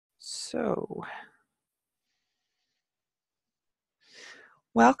So,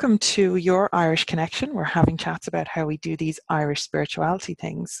 welcome to Your Irish Connection. We're having chats about how we do these Irish spirituality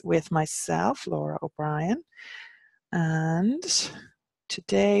things with myself, Lora O'Brien. And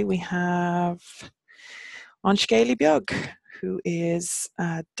today we have Scéalaí Beag, who is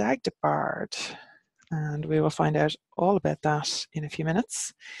a Beag bard. And we will find out all about that in a few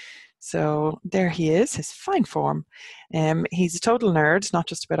minutes. So there he is, his fine form. He's a total nerd, not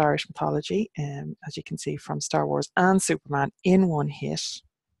just about Irish mythology, as you can see from Star Wars and Superman in one hit.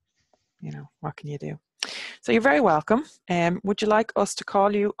 You know, what can you do? So you're very welcome. Would you like us to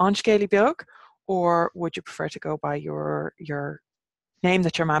call you Scéalaí Beag, or would you prefer to go by your name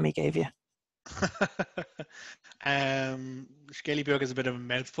that your mammy gave you? Scéalaí Beag is a bit of a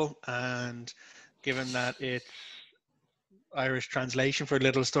mouthful, and given that it's Irish translation for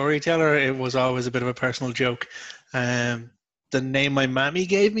little storyteller, it was always a bit of a personal joke. The name my mammy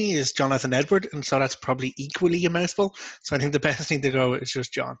gave me is Jonathan Edward, and so that's probably equally a mouthful. So I think the best thing to go is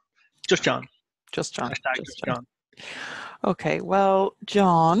just John. Just John. Just John. Just John. Okay, well,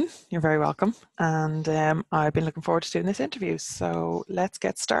 John, you're very welcome. And I've been looking forward to doing this interview. So let's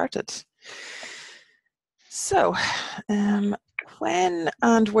get started. So, when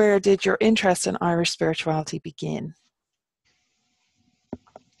and where did your interest in Irish spirituality begin?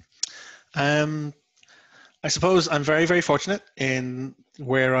 I suppose I'm very, very fortunate in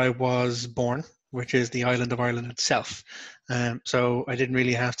where I was born, which is the island of Ireland itself. So I didn't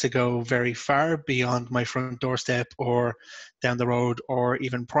really have to go very far beyond my front doorstep or down the road or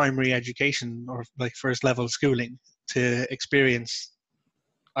even primary education or like first level schooling to experience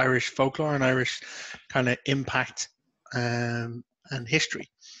Irish folklore and Irish kind of impact and history.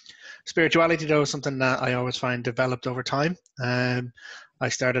 Spirituality, though, is something that I always find developed over time. I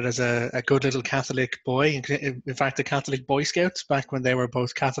started as a good little Catholic boy, in fact, the Catholic Boy Scouts back when they were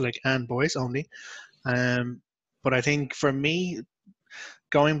both Catholic and boys only. But I think for me,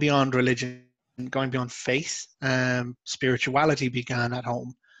 going beyond religion, going beyond faith, spirituality began at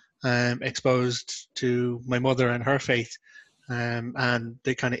home, exposed to my mother and her faith, and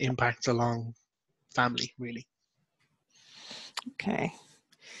the kind of impacts along family, really. Okay.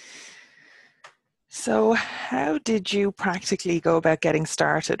 So how did you practically go about getting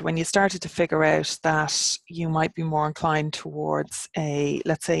started when you started to figure out that you might be more inclined towards a,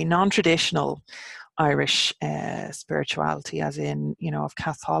 let's say, non-traditional Irish spirituality, as in, you know, if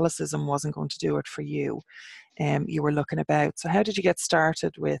Catholicism wasn't going to do it for you, you were looking about. So how did you get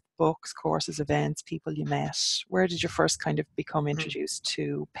started with books, courses, events, people you met? Where did you first kind of become introduced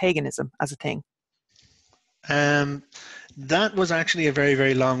to paganism as a thing? That was actually a very,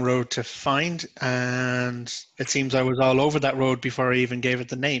 very long road to find, and it seems I was all over that road before I even gave it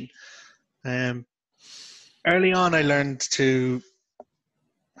the name. Early on, I learned that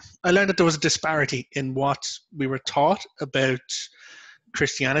there was a disparity in what we were taught about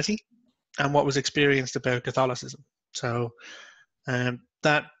Christianity and what was experienced about Catholicism. So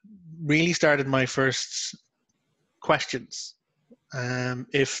that really started my first questions.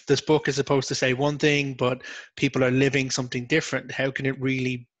 If this book is supposed to say one thing, but people are living something different, how can it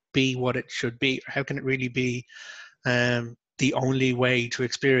really be what it should be? Or how can it really be the only way to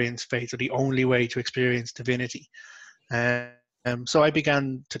experience faith or the only way to experience divinity? So I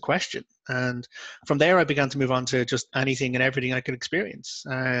began to question. And from there, I began to move on to just anything and everything I could experience.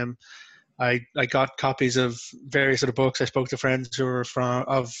 I got copies of various other books. I spoke to friends who were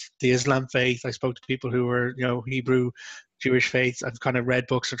of the Islam faith. I spoke to people who were, Hebrew, Jewish faith. I've kind of read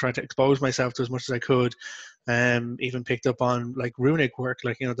books and tried to expose myself to as much as I could. Even picked up on like runic work,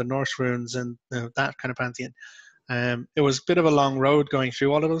 like, the Norse runes and that kind of pantheon. It was a bit of a long road going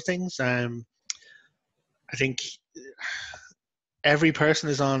through all of those things. I think every person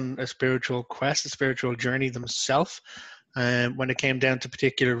is on a spiritual quest, a spiritual journey themselves. When it came down to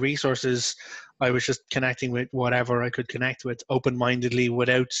particular resources, I was just connecting with whatever I could connect with open-mindedly,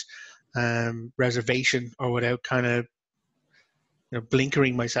 without reservation or without kind of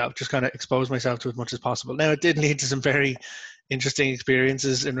blinkering myself, just kind of expose myself to as much as possible. Now, it did lead to some very interesting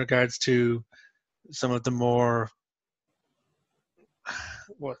experiences in regards to some of the more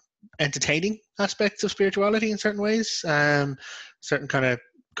entertaining aspects of spirituality in certain ways, certain kind of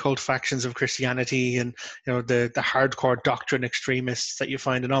cult factions of Christianity, and the hardcore doctrine extremists that you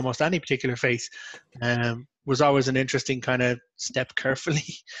find in almost any particular faith, was always an interesting kind of step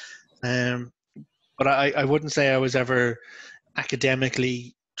carefully. But I wouldn't say I was ever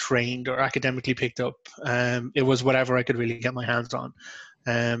academically trained or academically picked up. It was whatever I could really get my hands on.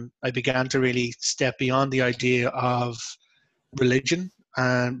 I began to really step beyond the idea of religion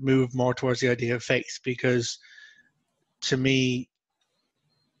and move more towards the idea of faith, because to me,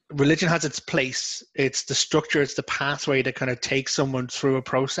 religion has its place. It's the structure, it's the pathway that kind of takes someone through a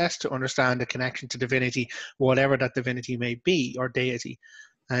process to understand a connection to divinity, whatever that divinity may be, or deity.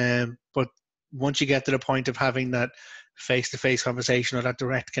 But once you get to the point of having that face-to-face conversation or that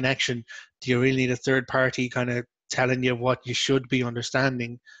direct connection, do you really need a third party kind of telling you what you should be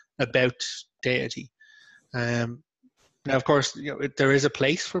understanding about deity? Now, of course, there is a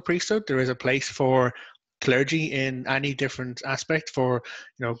place for priesthood. There is a place for clergy in any different aspect for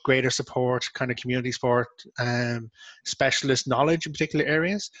greater support, kind of community support, specialist knowledge in particular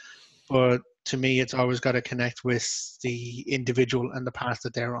areas. But to me, it's always got to connect with the individual and the path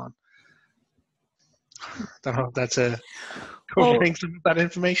that they're on. I don't know if that's covering some of that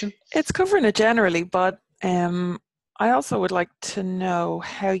information. It's covering it generally, but I also would like to know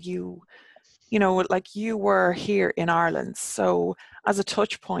how you like you were here in Ireland. So as a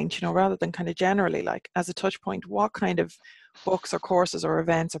touch point, rather than kind of generally, like as a touch point, what kind of books or courses or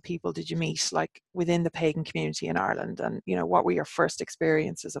events or people did you meet like within the pagan community in Ireland? And, what were your first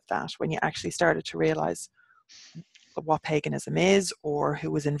experiences of that when you actually started to realize what paganism is or who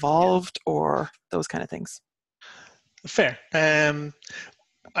was involved or those kind of things? Fair.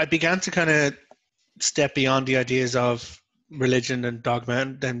 I began to kind of step beyond the ideas of religion and dogma,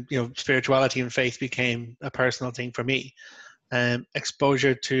 and then spirituality and faith became a personal thing for me.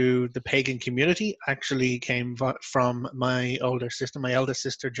 Exposure to the pagan community actually came from my older sister, my eldest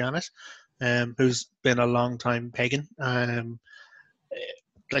sister Janet, who's been a long time pagan.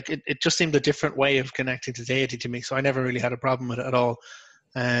 It just seemed a different way of connecting to deity to me, so I never really had a problem with it at all.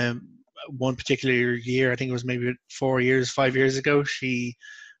 One particular year, I think it was maybe 5 years ago, she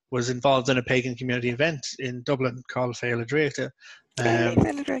was involved in a pagan community event in Dublin called Scéalaí.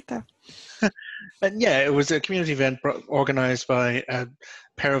 And yeah, it was a community event organised by a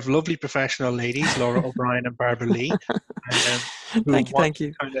pair of lovely professional ladies, Lora O'Brien and Barbara Lee. Thank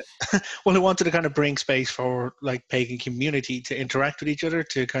you. Who wanted to kind of bring space for like pagan community to interact with each other,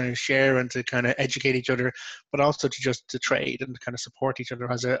 to kind of share and to kind of educate each other, but also to trade and kind of support each other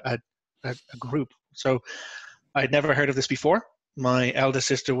as a group. So I'd never heard of this before. My eldest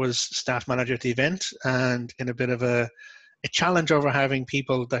sister was staff manager at the event, and in a bit of a challenge over having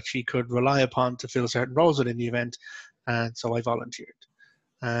people that she could rely upon to fill certain roles within the event, and so I volunteered.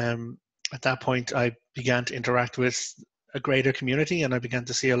 At that point, I began to interact with a greater community, and I began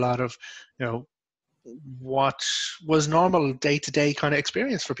to see a lot of, what was normal day-to-day kind of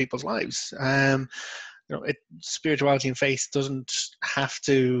experience for people's lives. Spirituality and faith doesn't have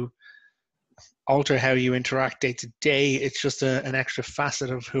to alter how you interact day to day. It's just an extra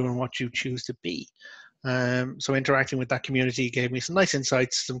facet of who and what you choose to be. So interacting with that community gave me some nice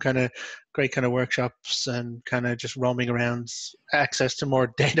insights, some kind of great kind of workshops, and kind of just roaming around, access to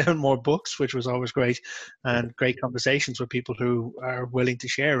more data and more books, which was always great, and great conversations with people who are willing to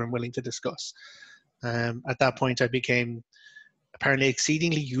share and willing to discuss. At that point, I became apparently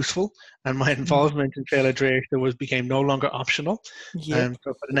exceedingly useful, and my involvement in Scéalaí became no longer optional. Yep.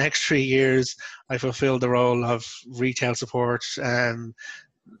 So for the next 3 years, I fulfilled the role of retail support and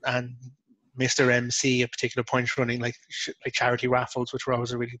Mr. MC at particular points, running like charity raffles, which were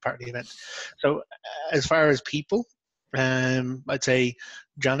always a really part of the event. So as far as people, I'd say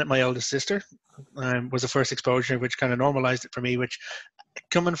Janet, my eldest sister, was the first exposure, which kind of normalized it for me, which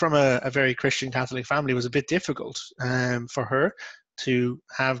coming from a very Christian Catholic family was a bit difficult for her to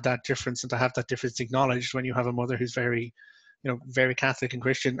have that difference and to have that difference acknowledged when you have a mother who's very, very Catholic and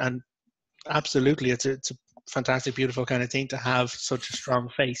Christian. And absolutely, it's a fantastic, beautiful kind of thing to have such a strong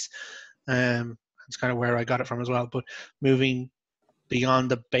faith. It's kind of where I got it from as well. But moving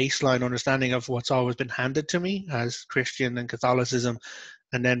beyond the baseline understanding of what's always been handed to me as Christian and Catholicism,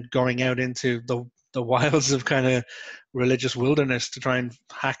 and then going out into the wilds of kind of religious wilderness to try and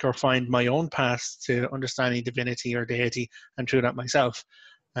hack or find my own path to understanding divinity or deity, and through that myself.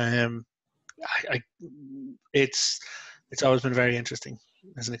 It's always been very interesting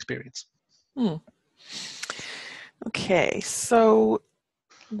as an experience. Okay, so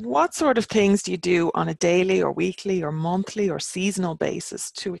what sort of things do you do on a daily or weekly or monthly or seasonal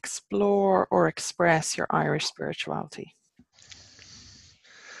basis to explore or express your Irish spirituality?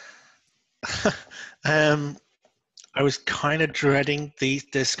 I was kind of dreading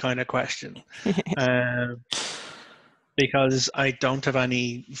this kind of question because I don't have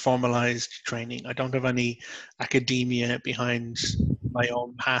any formalized training. I don't have any academia behind my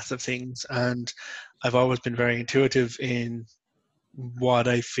own path of things, and I've always been very intuitive in what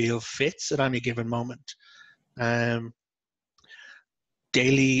I feel fits at any given moment.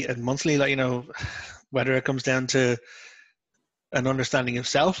 Daily and monthly, whether it comes down to an understanding of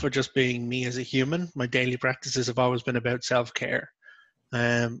self or just being me as a human, my daily practices have always been about self-care.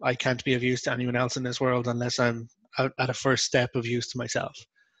 I can't be of use to anyone else in this world unless I'm at a first step of use to myself.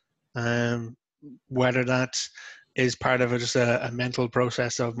 Whether that is part of just a mental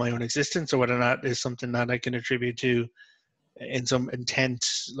process of my own existence, or whether that is something that I can attribute to in some intent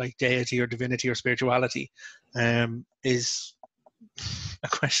like deity or divinity or spirituality, is a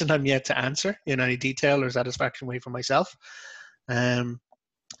question I'm yet to answer in any detail or satisfaction way for myself.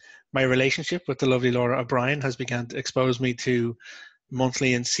 My relationship with the lovely Lora O'Brien has begun to expose me to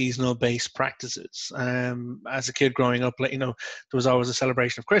monthly and seasonal based practices. As a kid growing up, there was always a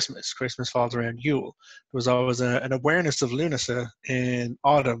celebration of Christmas. Christmas falls around Yule. There was always an awareness of Lunasa in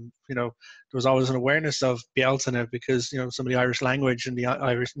autumn. There was always an awareness of Bealtaine, because some of the Irish language and the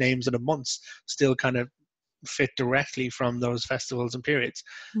Irish names of the months still kind of fit directly from those festivals and periods.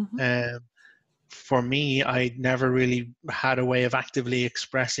 Mm-hmm. For me, I never really had a way of actively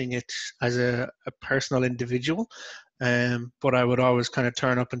expressing it as a personal individual. But I would always kind of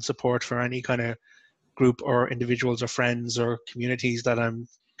turn up in support for any kind of group or individuals or friends or communities that I'm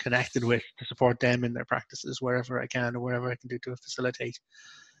connected with, to support them in their practices wherever I can, or wherever I can do to facilitate.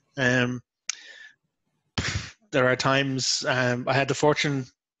 There are times I had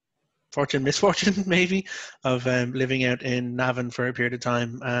the misfortune maybe, of living out in Navan for a period of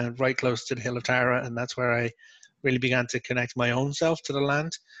time, right close to the Hill of Tara, and that's where I really began to connect my own self to the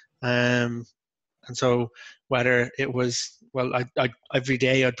land. And so whether it was, I every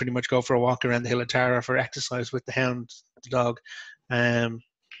day I'd pretty much go for a walk around the Hill of Tara for exercise with the hound, the dog.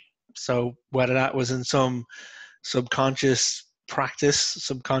 So whether that was in some subconscious practice,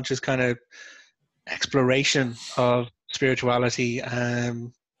 subconscious kind of exploration of spirituality,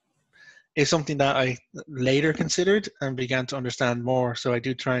 is something that I later considered and began to understand more. So I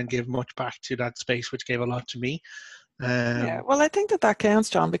do try and give much back to that space, which gave a lot to me. Yeah, well, I think that counts,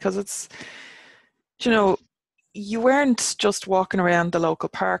 John, because it's, you weren't just walking around the local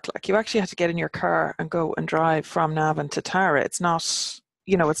park. Like, you actually had to get in your car and go and drive from Navan to Tara. It's not,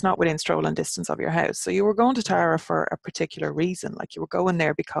 it's not within strolling distance of your house. So you were going to Tara for a particular reason. Like, you were going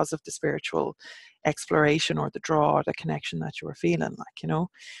there because of the spiritual exploration or the draw or the connection that you were feeling. Like,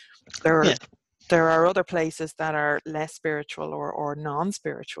 there Yeah. there are other places that are less spiritual or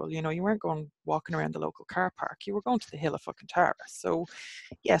non-spiritual. You weren't going walking around the local car park. You were going to the Hill of fucking Tara. So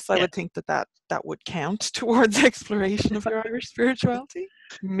yes, I Yeah, would think that would count towards exploration of your Irish spirituality.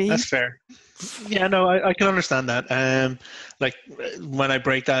 Me. that's fair. Yeah, no, I can understand that. Like, when I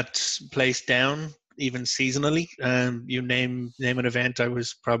break that place down, even seasonally, you name an event, I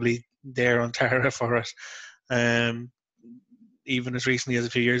was probably there on Tara for it. Um, Even as recently as a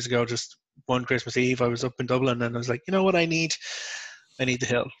few years ago, just one Christmas Eve, I was up in Dublin and I was like, you know what I need? I need the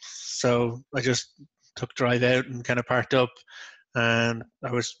hill. So I just took drive out and kind of parked up. And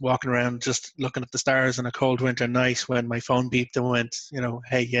I was walking around just looking at the stars on a cold winter night when my phone beeped and went,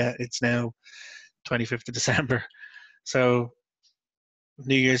 hey, yeah, it's now 25th of December. So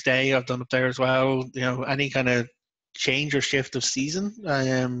New Year's Day I've done up there as well. Any kind of change or shift of season.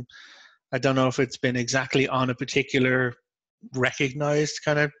 I don't know if it's been exactly on a particular recognized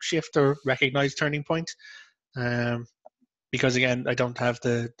kind of shift or recognized turning point. Because again, I don't have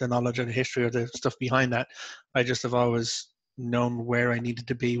the knowledge or the history or the stuff behind that. I just have always known where I needed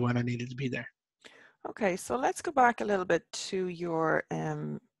to be when I needed to be there. Okay, so let's go back a little bit to your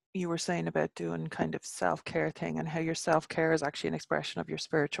you were saying about doing kind of self-care thing, and how your self-care is actually an expression of your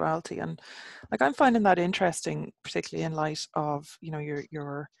spirituality. And like, I'm finding that interesting, particularly in light of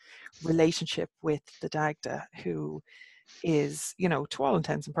your relationship with the Dagda, who is, to all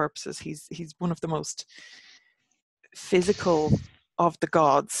intents and purposes, he's one of the most physical of the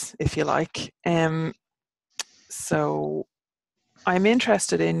gods, if you like. So I'm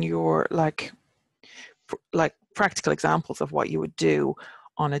interested in your like practical examples of what you would do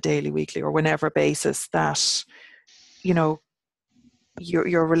on a daily, weekly, or whenever basis that you're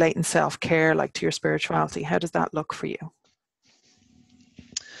relating self-care like to your spirituality. How does that look for you?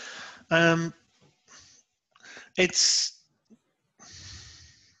 Um, it's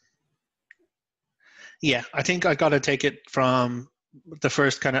I think I got to take it from the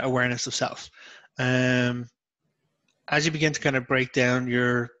first kind of awareness of self. As you begin to kind of break down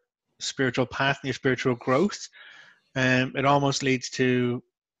your spiritual path and your spiritual growth, it almost leads to,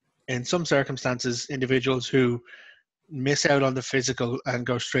 in some circumstances, individuals who miss out on the physical and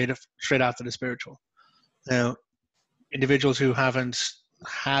go straight after the spiritual. Now, individuals who haven't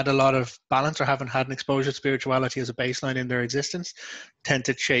had a lot of balance or haven't had an exposure to spirituality as a baseline in their existence tend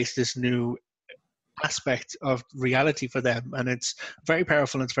to chase this new aspect of reality for them, and it's very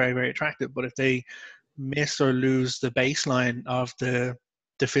powerful and it's very, very attractive. But if they miss or lose the baseline of the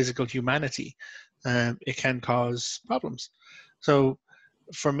physical humanity, it can cause problems. So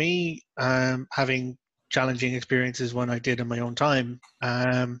for me, having challenging experiences when I did in my own time,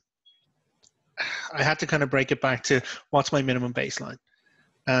 I had to kind of break it back to what's my minimum baseline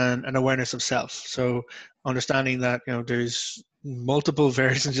and an awareness of self. So understanding that, there's multiple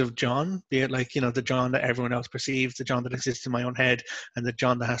versions of John, be it like, the John that everyone else perceives, the John that exists in my own head, and the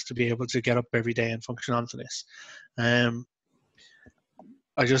John that has to be able to get up every day and function onto this.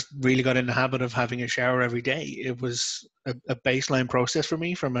 I just really got in the habit of having a shower every day. It was a baseline process for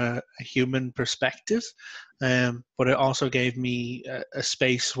me from a human perspective, but it also gave me a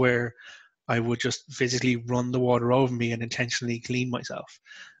space where I would just physically run the water over me and intentionally clean myself.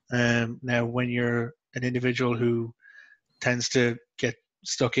 Now, when you're an individual who tends to get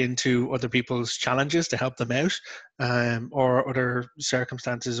stuck into other people's challenges to help them out, or other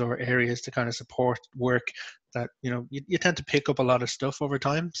circumstances or areas to kind of support work, that you tend to pick up a lot of stuff over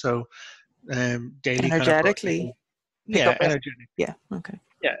time. So daily kind of Energetically pick yeah, up it. energy. Yeah. Okay.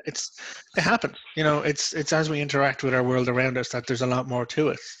 Yeah, it happens. It's as we interact with our world around us that there's a lot more to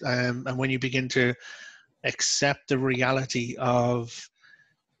it. And when you begin to accept the reality of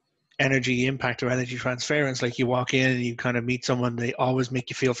energy impact or energy transference, like you walk in and you kind of meet someone, they always make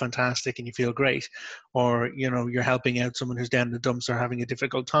you feel fantastic and you feel great, or you're helping out someone who's down in the dumps or having a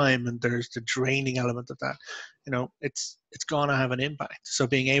difficult time, and there's the draining element of that. It's gonna have an impact. So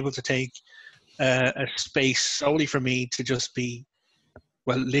being able to take a space solely for me to just be,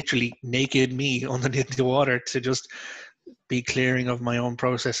 well, literally naked me underneath the water, to just be clearing of my own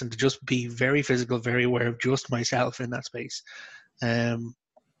process and to just be very physical, very aware of just myself in that space,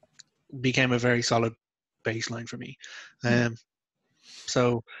 became a very solid baseline for me.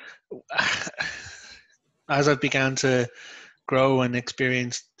 So as I began to grow and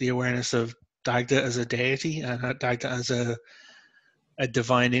experience the awareness of Dagda as a deity and Dagda as a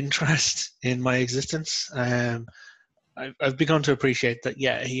divine interest in my existence, I've begun to appreciate that,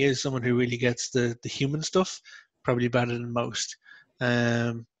 yeah, he is someone who really gets the human stuff probably better than most,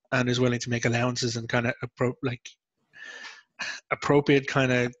 and is willing to make allowances and kind of appropriate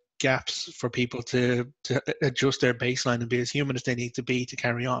kind of gaps for people to adjust their baseline and be as human as they need to be to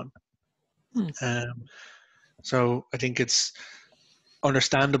carry on. So I think it's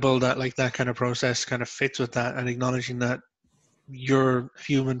understandable that like that kind of process kind of fits with that, and acknowledging that your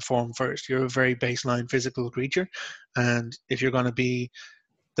human form first. You're a very baseline physical creature, and if you're going to be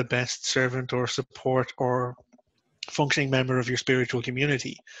the best servant or support or functioning member of your spiritual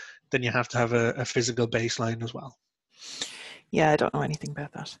community, then you have to have a physical baseline as well. Yeah, I don't know anything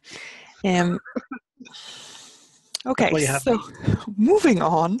about that. Okay, so moving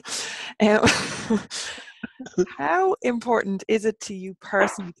on. How important is it to you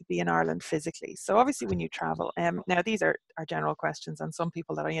personally to be in Ireland physically? So obviously when you travel, now these are general questions, and some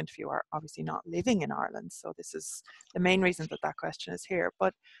people that I interview are obviously not living in Ireland. So this is the main reason that question is here.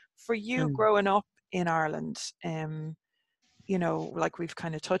 But for you growing up in Ireland, like we've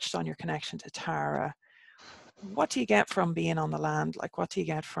kind of touched on your connection to Tara, what do you get from being on the land? Like what do you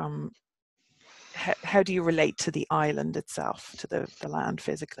get from, how do you relate to the island itself, to the land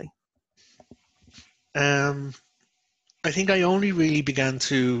physically? I think I only really began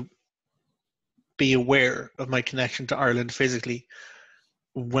to be aware of my connection to Ireland physically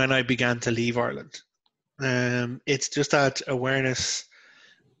when I began to leave Ireland. It's just that awareness.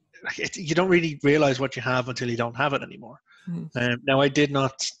 You don't really realize what you have until you don't have it anymore. Now, I did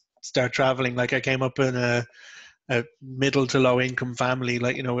not start traveling. Like, I came up in a middle to low income family,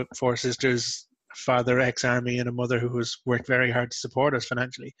 like, with 4 sisters, father ex-army, and a mother who was worked very hard to support us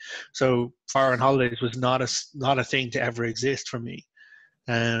financially. So foreign holidays was not a thing to ever exist for me.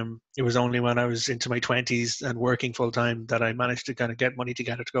 It was only when I was into my 20s and working full time that I managed to kind of get money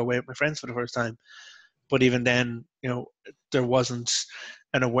together to go away with my friends for the first time. But even then, there wasn't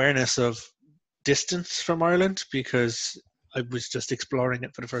an awareness of distance from Ireland because I was just exploring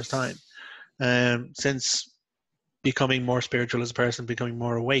it for the first time. Since becoming more spiritual as a person, becoming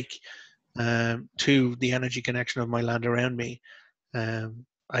more awake to the energy connection of my land around me,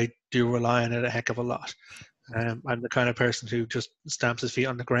 I do rely on it a heck of a lot. I'm the kind of person who just stamps his feet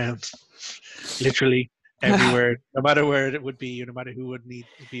on the ground, literally everywhere, no matter where it would be, no matter who would need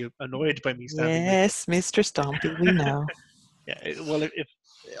to be annoyed by me stamping. Yes, Mr. Stompy, we know. Yeah, well, if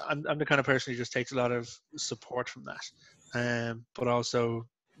I'm the kind of person who just takes a lot of support from that, but also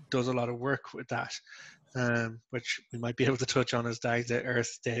does a lot of work with that, which we might be able to touch on as the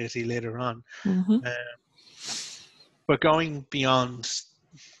Earth deity later on. But going beyond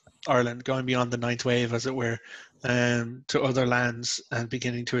Ireland, going beyond the ninth wave, as it were, to other lands and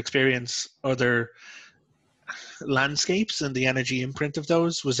beginning to experience other landscapes and the energy imprint of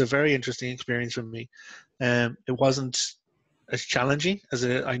those was a very interesting experience for me. It wasn't as challenging as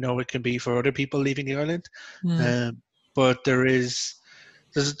I know it can be for other people leaving the island. Mm. But there's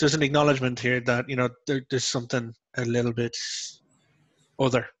an acknowledgement here that there's something a little bit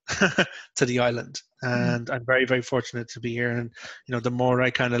other to the island, Mm. and I'm very, very fortunate to be here. And the more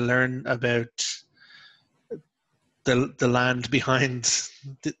I kind of learn about the land behind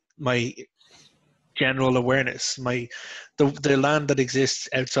my general awareness, the land that exists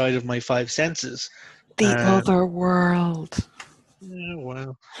outside of my five senses. The other world. Yeah,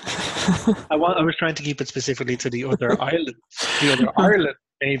 well, I was trying to keep it specifically to the other islands, the other Ireland,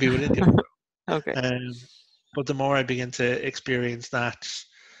 maybe within the other world. Okay. But the more I begin to experience that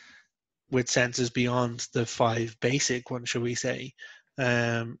with senses beyond the five basic ones, shall we say,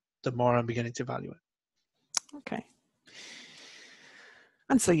 the more I'm beginning to value it. Okay.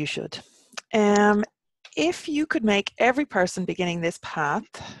 And so you should. If you could make every person beginning this path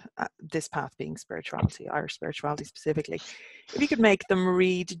being spirituality, Irish spirituality specifically, if you could make them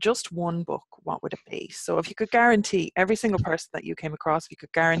read just one book, what would it be? So if you could guarantee every single person that you came across, if you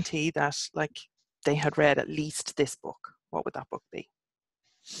could guarantee that like they had read at least this book, what would that book be?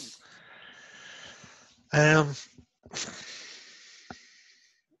 It's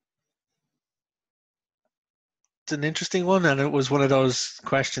an interesting one, and it was one of those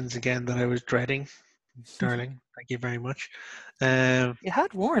questions again that I was dreading. Darling, thank you very much. You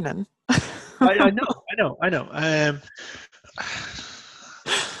had warning. I know.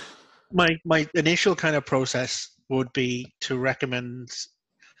 My initial kind of process would be to recommend,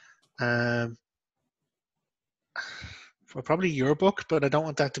 well, probably your book, but I don't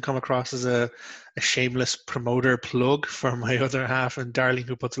want that to come across as a shameless promoter plug for my other half and Darling,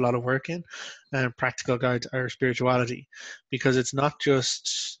 who puts a lot of work in, Practical Guide to Irish Spirituality, because it's not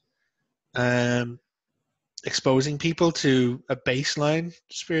just exposing people to a baseline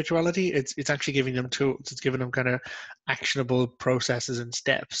spirituality. It's actually giving them tools. It's giving them kind of actionable processes and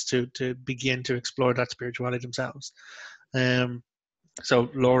steps to begin to explore that spirituality themselves. So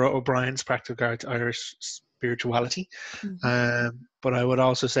Lora O'Brien's Practical Guide to Irish Spirituality. But I would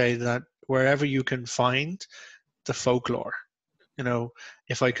also say that wherever you can find the folklore,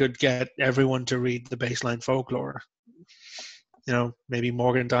 if I could get everyone to read the baseline folklore, maybe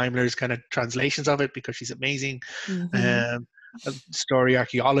Morgan Daimler's kind of translations of it, because she's amazing. Story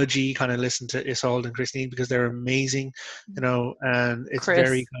archaeology, kind of listen to Isolde and Christine, because they're amazing, and it's Chris,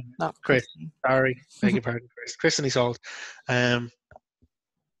 very not Chris. Christine. Sorry, beg your pardon, Chris and Isolde.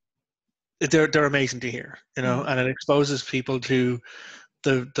 They're amazing to hear, and it exposes people to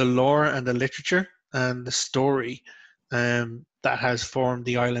the lore and the literature and the story that has formed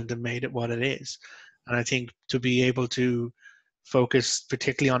the island and made it what it is. And I think to be able to focus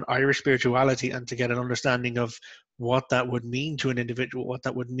particularly on Irish spirituality and to get an understanding of what that would mean to an individual, what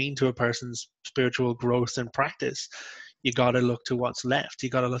that would mean to a person's spiritual growth and practice, you got to look to what's left. You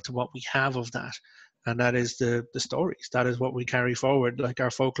got to look to what we have of that. And that is the stories. That is what we carry forward, like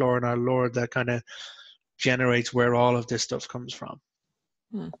our folklore and our lore that kind of generates where all of this stuff comes from.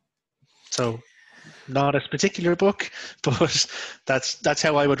 So not a particular book, but that's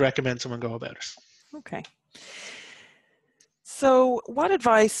how I would recommend someone go about it. Okay. So what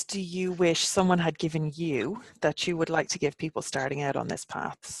advice do you wish someone had given you that you would like to give people starting out on this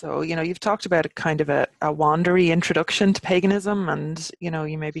path? So, you've talked about a kind of a wandery introduction to paganism, and,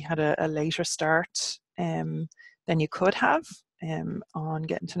 you maybe had a later start than you could have on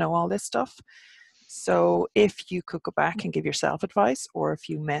getting to know all this stuff. So if you could go back and give yourself advice, or if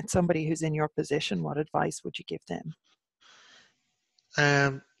you met somebody who's in your position, what advice would you give them?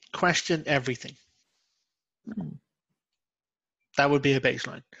 Question everything. That would be a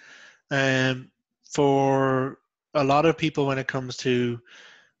baseline. For a lot of people, when it comes to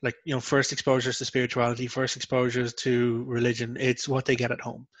first exposures to spirituality, first exposures to religion, it's what they get at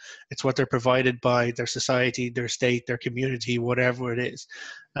home. It's what they're provided by their society, their state, their community, whatever it is.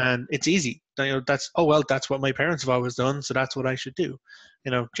 And it's easy. That's what my parents have always done, so that's what I should do.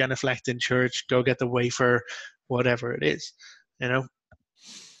 Genuflect in church, go get the wafer, whatever it is.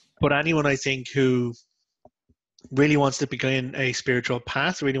 But anyone, I think, who really wants to begin a spiritual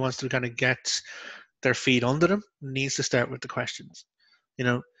path, really wants to kind of get their feet under them, needs to start with the questions.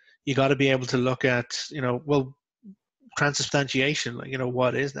 You got to be able to look at, transubstantiation,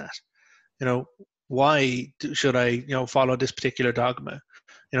 what is that? Why should I, follow this particular dogma?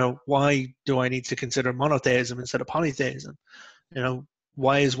 Why do I need to consider monotheism instead of polytheism?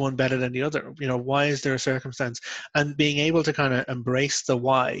 Why is one better than the other? Why is there a circumstance? And being able to kind of embrace the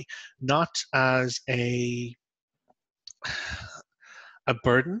why, not as a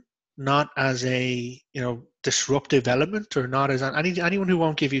burden, not as a disruptive element, or not as anyone who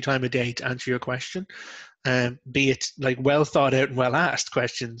won't give you time of day to answer your question. be it like well thought out and well asked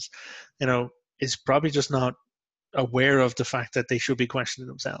questions, is probably just not aware of the fact that they should be questioning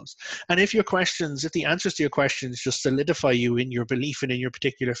themselves. And if the answers to your questions just solidify you in your belief and in your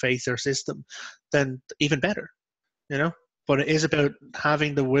particular faith or system, then even better, But it is about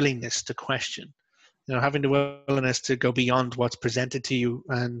having the willingness to question, having the willingness to go beyond what's presented to you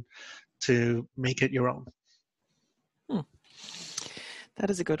and to make it your own. That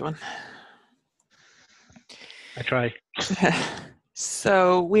is a good one. I try.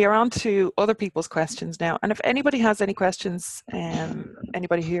 So we are on to other people's questions now. And if anybody has any questions,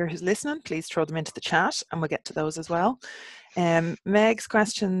 anybody here who's listening, please throw them into the chat and we'll get to those as well. Meg's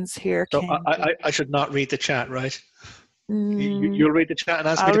questions here. So I should not read the chat, right? You'll read the chat and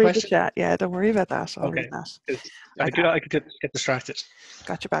ask me the question? I'll read the chat. Yeah, don't worry about that. I'll read that. I could get distracted.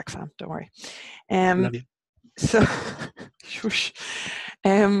 Got your back, fam. Don't worry. Love you. So, shush.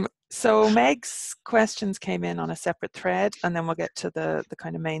 So Meg's questions came in on a separate thread, and then we'll get to the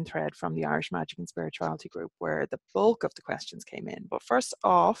kind of main thread from the Irish Magic and Spirituality group where the bulk of the questions came in. But first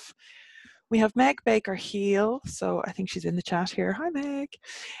off, we have Meg Baker Heel. So I think she's in the chat here. Hi, Meg.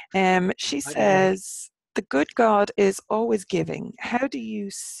 She says, the good God is always giving. How do you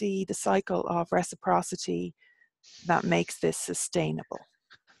see the cycle of reciprocity that makes this sustainable?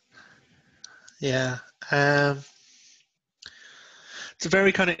 Yeah. It's a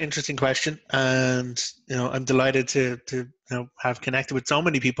very kind of interesting question, and I'm delighted to have connected with so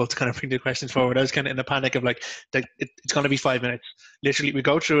many people to kind of bring the questions forward. I was kind of in a panic of like, it's going to be 5 minutes. Literally, we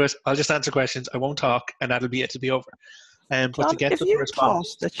go through it. I'll just answer questions. I won't talk, and that'll be it. To be over. But John, to get if to you the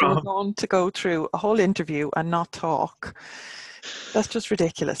response thought that you were going to go through a whole interview and not talk, that's just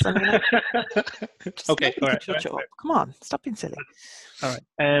ridiculous. I mean, okay, all right, shut you up. Come on, stop being silly. All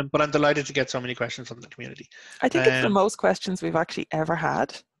right, but I'm delighted to get so many questions from the community. I think it's the most questions we've actually ever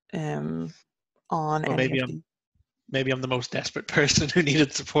had on any of these. Maybe I'm the most desperate person who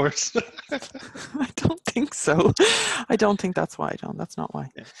needed support. I don't think so. I don't think that's why, John. That's not why.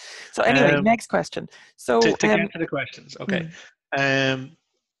 Yeah. So anyway, next question. So to get to the questions, okay.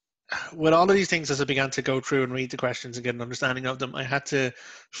 With all of these things, as I began to go through and read the questions and get an understanding of them, I had to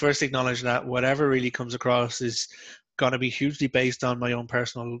first acknowledge that whatever really comes across is going to be hugely based on my own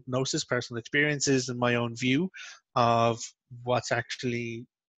personal gnosis, personal experiences, and my own view of what's actually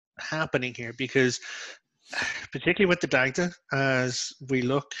happening here. Because particularly with the Dagda, as we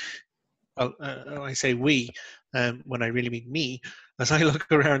look, I say we, when I really mean me, as I look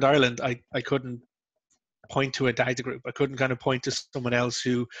around Ireland, I couldn't point to a Dagda group. I couldn't kind of point to someone else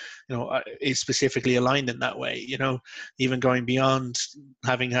who, is specifically aligned in that way. Even going beyond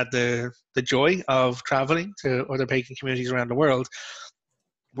having had the joy of traveling to other pagan communities around the world,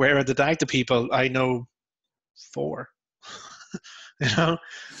 where are the Dagda people? I know 4.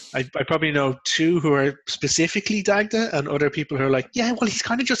 I probably know 2 who are specifically Dagda, and other people who are like, yeah, well, he's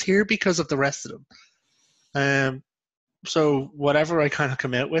kind of just here because of the rest of them. So whatever I kind of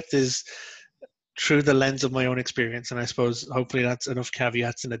come out with is through the lens of my own experience, and I suppose hopefully that's enough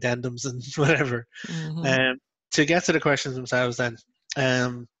caveats and addendums and whatever. To get to the questions themselves then,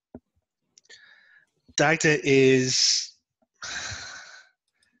 Dagda is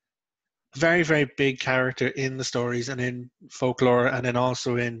a very, very big character in the stories and in folklore, and then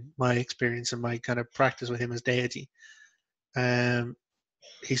also in my experience and my kind of practice with him as deity.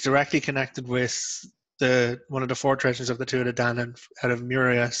 He's directly connected with one of the 4 treasures of the Tuatha De Danann out of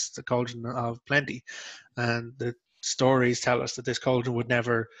Murias, the Cauldron of Plenty. And the stories tell us that this cauldron would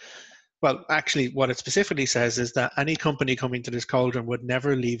never, well, actually what it specifically says is that any company coming to this cauldron would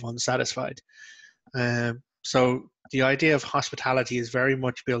never leave unsatisfied. So the idea of hospitality is very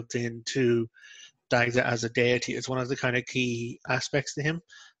much built into Dagda as a deity. It's one of the kind of key aspects to him.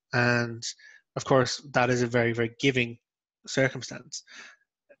 And of course, that is a very, very giving circumstance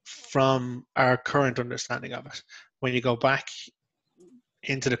from our current understanding of it. When you go back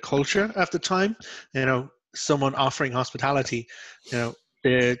into the culture of the time, someone offering hospitality,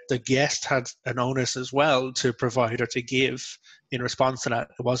 the guest had an onus as well to provide or to give in response to that.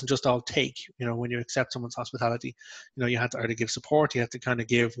 It wasn't just all take. When you accept someone's hospitality, you had to either give support, you had to kind of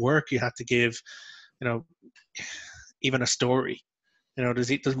give work, you had to give, even a story.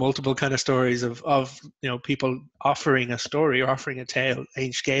 There's multiple kind of stories of people offering a story or offering a tale,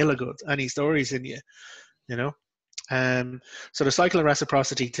 ein scéalaí good, any stories in you, so the cycle of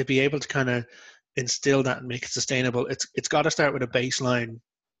reciprocity, to be able to kind of instill that and make it sustainable, it's got to start with a baseline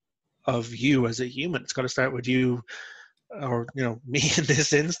of you as a human. It's got to start with you, or me in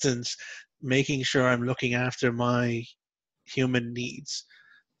this instance, making sure I'm looking after my human needs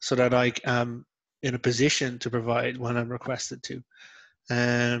so that I am in a position to provide when I'm requested to.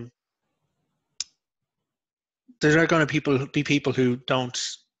 there are going to be people who don't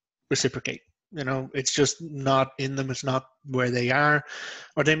reciprocate. It's just not in them. It's not where they are,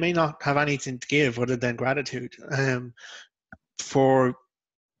 or they may not have anything to give other than gratitude. For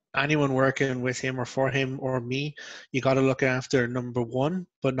anyone working with him or for him or me, you got to look after number one,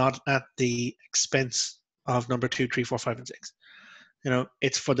 but not at the expense of number two, three, four, five, and six.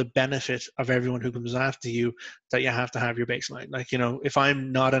 It's for the benefit of everyone who comes after you that you have to have your baseline. Like, if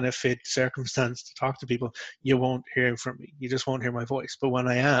I'm not in a fit circumstance to talk to people, you won't hear from me. You just won't hear my voice. But when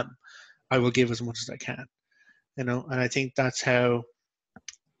I am, I will give as much as I can. And I think that's how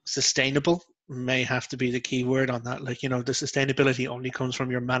sustainable may have to be the key word on that. Like, the sustainability only comes from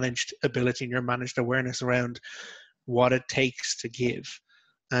your managed ability and your managed awareness around what it takes to give.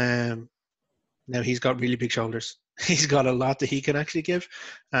 Now he's got really big shoulders. He's got a lot that he can actually give.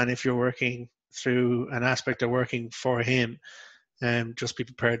 And if you're working through an aspect of working for him, just be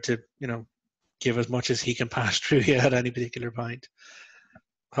prepared to, give as much as he can pass through you at any particular point.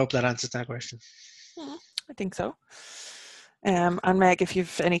 Hope that answers that question. I think so. And Meg, if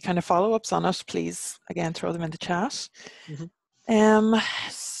you've any kind of follow-ups on it, please, again, throw them in the chat. Mm-hmm.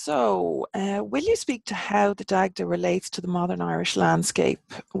 Will you speak to how the Dagda relates to the modern Irish landscape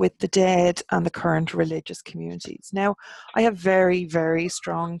with the dead and the current religious communities? Now, I have very, very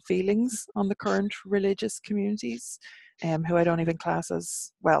strong feelings on the current religious communities, who I don't even class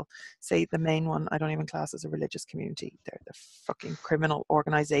as, well, say the main one, I don't even class as a religious community. They're the fucking criminal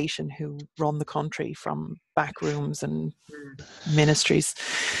organization who run the country from back rooms and ministries.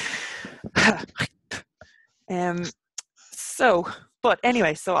 But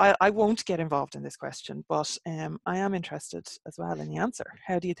anyway, so I won't get involved in this question, but I am interested as well in the answer.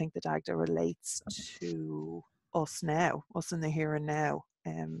 How do you think the Dagda relates to us now, us in the here and now,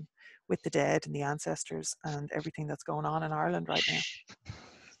 with the dead and the ancestors and everything that's going on in Ireland right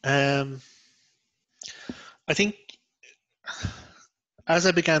now? I think as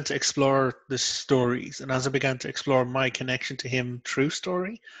I began to explore the stories and as I began to explore my connection to him through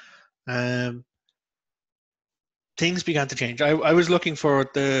story, things began to change. I was looking for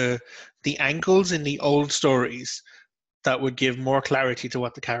the angles in the old stories that would give more clarity to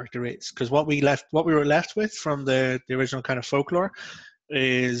what the character is, because what we were left with from the original kind of folklore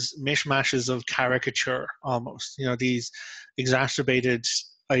is mishmashes of caricature almost. These exacerbated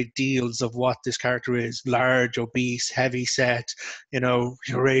ideals of what this character is: large, obese, heavy set,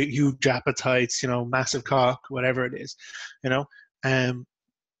 huge appetites, massive cock, whatever it is,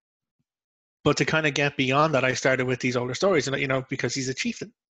 but to kind of get beyond that, I started with these older stories, and because he's a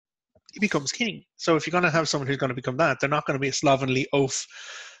chieftain, he becomes king. So if you're going to have someone who's going to become that, they're not going to be a slovenly oaf,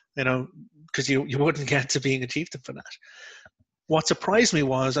 because you wouldn't get to being a chieftain for that. What surprised me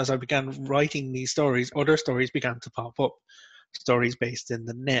was, as I began writing these stories, other stories began to pop up, stories based in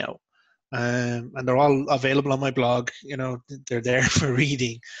the now, and they're all available on my blog. They're there for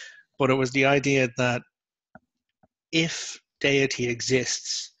reading. But it was the idea that if deity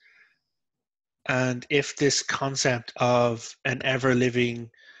exists, and if this concept of an ever-living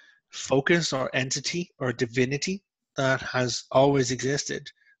focus or entity or divinity that has always existed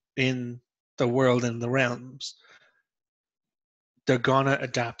in the world and the realms, they're going to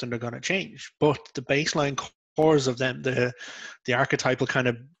adapt and they're going to change. But the baseline cores of them, the archetypal kind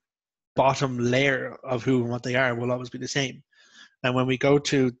of bottom layer of who and what they are, will always be the same. And when we go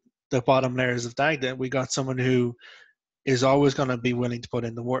to the bottom layers of Dagda, we got someone who is always going to be willing to put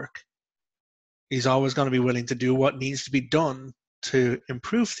in the work. He's always going to be willing to do what needs to be done to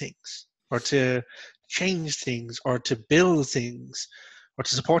improve things, or to change things, or to build things, or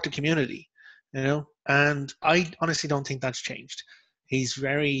to support the community, and I honestly don't think that's changed. He's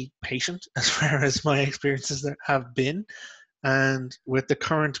very patient as far as my experiences have been, and with the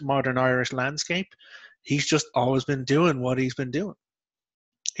current modern Irish landscape, he's just always been doing what he's been doing.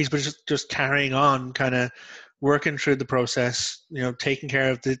 He's been just carrying on, kind of working through the process, taking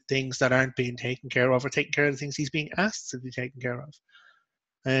care of the things that aren't being taken care of, or taking care of the things he's being asked to be taken care of.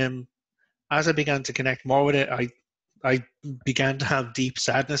 As I began to connect more with it, I began to have deep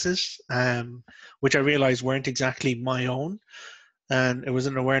sadnesses, which I realized weren't exactly my own. And it was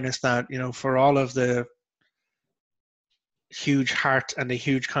an awareness that, for all of the huge heart and the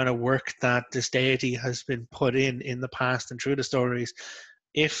huge kind of work that this deity has been put in the past and through the stories,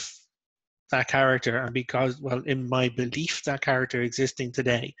 if that character, and because, well, in my belief, that character existing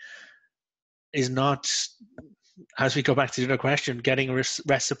today is not, as we go back to the question, getting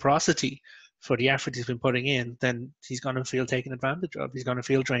reciprocity for the effort he's been putting in, then he's going to feel taken advantage of. He's going to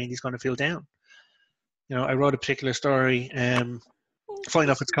feel drained. He's going to feel down. I wrote a particular story. Funny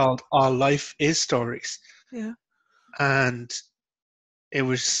enough, it's called "All Life Is Stories." Yeah. And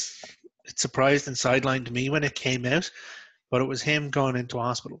it's it surprised and sidelined me when it came out, but it was him going into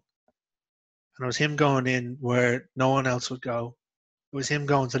hospital. And it was him going in where no one else would go. It was him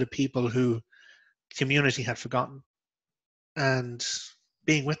going to the people who community had forgotten and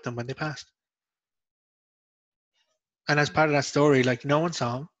being with them when they passed. And as part of that story, like, no one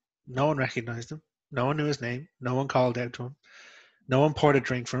saw him, no one recognized him, no one knew his name, no one called out to him, no one poured a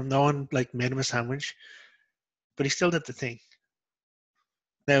drink for him, no one like made him a sandwich, but he still did the thing.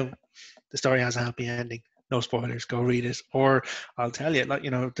 Now, the story has a happy ending. No spoilers. Go read it. Or I'll tell you, like,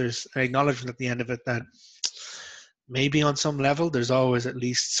 there's an acknowledgement at the end of it that maybe on some level, there's always at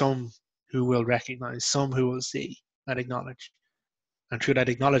least some who will recognize, some who will see and acknowledge. And through that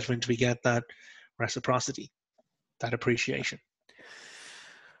acknowledgement, we get that reciprocity, that appreciation.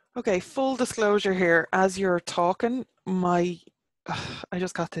 Okay, full disclosure here. As you're talking, I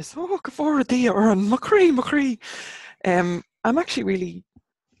just got this, Gavora or McCree. I'm actually really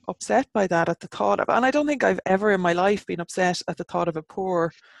upset by that at the thought of, and I don't think I've ever in my life been upset at the thought of a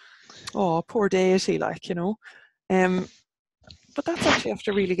poor deity, like, but that's actually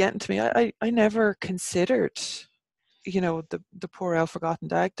after really getting to me. I never considered, the poor ill-forgotten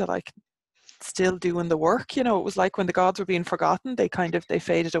Dag that I could still doing the work. It was like when the gods were being forgotten, they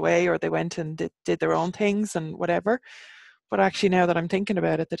faded away, or they went and did their own things and whatever. But actually, now that I'm thinking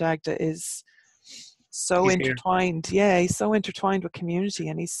about it, the Dagda is so He's intertwined. here. Yeah, he's so intertwined with community,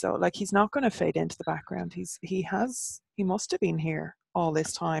 and he's so, like, he's not going to fade into the background. He must have been here all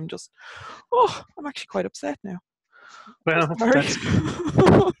this time. I'm actually quite upset now. Well, Sorry.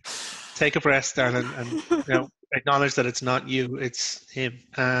 Take a breath, darling, and acknowledge that it's not you, it's him.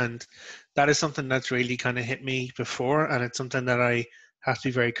 And that is something that's really kind of hit me before, and it's something that I have to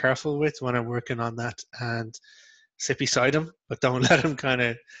be very careful with when I'm working on that, and sit beside him, but don't let him kind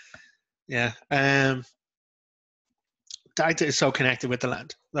of, Dagda is so connected with the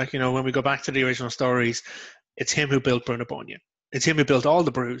land. Like, when we go back to the original stories, it's him who built Brunabonia. It's him who built all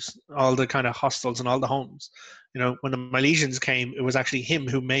the brews, all the kind of hostels and all the homes. When the Milesians came, it was actually him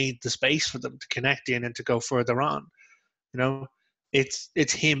who made the space for them to connect in and to go further on.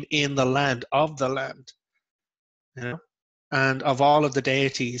 It's him in the land of the land. And of all of the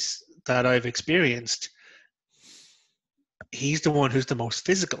deities that I've experienced, he's the one who's the most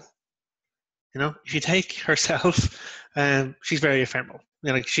physical. If you take herself, she's very ephemeral.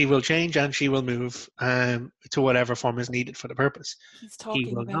 Like, she will change and she will move to whatever form is needed for the purpose. He's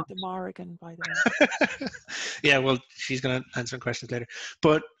talking about not. the Morrigan, by the way. Yeah, well, she's going to answer questions later.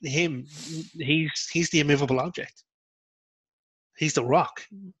 But him, he's the immovable object. He's the rock.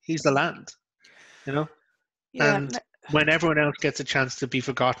 He's the land. Yeah. And when everyone else gets a chance to be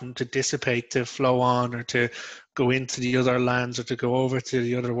forgotten, to dissipate, to flow on, or to go into the other lands, or to go over to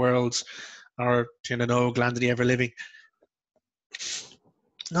the other worlds, or to land of the ever living, it's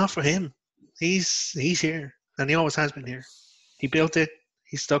not for him. He's here, and he always has been here. He built it.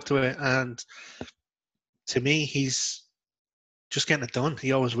 He stuck to it, and to me, he's just getting it done.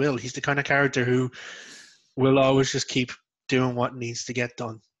 He always will. He's the kind of character who will always just keep doing what needs to get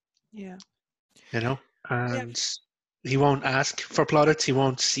done. Yeah. And he won't ask for plaudits. He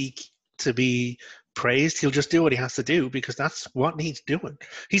won't seek to be praised. He'll just do what he has to do because that's what needs doing.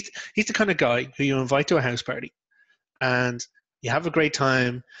 He's the kind of guy who you invite to a house party, and you have a great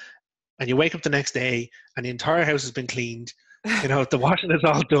time, and you wake up the next day and the entire house has been cleaned. The washing is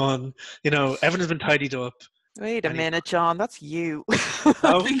all done. Everything's been tidied up. Wait a minute, John. That's you. Oh.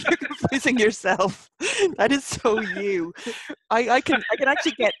 I think you're confusing yourself. That is so you. I can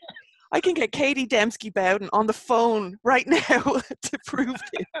actually get Katie Dembski Bowden on the phone right now to prove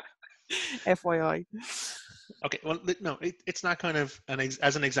it. FYI. Okay, well, no, it's not kind of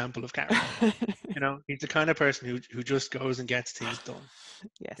as an example of character. He's the kind of person who just goes and gets things done.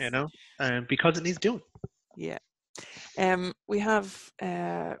 Yes. Because it needs doing. Yeah. We have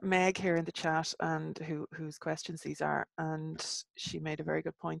Meg here in the chat, and whose questions these are, and she made a very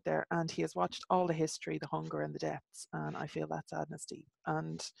good point there. And he has watched all the history, the hunger, and the depths, and I feel that sadness deep.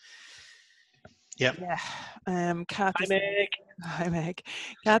 And yeah. Kathy. Hi, Meg.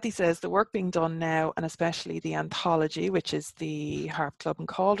 Kathy says the work being done now, and especially the anthology, which is the Harp Club and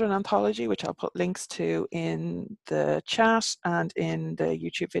Cauldron anthology, which I'll put links to in the chat and in the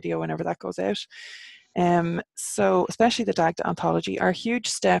YouTube video whenever that goes out. So especially the Dagda anthology are huge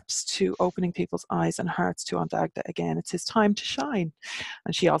steps to opening people's eyes and hearts to Dagda again. It's his time to shine.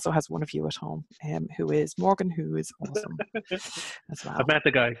 And she also has one of you at home, who is Morgan, who is awesome as well. I've met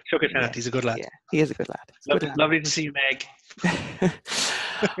the guy. Shook his hand. He's a good lad. Yeah, he is a good lad. Lovely to see you, Meg.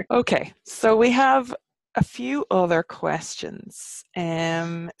 Okay, so we have a few other questions.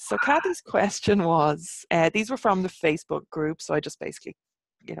 So Kathy's question was, these were from the Facebook group, so I just basically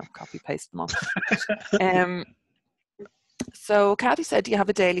copy paste them on. So Kathy said, do you have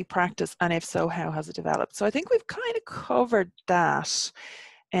a daily practice? And if so, how has it developed? So I think we've kind of covered that.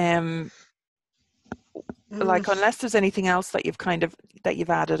 Like, unless there's anything else that you've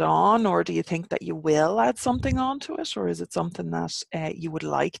added on, or do you think that you will add something onto it, or is it something that you would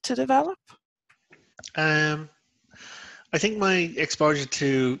like to develop? I think my exposure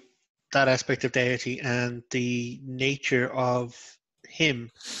to that aspect of deity and the nature of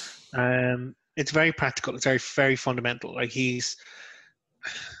him, it's very practical. It's very, very fundamental. Like he's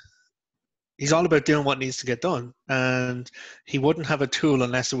all about doing what needs to get done, and he wouldn't have a tool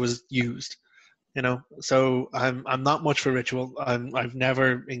unless it was used. So I'm not much for ritual. I've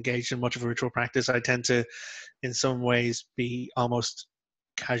never engaged in much of a ritual practice. I tend to, in some ways, be almost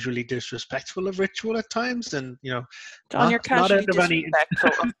casually disrespectful of ritual at times, and John, you're not casually out of any.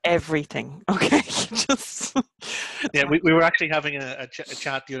 disrespectful of everything. Okay, just Yeah, we were actually having a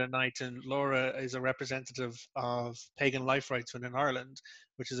chat the other night, and Lora is a representative of Pagan Life Rights within Ireland,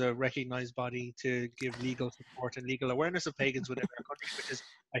 which is a recognised body to give legal support and legal awareness of pagans within our country, which is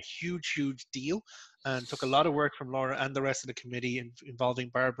a huge, huge deal, and took a lot of work from Lora and the rest of the committee involving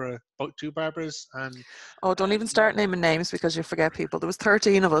Barbara, both two Barbaras. And don't even start naming names, because you forget people. There was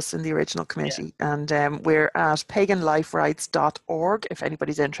 13 of us in the original committee, and we're at paganliferights.org. If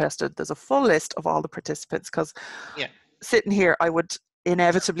anybody's interested, there's a full list of all the participants, because sitting here, I would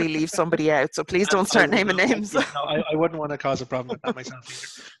inevitably leave somebody out. So please don't start naming names. I wouldn't want to cause a problem with that myself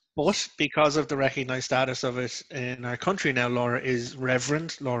either. But because of the recognised status of it in our country now, Lora is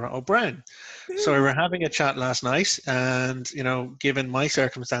Reverend Lora O'Brien. So we were having a chat last night, and given my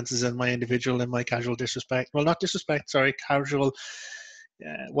circumstances and my individual and my casual disrespect, well, not disrespect, sorry, casual.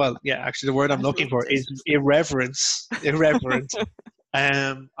 Actually, the word I'm looking for is irreverence. Irreverent.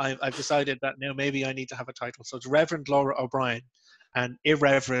 I've decided that now maybe I need to have a title. So it's Reverend Lora O'Brien and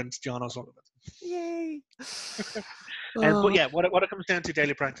Irreverent John O'Sullivan. Yay! But yeah, what it comes down to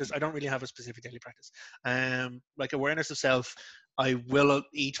daily practice, I don't really have a specific daily practice. Like awareness of self, I will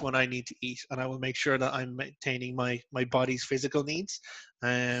eat when I need to eat, and I will make sure that I'm maintaining my body's physical needs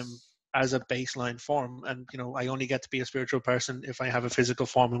as a baseline form. And I only get to be a spiritual person if I have a physical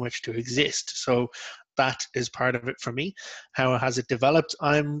form in which to exist. So that is part of it for me. How has it developed?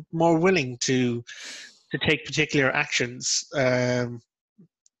 I'm more willing to take particular actions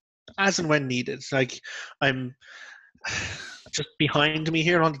as and when needed. Like I'm just behind me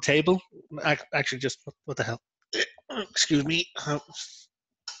here on the table. Actually, just what the hell? Excuse me.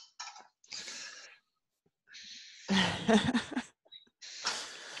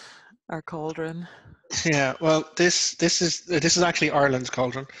 Our cauldron. Yeah, well, this is actually Ireland's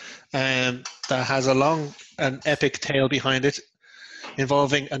cauldron, that has a long and epic tale behind it,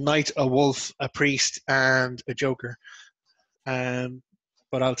 involving a knight, a wolf, a priest, and a joker.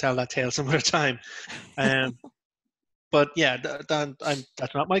 But I'll tell that tale some other time. But yeah,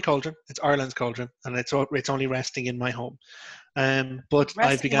 that's not my cauldron. It's Ireland's cauldron, and it's only resting in my home. But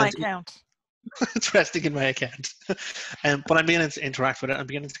I began to account. It's resting in my account. But I'm beginning to interact with it. I'm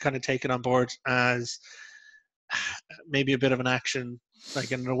beginning to kind of take it on board as maybe a bit of an action,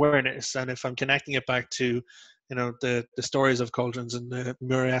 like an awareness. And if I'm connecting it back to, the stories of cauldrons and the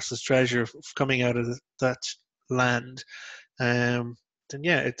Murias's treasure coming out of that land, then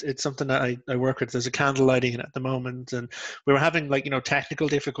yeah, it's something that I work with. There's a candle lighting at the moment, and we were having technical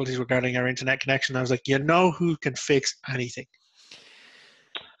difficulties regarding our internet connection. I was like, who can fix anything?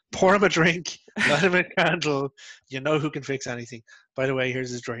 Pour him a drink, light him a candle. Who can fix anything. By the way,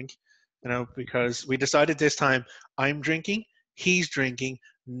 here's his drink. Because we decided this time I'm drinking, he's drinking,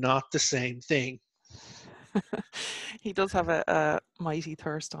 not the same thing. He does have a mighty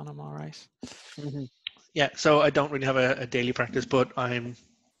thirst on him, all right. Mm-hmm. Yeah, so I don't really have a daily practice, but I'm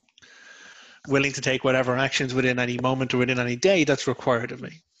willing to take whatever actions within any moment or within any day that's required of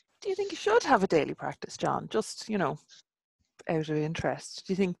me. Do you think you should have a daily practice, John? Just, out of interest.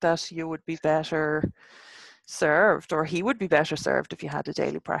 Do you think that you would be better served, or he would be better served, if you had a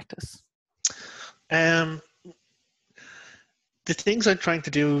daily practice? The things I'm trying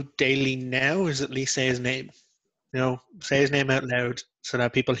to do daily now is at least say his name. Say his name out loud so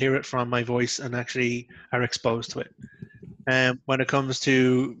that people hear it from my voice and actually are exposed to it. When it comes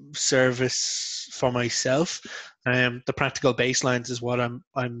to service for myself, the practical baselines is what I'm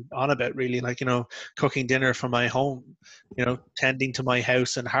on about, really. Like, cooking dinner for my home, tending to my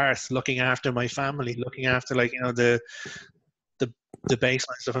house and hearth, looking after my family, looking after the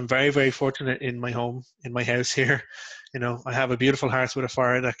baseline stuff. I'm very, very fortunate in my home, in my house here. I have a beautiful hearth with a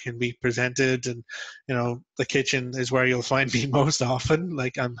fire that can be presented, and the kitchen is where you'll find me most often.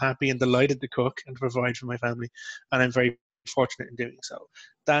 Like, I'm happy and delighted to cook and provide for my family, and I'm very fortunate in doing so.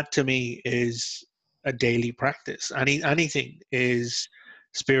 That to me is a daily practice. Anything is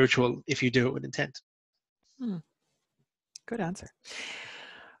spiritual if you do it with intent. Good answer.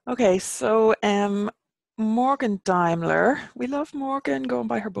 Okay, so Morgan Daimler. We love Morgan, going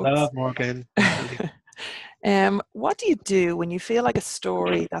by her books. Love Morgan, definitely. What do you do when you feel like a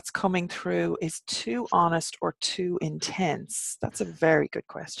story that's coming through is too honest or too intense? That's a very good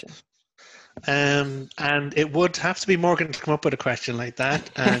question. And it would have to be Morgan to come up with a question like that.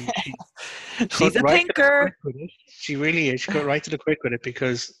 And she She's cut a right to the thinker. quick with it. She really is. She cut right to the quick with it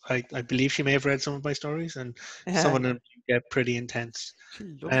because I believe she may have read some of my stories, and some of them get pretty intense. She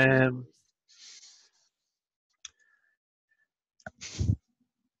loves stories.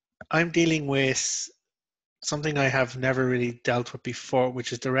 I'm dealing with something I have never really dealt with before,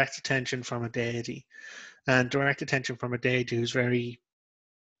 which is direct attention from a deity. And direct attention from a deity who's very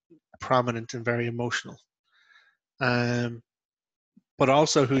prominent and very emotional. But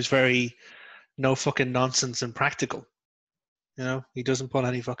also who's very no fucking nonsense and practical. You know, he doesn't pull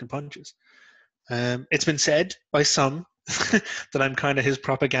any fucking punches. It's been said by some that I'm kind of his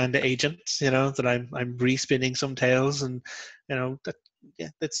propaganda agent. You know, that I'm respinning some tales, and you know that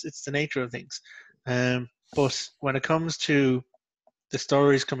it's the nature of things. But when it comes to the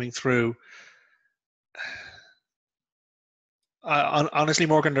stories coming through, honestly,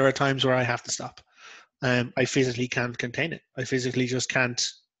 Morgan, there are times where I have to stop. I physically can't contain it. I physically just can't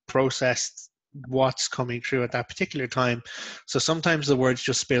process what's coming through at that particular time. So sometimes the words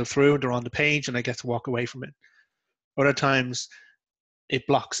just spill through, they're on the page, and I get to walk away from it. Other times it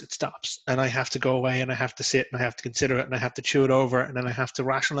blocks, it stops, and I have to go away and I have to sit and I have to consider it and I have to chew it over, and then I have to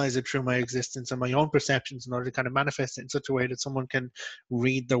rationalize it through my existence and my own perceptions in order to kind of manifest it in such a way that someone can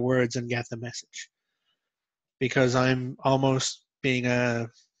read the words and get the message. Because I'm almost being a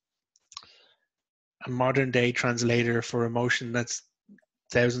modern day translator for emotion that's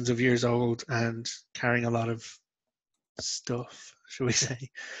thousands of years old and carrying a lot of stuff, should we say.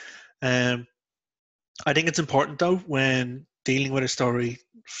 I think it's important, though, when dealing with a story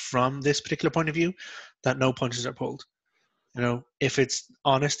from this particular point of view, that no punches are pulled. You know, if it's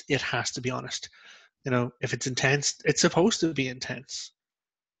honest, it has to be honest. You know, if it's intense, it's supposed to be intense.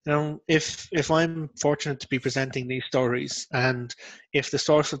 You know, if I'm fortunate to be presenting these stories, and if the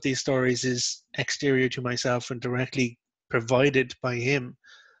source of these stories is exterior to myself and directly provided by him,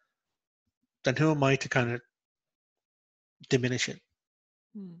 then who am I to kind of diminish it?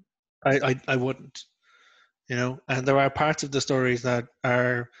 I wouldn't, you know. And there are parts of the stories that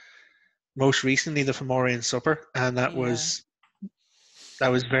are most recently the Fomorian Supper, and that was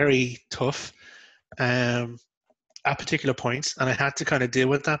very tough at particular points, and I had to kind of deal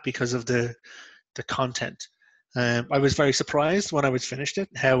with that because of the content. I was very surprised when I was finished it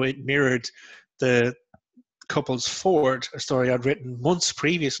how it mirrored the couple's Ford, a story I'd written months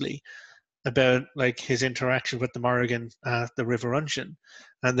previously about like his interaction with the Morrigan at the River Unshin,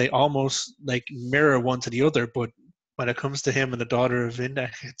 and they almost like mirror one to the other. But when it comes to him and the daughter of Vinda,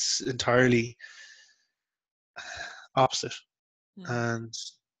 it's entirely opposite. And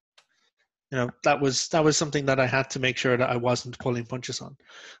you know, that was something that I had to make sure that I wasn't pulling punches on.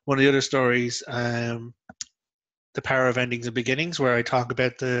 One of the other stories, The Power of Endings and Beginnings, where I talk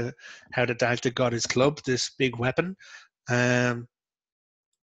about how the Dagda got his club, this big weapon.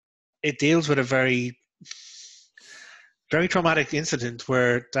 It deals with a very, very traumatic incident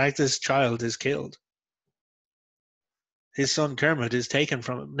where Dagda's child is killed. His son Kermit is taken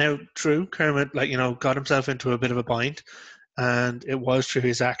from him. Now, true, Kermit, like, you know, got himself into a bit of a bind, and it was through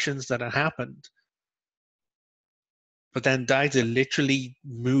his actions that it happened. But then Dagda literally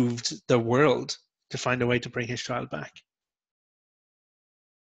moved the world to find a way to bring his child back.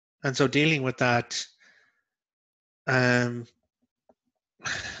 And so dealing with that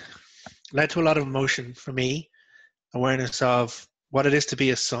led to a lot of emotion for me, awareness of what it is to be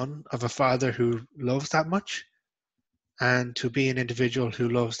a son of a father who loves that much, and to be an individual who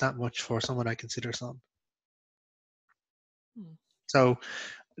loves that much for someone I consider son. So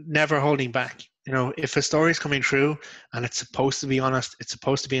never holding back. You know, if a story is coming through and it's supposed to be honest, it's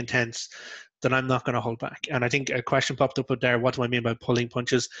supposed to be intense, then I'm not going to hold back. And I think a question popped up there. What do I mean by pulling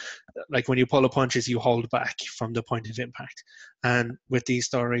punches? Like when you pull a punches, you hold back from the point of impact. And with these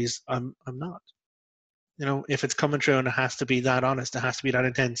stories, I'm not. You know, if it's coming through and it has to be that honest, it has to be that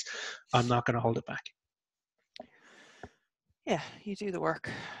intense, I'm not going to hold it back. Yeah, you do the work.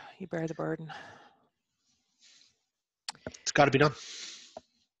 You bear the burden. It's got to be done.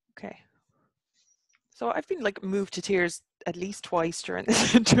 Okay. So I've been like moved to tears at least twice during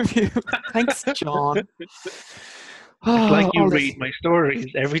this interview. Thanks, John. It's like Oh, you read my stories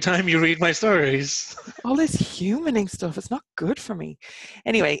every time you read my stories. all this humaning stuff is not good for me.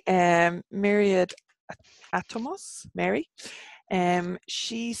 Anyway, Myriad Atomos, Mary,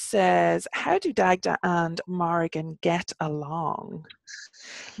 she says, how do Dagda and Morrigan get along?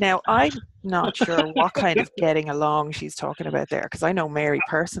 Now, I'm not sure what kind of getting along she's talking about there, because I know Mary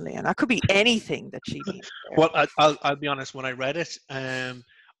personally, and that could be anything that she means there. Well, I'll be honest. When I read it,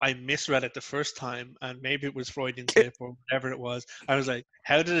 I misread it the first time, and maybe it was Freudian slip or whatever it was. I was like,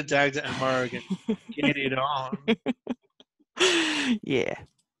 "How did Dagda and Morrigan get it on?" Yeah.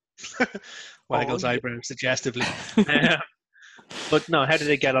 Waggles eyebrows suggestively. But no, how did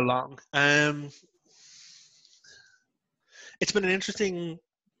they get along? It's been an interesting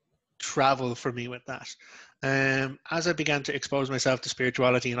travel for me with that. As I began to expose myself to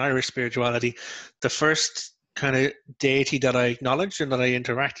spirituality and Irish spirituality, the first kind of deity that I acknowledged and that I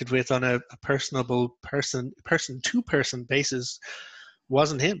interacted with on a personable person-to-person basis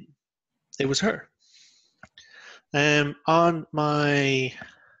wasn't him. It was her. On my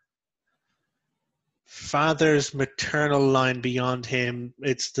father's maternal line beyond him,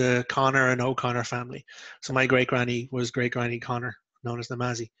 it's the Connor and O'Connor family. So my great-granny was great-granny Connor, known as the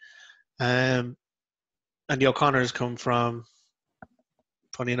Mazzy. And the O'Connors come from,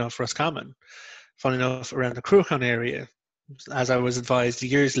 funny enough, Roscommon, funny enough, around the Cruachan area. As I was advised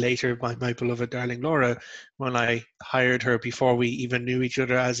years later by my beloved darling Lora, when I hired her before we even knew each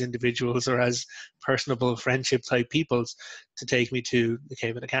other as individuals or as personable friendship type peoples, to take me to the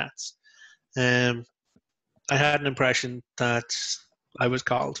Cave of the Cats. I had an impression that I was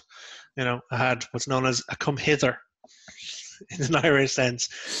called. I had what's known as a come hither in an Irish sense.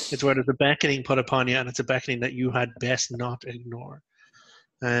 It's where there's a beckoning put upon you, and it's a beckoning that you had best not ignore.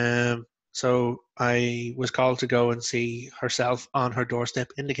 So I was called to go and see herself on her doorstep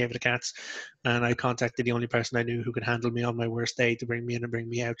in the Cave of the Cats, and I contacted the only person I knew who could handle me on my worst day to bring me in and bring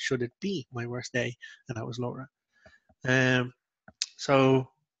me out should it be my worst day, and that was Lora. So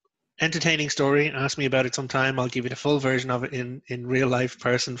entertaining story. Ask me about it sometime. I'll give you the full version of it in real life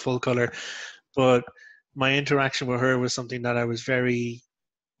person, full color. But my interaction with her was something that I was very,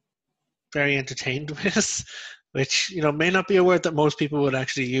 very entertained with, which may not be a word that most people would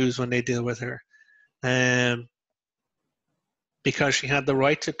actually use when they deal with her. Because she had the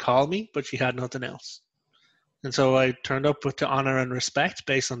right to call me, but she had nothing else. And so I turned up with the honor and respect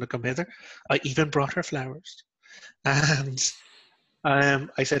based on the come hither. I even brought her flowers. And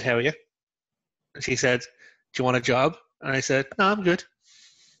I said, how are you? And she said, do you want a job? And I said, no, I'm good.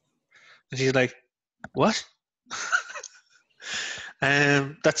 And she's like, what?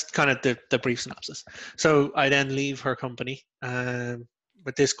 That's kind of the brief synopsis. So I then leave her company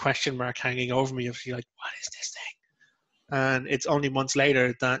with this question mark hanging over me of she's like, what is this thing? And it's only months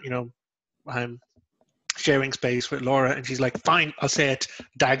later that, I'm sharing space with Lora, and she's like, fine, I'll say it.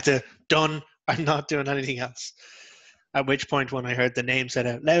 Dagda, done. I'm not doing anything else. At which point, when I heard the name said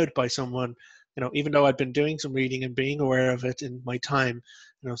out loud by someone, even though I'd been doing some reading and being aware of it in my time,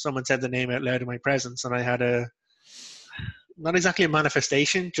 someone said the name out loud in my presence, and I had not exactly a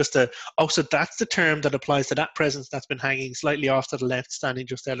manifestation, just so that's the term that applies to that presence that's been hanging slightly off to the left, standing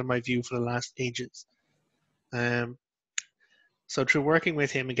just out of my view for the last ages. So through working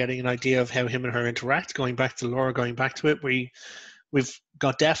with him and getting an idea of how him and her interact, going back to Laura, going back to it, we've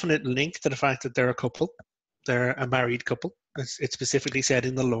got definite link to the fact that they're a couple. They're a married couple. It's specifically said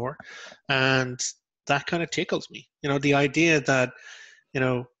in the lore. And that kind of tickles me. The idea that,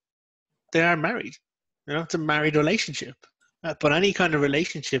 they are married. It's a married relationship. But any kind of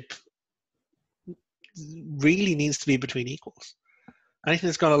relationship really needs to be between equals. Anything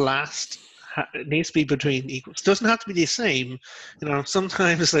that's going to last, it needs to be between equals. It doesn't have to be the same.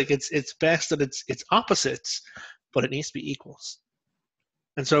 Sometimes like it's best that it's opposites, but it needs to be equals.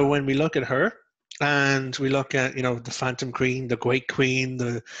 And so when we look at her and we look at, the Phantom Queen, the Great Queen,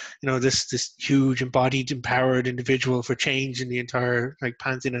 this huge embodied, empowered individual for change in the entire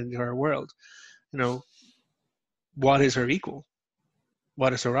pantheon and the entire world, what is her equal?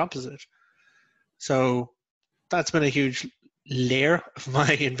 What is her opposite? So that's been a huge layer of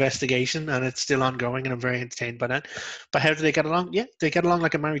my investigation, and it's still ongoing, and I'm very entertained by that. But how do they get along? Yeah, they get along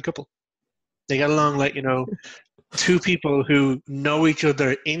like a married couple. They get along like, two people who know each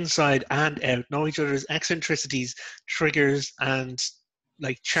other inside and out, know each other's eccentricities, triggers, and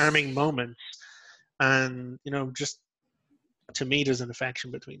charming moments. And, just to me, there's an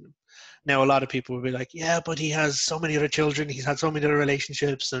affection between them. Now, a lot of people will be like, yeah, but he has so many other children, he's had so many other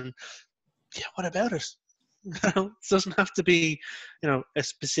relationships, and yeah, what about it? It doesn't have to be, a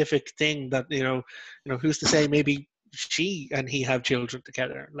specific thing that, who's to say maybe she and he have children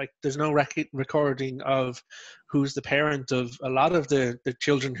together. Like, there's no recording of who's the parent of a lot of the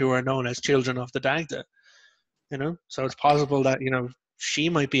children who are known as children of the Dagda. So it's possible that she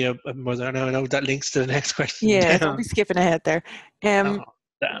might be a mother. And I know that links to the next question Yeah, don't down. be skipping ahead there. Oh,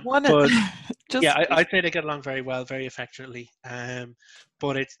 damn. One But just yeah, I'd say they get along very well, very affectionately.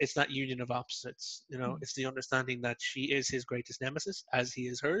 But it's that union of opposites. It's the understanding that she is his greatest nemesis, as he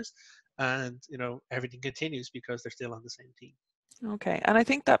is hers, and everything continues because they're still on the same team. Okay, and I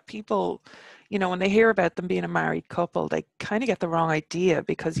think that people, when they hear about them being a married couple, they kind of get the wrong idea,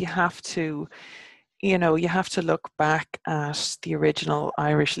 because you have to look back at the original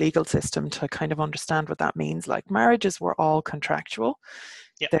Irish legal system to kind of understand what that means. Like, marriages were all contractual.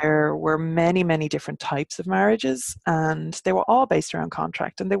 Yeah. There were many, many different types of marriages, and they were all based around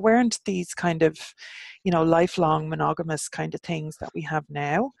contract. And they weren't these kind of, lifelong monogamous kind of things that we have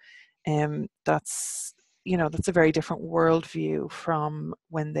now. That's a very different worldview from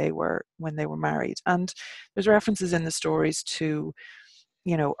when they were married. And there's references in the stories to,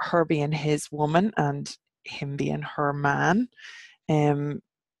 her being his woman and him being her man.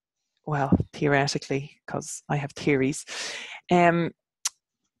 Well, theoretically, because I have theories.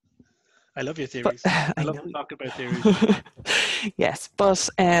 I love your But theories. I I love know. to talk about theories. Yes, but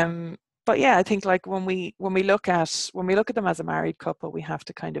yeah, I think, like, when we look at them as a married couple, we have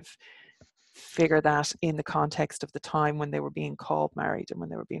to kind of figure that in the context of the time when they were being called married and when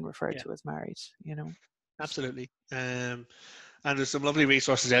they were being referred Yeah, to as married. absolutely. And there's some lovely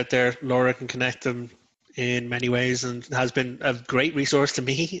resources out there. Lora can connect them in many ways, and has been a great resource to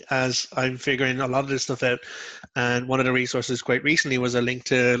me as I'm figuring a lot of this stuff out. And one of the resources quite recently was a link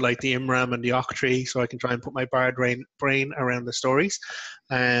to, like, the Imram and the Octree, so I can try and put my barred brain around the stories.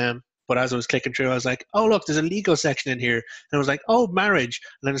 But as I was clicking through, I was like, oh, look, there's a legal section in here. And I was like, oh, marriage.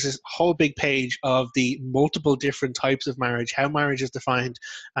 And then there's this whole big page of the multiple different types of marriage, how marriage is defined,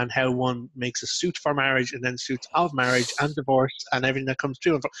 and how one makes a suit for marriage, and then suits of marriage and divorce, and everything that comes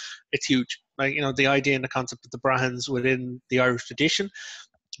through. It's huge. Like, the idea and the concept of the brahmins within the Irish tradition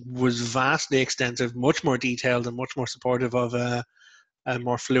was vastly extensive, much more detailed, and much more supportive of a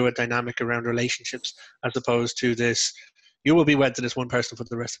more fluid dynamic around relationships, as opposed to this, you will be wed to this one person for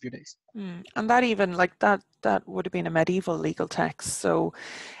the rest of your days. And that, even like that would have been a medieval legal text. So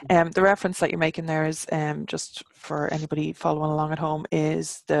the reference that you're making there is, just for anybody following along at home,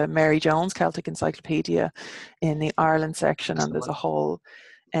 is the Mary Jones Celtic Encyclopedia in the Ireland section. That's And the there's one. a whole,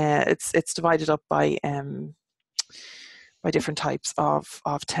 it's divided up by different types of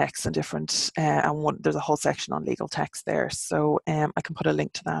texts and different, and there's a whole section on legal text there. So I can put a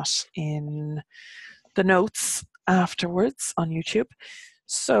link to that in the notes afterwards on YouTube.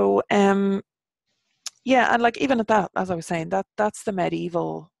 So yeah, and, like, even at that, as I was saying, that's the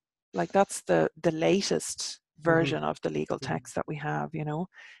medieval, like, that's the latest Mm-hmm. version of the legal text that we have. We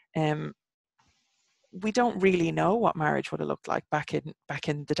don't really know what marriage would have looked like back in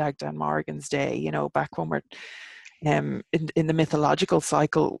the Dagda and Morgan's day. Back when we're in the mythological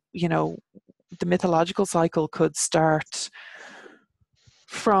cycle. The mythological cycle could start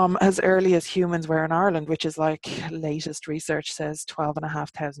from as early as humans were in Ireland, which is, like, latest research says,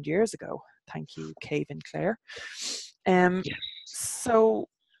 12,500 years ago. Thank you, Cave and Clare. Yes. So,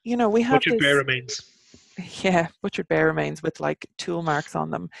 we have Butchered bear this, remains. yeah, butchered bear remains with, like, tool marks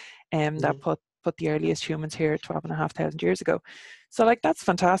on them, that put the earliest humans here 12,500 years ago. So, like, that's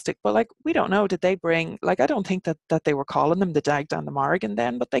fantastic. But, like, we don't know, did they bring, like, I don't think that they were calling them the Dagda and the Morgan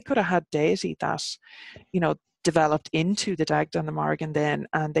then, but they could have had deity that, developed into the Dagda and the Morgan then,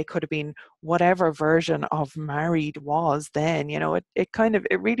 and they could have been whatever version of married was then. It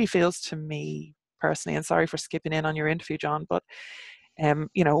really feels to me personally, and sorry for skipping in on your interview, John, but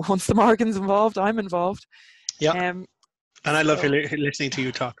once the Morgan's involved, I'm involved. Yeah. And I love So, listening to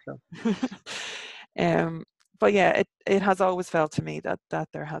you talk. So. But yeah, it has always felt to me that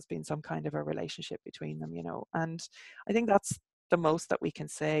there has been some kind of a relationship between them, and I think that's the most that we can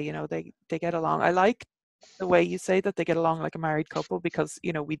say. They get along. I like the way you say that they get along like a married couple, because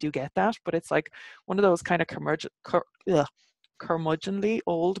we do get that, but it's like one of those kind of curmudgeonly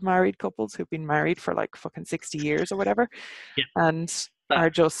old married couples who've been married for, like, fucking 60 years or whatever, Yeah. and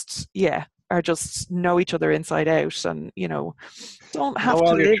are just know each other inside out, and don't have Know to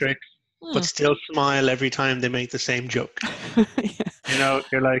all your live. tricks, but still smile every time they make the same joke. Yeah.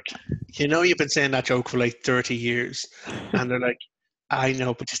 You're like, you've been saying that joke for like 30 years. And they're like, I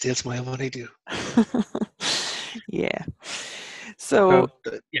know, but you still smile when I do. Yeah. So,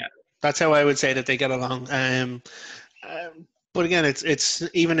 So yeah, that's how I would say that they get along. But again, it's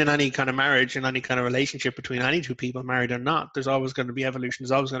even in any kind of marriage, in any kind of relationship between any two people, married or not, there's always going to be evolution.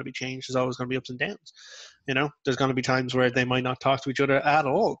 There's always going to be change. There's always going to be ups and downs. You know, there's going to be times where they might not talk to each other at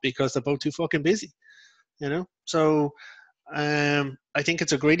all because they're both too fucking busy. You know, so I think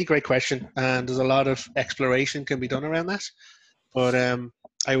it's a really great question, and there's a lot of exploration can be done around that. But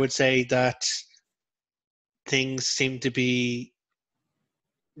I would say that things seem to be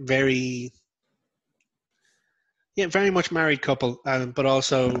very, yeah, very much married couple, but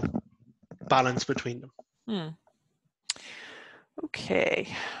also balance between them.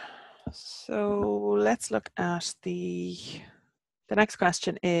 Okay, so let's look at the next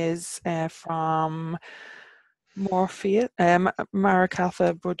question is from Morpheus,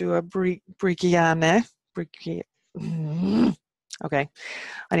 Marakatha Bodua Brigiane. Okay,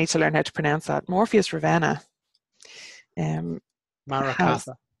 I need to learn how to pronounce that. Morpheus Ravenna.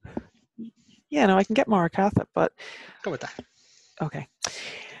 Marakatha. Yeah, no, I can get Marakatha, but go with that. Okay.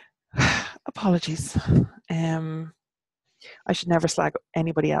 Apologies. I should never slag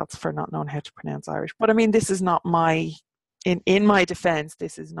anybody else for not knowing how to pronounce Irish. But I mean, this is not my, in my defense,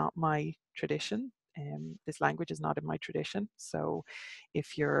 this is not my tradition. This language is not in my tradition. So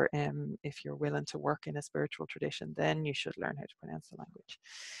if you're willing to work in a spiritual tradition, then you should learn how to pronounce the language.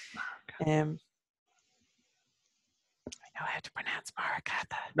 I know how to pronounce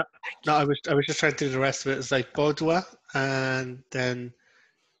Marakatha. No, I was just trying to do the rest of it. It's like Bodua and then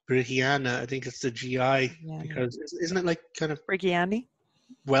Brigiana. I think it's the GI because isn't it like kind of Brigiani?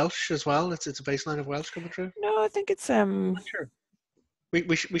 Welsh as well? It's a baseline of Welsh coming through. No, I think it's I'm not sure.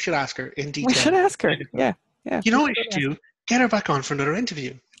 We should ask her in detail. We should ask her. Yeah. You know what you should do? Get her back on for another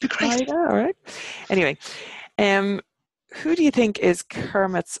interview. It'd be great. I know, right? Anyway, who do you think is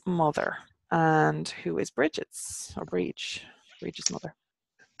Kermit's mother, and who is Bridget's mother?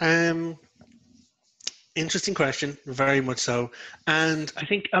 Interesting question, very much so. And I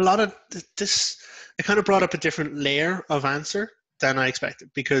think a lot of this, it kind of brought up a different layer of answer than I expected,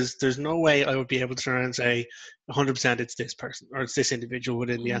 because there's no way I would be able to turn around and say 100% it's this person or it's this individual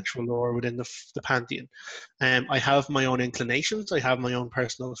within the actual lore, within the pantheon. I have my own inclinations. I have my own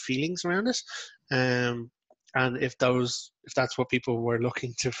personal feelings around it. And if that's what people were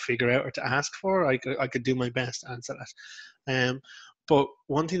looking to figure out or to ask for, I could do my best to answer that. But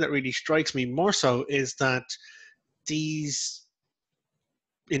one thing that really strikes me more so is that these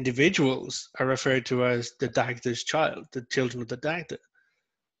individuals are referred to as the Dagda's child, the children of the Dagda.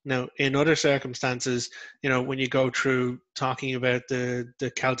 Now, in other circumstances, you know, when you go through talking about the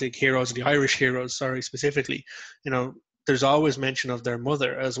Celtic heroes, the Irish heroes, specifically, you know, there's always mention of their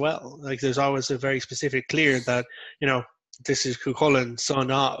mother as well. Like, there's always a very specific clear that, you know, this is Cuchulainn,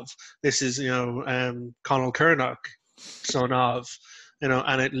 son of, this is, you know, Conall Cernach, son of, you know,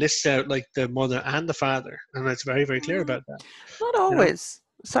 and it lists out like the mother and the father, and it's very, very clear about that. Not always. You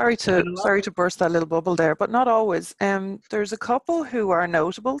know? Sorry to burst that little bubble there, but not always. There's a couple who are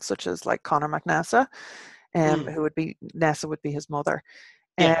notable, such as like Conor MacNessa, who would be Nessa would be his mother.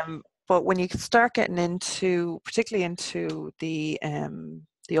 But when you start getting into, particularly into the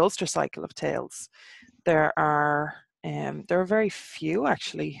Ulster cycle of tales, there are very few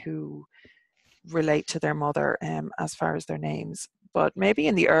actually who relate to their mother as far as their names. But maybe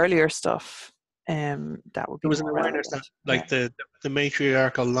in the earlier stuff, that would be. There was an more awareness relevant. that, like, the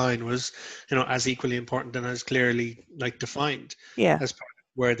matriarchal line was, you know, as equally important and as clearly like defined as part of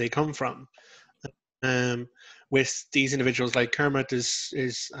where they come from. With these individuals, like Kermit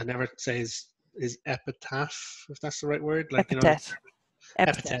is I never say is epitaph, if that's the right word, like epithet.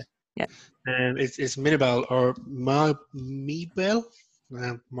 Epithet. Yeah. It's Minibel or Meebel.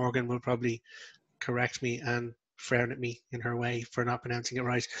 Morgan will probably correct me and frown at me in her way for not pronouncing it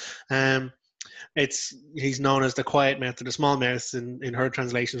right. He's known as the quiet mouth or the small mouth in her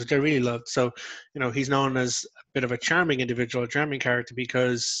translations, which I really loved. So, you know, he's known as a bit of a charming individual, a charming character,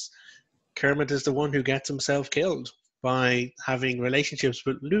 because Kermit is the one who gets himself killed by having relationships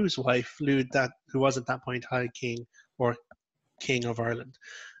with Lou's wife, Lou, who was at that point High King or King of Ireland.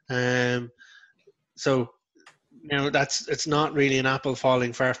 So, you know, it's not really an apple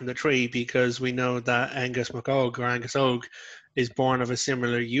falling far from the tree, because we know that Angus MacOg or Angus Og is born of a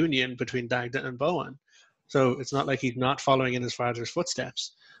similar union between Dagda and Boann. So it's not like he's not following in his father's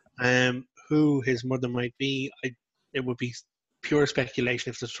footsteps. Who his mother might be, it would be pure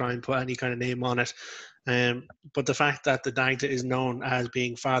speculation if to try and put any kind of name on it. But the fact that the Dagda is known as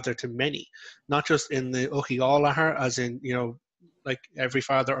being father to many, not just in the Uchi Allahar, as in, you know, like every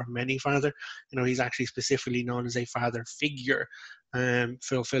father or many father, you know, he's actually specifically known as a father figure,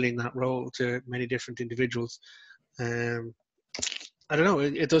 fulfilling that role to many different individuals. I don't know,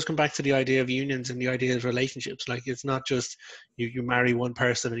 it does come back to the idea of unions and the idea of relationships. Like, it's not just you marry one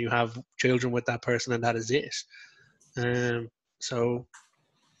person and you have children with that person and that is it. So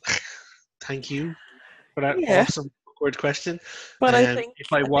thank you for for that Yeah. awesome awkward question. But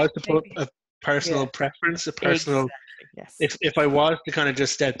If I was to put maybe, a personal yeah, preference, a personal, exactly. Yes. if I was to kind of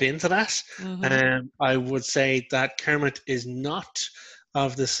just step into that, Mm-hmm. I would say that Kermit is not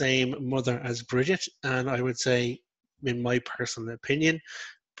of the same mother as Bridget, and I would say, in my personal opinion,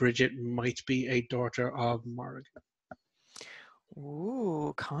 Bridget might be a daughter of Morrigan.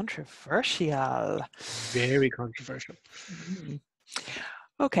 Ooh, controversial. Very controversial. Mm.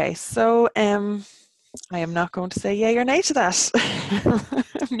 Okay, so I am not going to say yay or nay to that.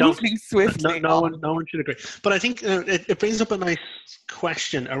 Don't. Moving No, swiftly on. no one should agree. But I think it brings up a nice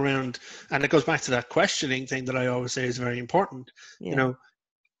question around, and it goes back to that questioning thing that I always say is very important. You Yeah. know,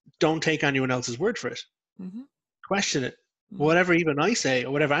 don't take anyone else's word for it. Mm-hmm. Question it. Mm-hmm. Whatever even I say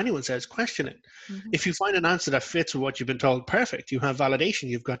or whatever anyone says, question it. Mm-hmm. If you find an answer that fits with what you've been told, perfect. You have validation,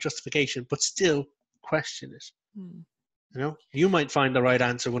 you've got justification, but still question it. Mm. You know, you might find the right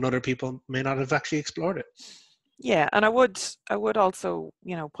answer when other people may not have actually explored it. Yeah, and I would also,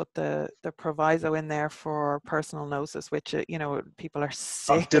 put the proviso in there for personal gnosis, which people are Oh,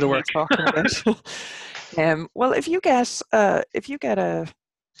 sick did of it me work? talking about. Well, if you get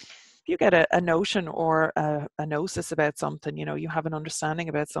a notion or a gnosis about something, you have an understanding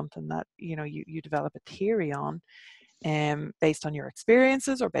about something that you develop a theory on, based on your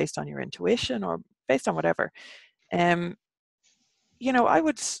experiences or based on your intuition or based on whatever. Um, I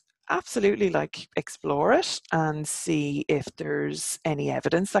would absolutely explore it and see if there's any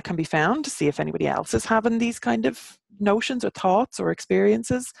evidence that can be found, to see if anybody else is having these kind of notions or thoughts or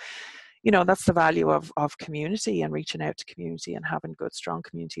experiences. That's the value of community and reaching out to community and having good, strong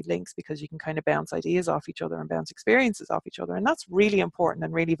community links, because you can kind of bounce ideas off each other and bounce experiences off each other. And that's really important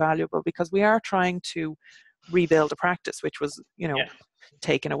and really valuable, because we are trying to rebuild a practice which was, Yeah.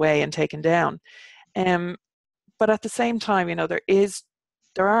 taken away and taken down. Um, but at the same time,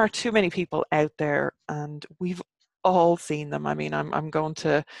 there are too many people out there, and we've all seen them. I mean, I'm going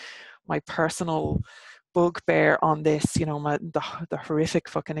to my personal bugbear on this. The horrific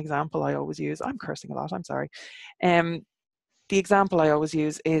fucking example I always use. I'm cursing a lot. I'm sorry. Um, the example I always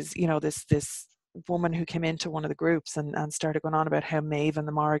use is, this woman who came into one of the groups and started going on about how Maeve and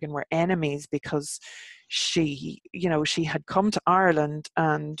the Morrigan were enemies because she had come to Ireland,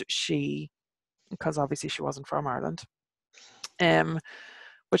 and because obviously she wasn't from Ireland.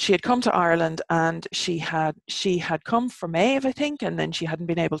 But she had come to Ireland, and she had come for Maeve, I think, and then she hadn't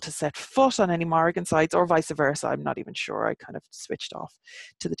been able to set foot on any Morrigan sides, or vice versa. I'm not even sure. I kind of switched off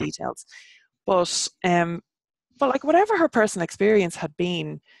to the details. But like, whatever her personal experience had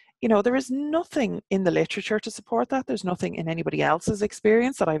been, there is nothing in the literature to support that. There's nothing in anybody else's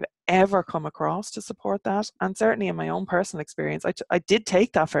experience that I've ever come across to support that. And certainly in my own personal experience, I did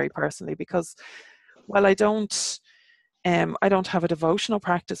take that very personally, because while I don't have a devotional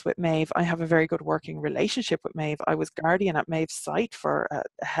practice with Maeve, I have a very good working relationship with Maeve. I was guardian at Maeve's site for a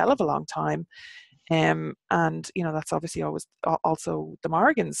hell of a long time. And that's obviously always also the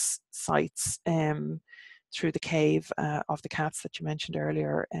Morrigan's sites, through the cave of the cats that you mentioned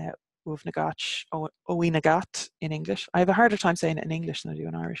earlier, Uwnagat, Oinagat in English. I have a harder time saying it in English than I do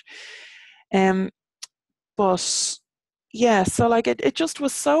in Irish. But yeah, so it just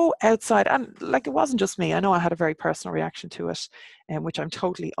was so outside, and it wasn't just me. I know I had a very personal reaction to it, which I'm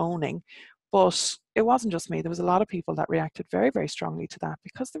totally owning. But it wasn't just me. There was a lot of people that reacted very, very strongly to that,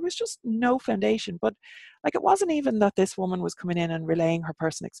 because there was just no foundation. But it wasn't even that this woman was coming in and relaying her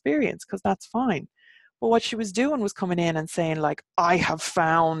personal experience, because that's fine. But what she was doing was coming in and saying, I have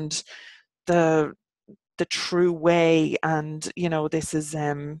found the true way, and this is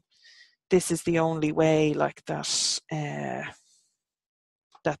the only way, that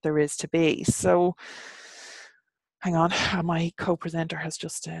there is to be. So hang on, my co-presenter has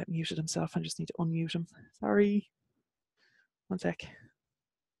just muted himself. I just need to unmute him. Sorry, one sec.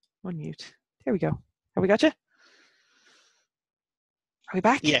 Unmute. There we go. Have we got you? Are we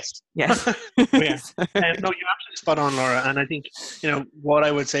back? Yes. Yes. Yeah. No, you're absolutely spot on, Laura. And I think, what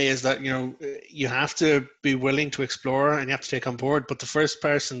I would say is that, you have to be willing to explore and you have to take on board. But the first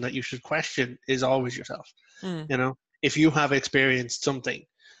person that you should question is always yourself. Mm. If you have experienced something,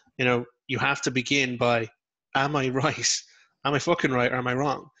 you have to begin by, am I right? Am I fucking right, or am I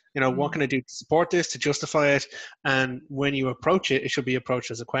wrong? What can I do to support this, to justify it? And when you approach it, it should be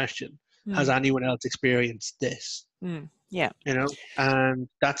approached as a question. Has anyone else experienced this? Yeah. And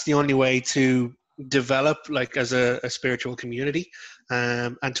that's the only way to develop as a spiritual community,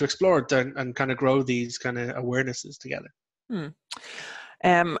 and to explore it and kind of grow these kind of awarenesses together.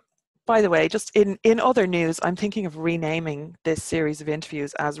 By by the way, just in other news, I'm thinking of renaming this series of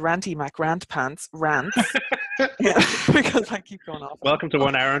interviews as Ranty Mac Rant Pants Rants. Yeah, because I keep going off. Welcome to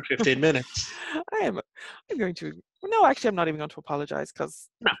 1 hour and 15 minutes. I'm going to. No, actually, I'm not even going to apologise because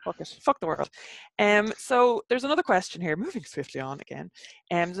No. fuck it, fuck the world. So there's another question here. Moving swiftly on again.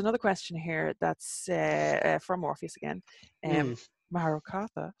 There's another question here that's from Morpheus again.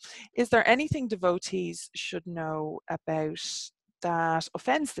 Marukatha, is there anything devotees should know about that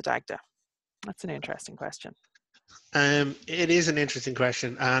offends the Dagda? That's an interesting question. It is an interesting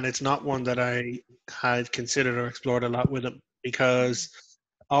question, and it's not one that I had considered or explored a lot with him, because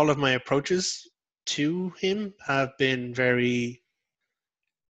all of my approaches to him have been very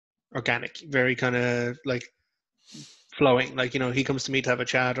organic, very kind of like flowing. Like, he comes to me to have a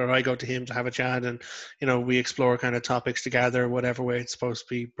chat, or I go to him to have a chat, and we explore kind of topics together, whatever way it's supposed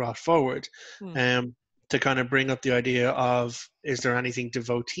to be brought forward. To kind of bring up the idea of, is there anything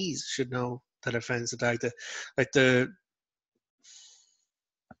devotees should know that offends the Dagda? Like, it's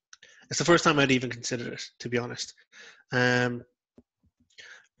the first time I'd even considered it, to be honest.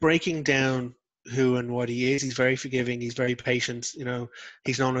 Breaking down who and what he is, he's very forgiving, he's very patient.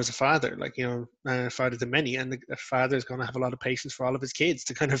 He's known as a father, like, a father to many, and a father is going to have a lot of patience for all of his kids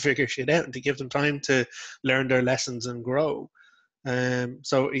to kind of figure shit out and to give them time to learn their lessons and grow.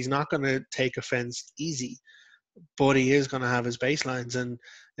 So he's not going to take offense easy, but he is going to have his baselines. And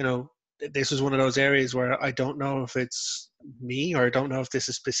this is one of those areas where I don't know if it's me, or I don't know if this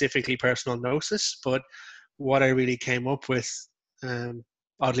is specifically personal gnosis, but what I really came up with,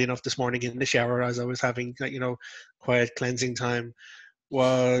 oddly enough, this morning in the shower as I was having quiet cleansing time,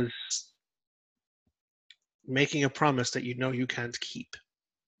 was making a promise that you can't keep.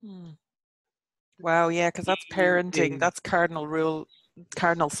 Wow, yeah, because that's parenting. That's cardinal rule,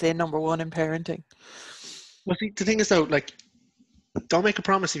 cardinal sin number one in parenting. Well, see, the thing is though, like, don't make a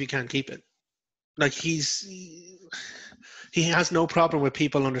promise if you can't keep it. Like, he has no problem with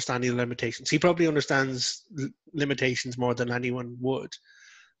people understanding the limitations. He probably understands limitations more than anyone would,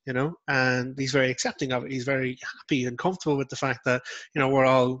 and he's very accepting of it. He's very happy and comfortable with the fact that, we're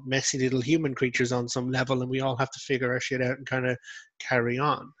all messy little human creatures on some level, and we all have to figure our shit out and kind of carry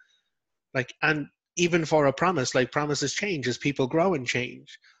on. Like, and even for a promise, like, promises change as people grow and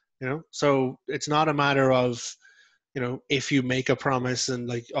change, so it's not a matter of, if you make a promise and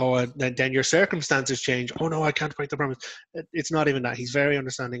like, then your circumstances change. Oh no, I can't break the promise. It's not even that. He's very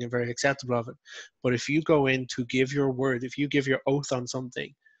understanding and very acceptable of it. But if you go in to give your word, if you give your oath on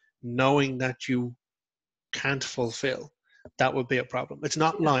something, knowing that you can't fulfill, that would be a problem. It's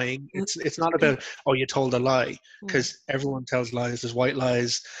not lying. It's not about, you told a lie, because everyone tells lies. There's white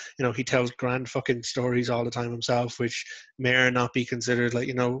lies. He tells grand fucking stories all the time himself, which may or not be considered like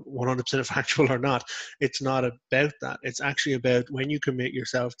 100% factual or not. It's not about that. It's actually about when you commit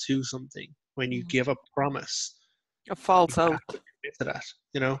yourself to something, when you give a promise, a false oath, commit to that.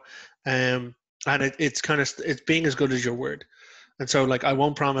 And it's kind of, it's being as good as your word. And so, like, I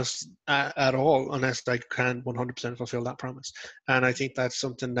won't promise at all unless I can 100% fulfill that promise. And I think that's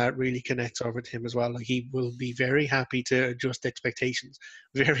something that really connects over to him as well. Like, he will be very happy to adjust expectations,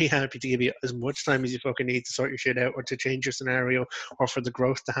 very happy to give you as much time as you fucking need to sort your shit out, or to change your scenario, or for the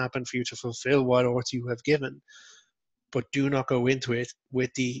growth to happen for you to fulfill what you have given. But do not go into it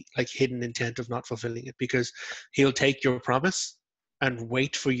with the hidden intent of not fulfilling it, because he'll take your promise and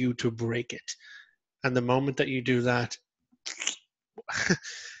wait for you to break it. And the moment that you do that,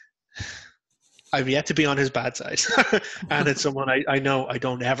 I've yet to be on his bad side. And it's someone I know I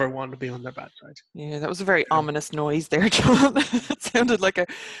don't ever want to be on their bad side. Yeah, that was a very ominous noise there, John. It sounded like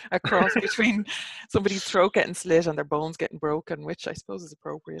a cross between somebody's throat getting slit and their bones getting broken, which I suppose is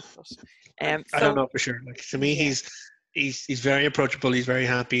appropriate. But I don't know for sure. Like, to me, he's very approachable. He's very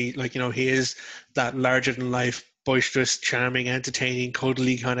happy. Like, he is that larger than life, boisterous, charming, entertaining,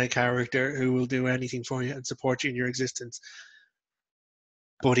 cuddly kind of character who will do anything for you and support you in your existence.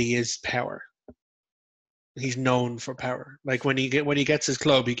 But he is power. He's known for power. Like, when he gets his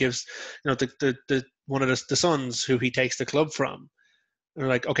club, he gives the one of the sons who he takes the club from. And they're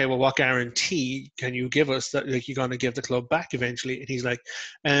like, okay, well, what guarantee can you give us that you're going to give the club back eventually? And he's like,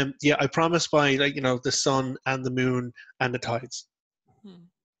 yeah, I promise by the sun and the moon and the tides. And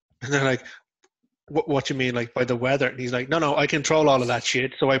they're like, what you mean, like by the weather? And he's like, no, I control all of that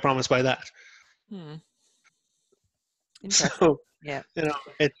shit, so I promise by that. So yeah,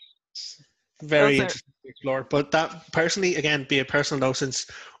 it's very interesting to explore. But that, personally, again, be it personal gnosis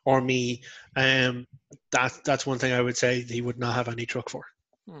or me, that's one thing I would say he would not have any truck for.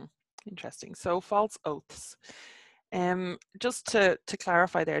 Interesting. So false oaths. Just to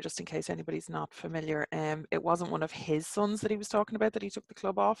clarify there, just in case anybody's not familiar, it wasn't one of his sons that he was talking about that he took the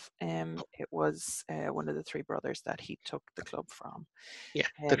club off. It was one of the three brothers that he took the club from. Yeah,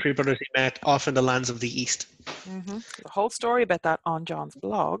 the three brothers he met off in the lands of the East. Mm-hmm. The whole story about that on John's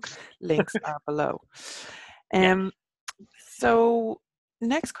blog. Links are below. Yeah. So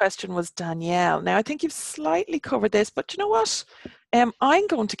next question was Danielle. Now I think you've slightly covered this, but you know what? I'm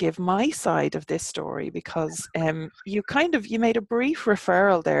going to give my side of this story because you made a brief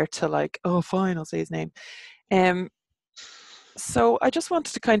referral there to like, oh fine, I'll say his name. So I just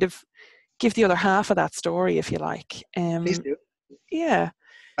wanted to kind of give the other half of that story, if you like. Please do. Yeah.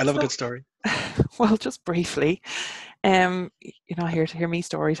 I love a good story. Well, just briefly. You're not here to hear me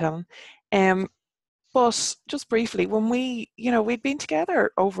storytelling. But just briefly, when we'd been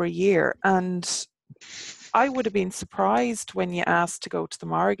together over a year, and I would have been surprised when you asked to go to the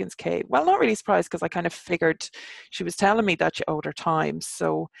Morrigan's cave. Well, not really surprised because I kind of figured she was telling me that you owed her time.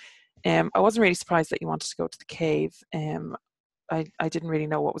 So I wasn't really surprised that you wanted to go to the cave. I didn't really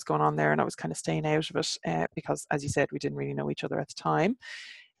know what was going on there, and I was kind of staying out of it because, as you said, we didn't really know each other at the time.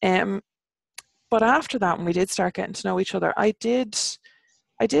 But after that, when we did start getting to know each other, I did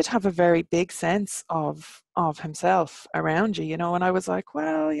have a very big sense of himself around you, and I was like,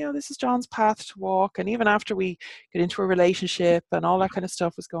 well, this is John's path to walk. And even after we got into a relationship and all that kind of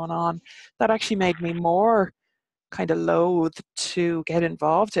stuff was going on, that actually made me more kind of loath to get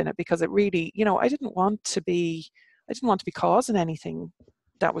involved in it because it really, I didn't want to be causing anything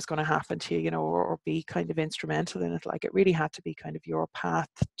that was going to happen to you, or be kind of instrumental in it. Like, it really had to be kind of your path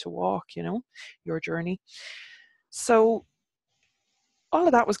to walk, your journey. So all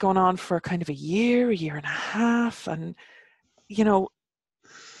of that was going on for kind of a year and a half. And,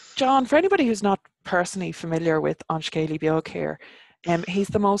 John, for anybody who's not personally familiar with Scéalaí Beag here, he's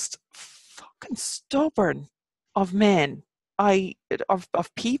the most fucking stubborn of men. Of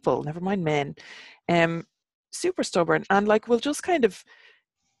people, never mind men. Super stubborn, and like will just kind of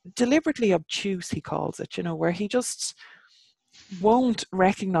deliberately obtuse, he calls it, where he just won't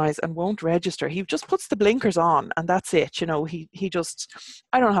recognize and won't register. He just puts the blinkers on and that's it. He just,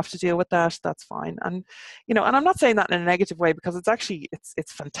 I don't have to deal with that. That's fine. And, and I'm not saying that in a negative way because it's actually,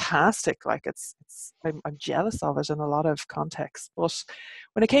 it's fantastic. Like I'm jealous of it in a lot of contexts. But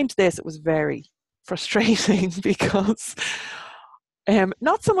when it came to this, it was very frustrating because,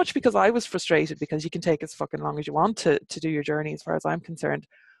 not so much because I was frustrated, because you can take as fucking long as you want to do your journey as far as I'm concerned.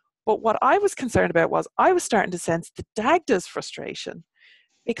 But what I was concerned about was I was starting to sense the Dagda's frustration,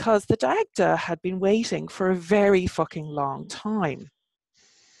 because the Dagda had been waiting for a very fucking long time.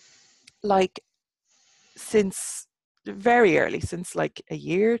 Like, since very early, since like a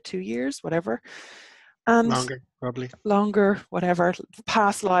year, 2 years, whatever. And longer, probably. Longer, whatever.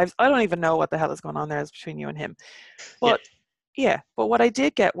 Past lives. I don't even know what the hell is going on there between you and him. But but what I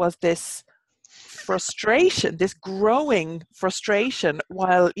did get was this frustration, this growing frustration,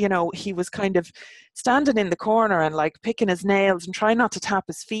 while he was kind of standing in the corner and like picking his nails and trying not to tap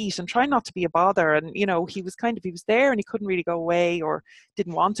his feet and trying not to be a bother. And he was there and he couldn't really go away, or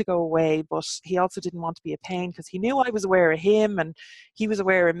didn't want to go away, but he also didn't want to be a pain because he knew I was aware of him and he was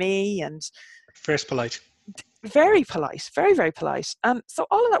aware of me. And first polite, very polite, very, very polite. And so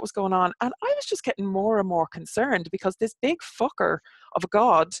all of that was going on, and I was just getting more and more concerned because this big fucker of a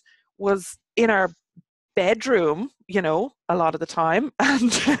god was in our bedroom, a lot of the time,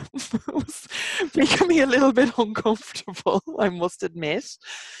 and it was making me a little bit uncomfortable, I must admit.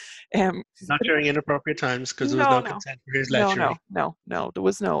 Not during inappropriate times, because there was no consent for his lecturing. No, there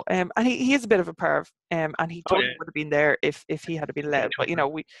was no. And he is a bit of a perv, and he totally would have been there if he had been allowed. But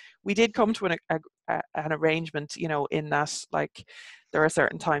we did come to an arrangement, in that, like, there are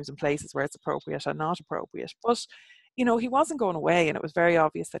certain times and places where it's appropriate and not appropriate. But he wasn't going away, and it was very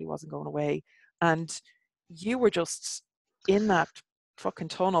obvious that he wasn't going away. And you were just in that fucking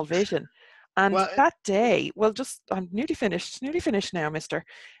tunnel vision. And that day, I'm nearly finished now, mister.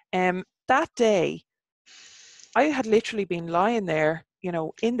 That day, I had literally been lying there,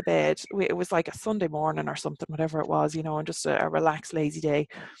 in the bed. It was like a Sunday morning or something, whatever it was, and just a relaxed, lazy day.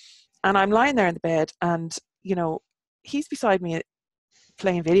 And I'm lying there in the bed, and, he's beside me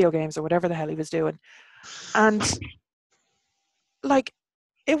playing video games or whatever the hell he was doing. And, like,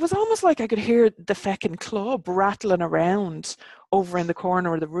 it was almost like I could hear the feckin' club rattling around over in the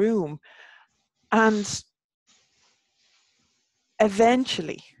corner of the room. And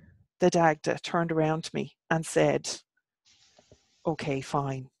eventually, the Dagda turned around to me and said, okay,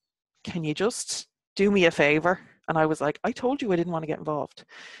 fine. Can you just do me a favor? And I was like, I told you I didn't want to get involved.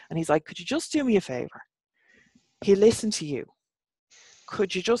 And he's like, could you just do me a favor? He listened to you.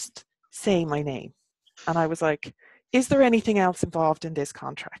 Could you just say my name? And I was like, is there anything else involved in this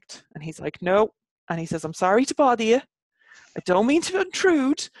contract? And he's like, no. And he says, I'm sorry to bother you. I don't mean to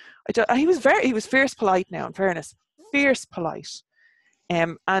intrude. He was fierce polite now, in fairness. Fierce polite.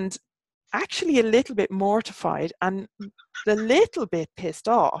 And actually a little bit mortified and a little bit pissed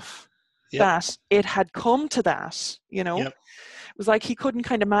off that it had come to that, you know. It was like he couldn't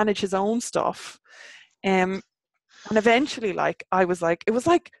kind of manage his own stuff. And eventually, like, I was like, it was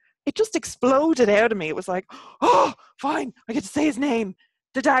like, it just exploded out of me. It was like, oh, fine, I get to say his name,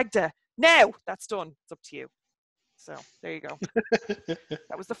 the Dagda. Now that's done. It's up to you. So there you go.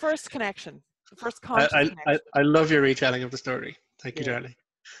 That was the first connection, the first conscious connection. I love your retelling of the story. Thank you, darling.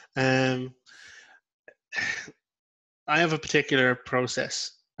 I have a particular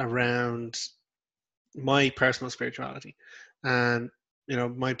process around my personal spirituality and, you know,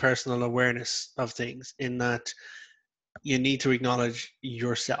 my personal awareness of things, in that you need to acknowledge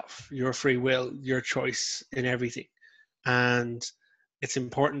yourself, your free will, your choice in everything. And it's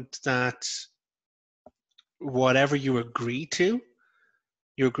important that whatever you agree to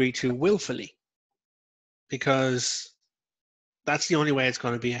willfully, because that's the only way it's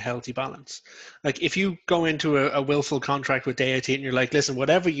going to be a healthy balance. Like, if you go into a willful contract with deity and you're like, listen,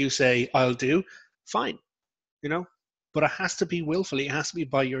 whatever you say, I'll do, fine, you know, but it has to be willfully. It has to be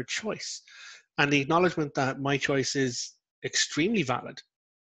by your choice. And the acknowledgement that my choice is extremely valid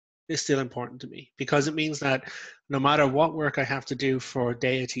is still important to me, because it means that no matter what work I have to do for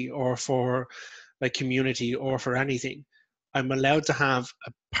deity or for like community or for anything, I'm allowed to have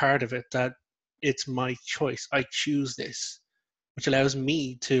a part of it that it's my choice. I choose this, which allows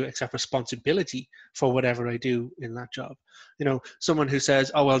me to accept responsibility for whatever I do in that job. You know, someone who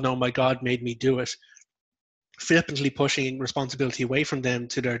says, oh, well, no, my God made me do it, flippantly pushing responsibility away from them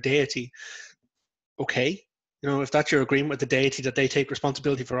to their deity. Okay, you know, if that's your agreement with the deity that they take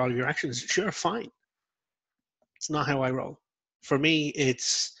responsibility for all of your actions, sure, fine. It's not how I roll. For me,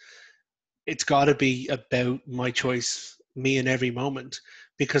 it's got to be about my choice, me in every moment,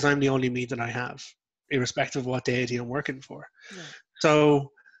 because I'm the only me that I have, irrespective of what deity I'm working for. Yeah.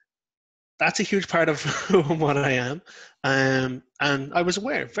 So that's a huge part of what I am. And I was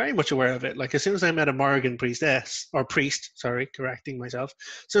very much aware of it. Like, as soon as I met a Morrigan priest, correcting myself.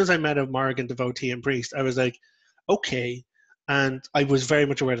 As soon as I met a Morrigan devotee and priest, I was like, okay. And I was very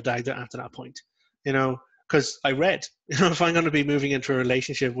much aware of Dagda after that point, you know, because I read, you know, if I'm going to be moving into a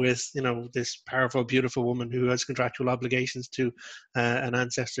relationship with, you know, this powerful, beautiful woman who has contractual obligations to an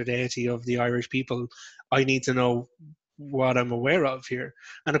ancestor deity of the Irish people, I need to know what I'm aware of here.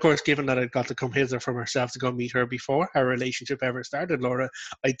 And of course, given that I got to come hither for myself to go meet her before our relationship ever started, Lora,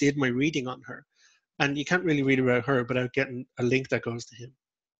 I did my reading on her. And you can't really read about her without getting a link that goes to him.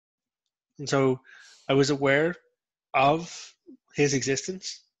 And so I was aware of his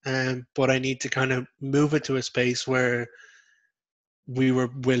existence, but I need to kind of move it to a space where we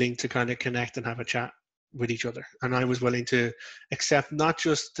were willing to kind of connect and have a chat with each other. And I was willing to accept not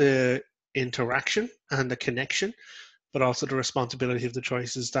just the interaction and the connection, but also the responsibility of the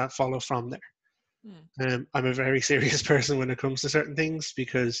choices that follow from there. I'm a very serious person when it comes to certain things,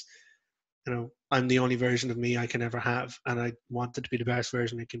 because, you know, I'm the only version of me I can ever have, and I want it to be the best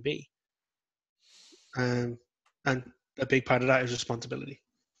version it can be. And a big part of that is responsibility.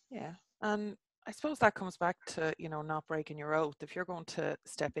 Yeah. And I suppose that comes back to, you know, not breaking your oath. If you're going to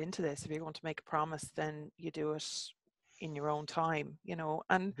step into this, if you're going to make a promise, then you do it in your own time, you know,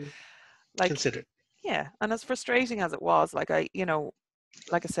 and like, consider. Yeah. And as frustrating as it was, like, you know,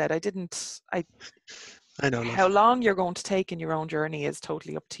 like I said, I know how long you're going to take in your own journey is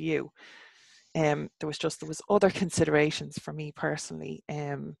totally up to you. There was other considerations for me personally.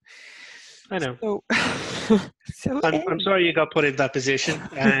 I know. So I'm sorry you got put in that position.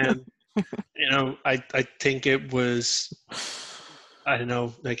 You know, I think it was, I don't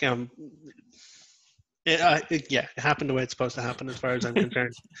know, like it happened the way it's supposed to happen, as far as I'm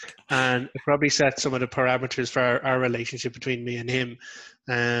concerned. And it probably set some of the parameters for our relationship between me and him.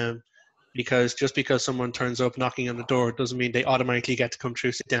 Because just because someone turns up knocking on the door doesn't mean they automatically get to come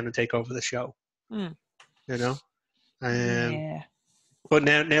through, sit down and take over the show. You know? Yeah. But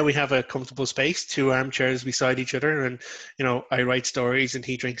now we have a comfortable space, 2 armchairs beside each other, and, you know, I write stories and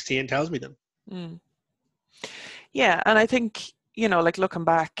he drinks tea and tells me them. Yeah, and I think, you know, like, looking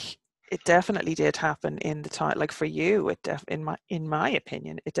back, it definitely did happen in the time, like, for you, in my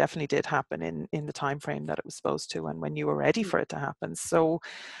opinion, it definitely did happen in the time frame that it was supposed to, and when you were ready for it to happen. So,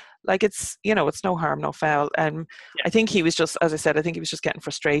 like, it's, you know, it's no harm, no foul. And I think he was just, as I said, I think he was just getting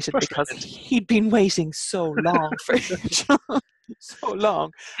frustrated because he'd been waiting so long for so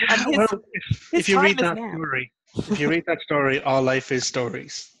long. And if you read that story, All Life is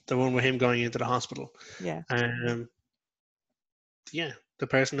Stories, the one with him going into the hospital. Yeah. yeah, the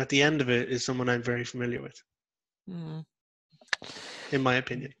person at the end of it is someone I'm very familiar with, Mm. in my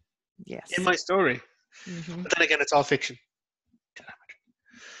opinion, in Yes. my story. Mm-hmm. But then again, it's all fiction.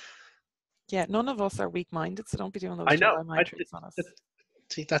 Yeah, none of us are weak-minded, so don't be doing those I know. Jedi mind tricks on us.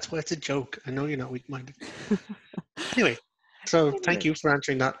 See, that's why it's a joke. I know you're not weak-minded. Anyway, so thank Anyway, you for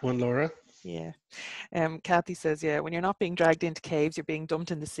answering that one, Laura. yeah. Kathy says, yeah, when you're not being dragged into caves, you're being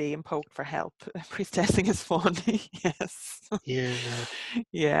dumped in the sea and poked for help. Priestessing is fun. Yes. Yeah.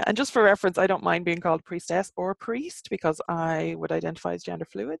 Yeah. And just for reference, I don't mind being called priestess or priest because I would identify as gender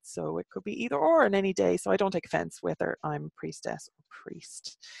fluid. So it could be either or on any day. So I don't take offense whether I'm priestess or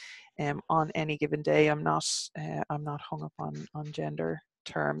priest. On any given day, I'm not hung up on gender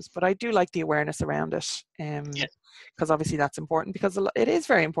terms, but I do like the awareness around it. Yes. Because obviously that's important, because it is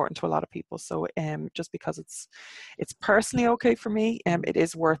very important to a lot of people. So just because it's personally okay for me, it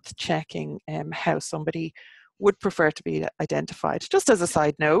is worth checking how somebody would prefer to be identified, just as a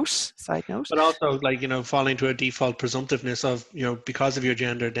side note. But also, like, falling to a default presumptiveness of, because of your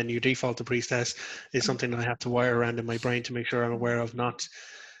gender, then you default to priestess is something that I have to wire around in my brain to make sure I'm aware of, not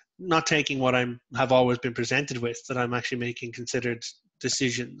taking what have always been presented with, that I'm actually making considered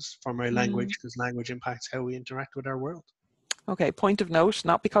decisions for my language, because language impacts how we interact with our world. Okay, point of note,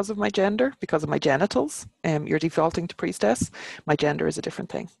 not because of my gender, because of my genitals. You're defaulting to priestess. My gender is a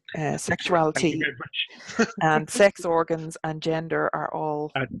different thing. Sexuality Thank you very much. and sex organs and gender are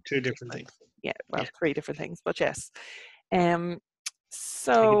all two different things. Yeah, well, Yeah. 3 different things, but yes. Thank you,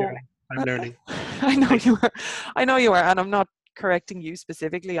 So darling. I'm learning. I know you are, and I'm not correcting you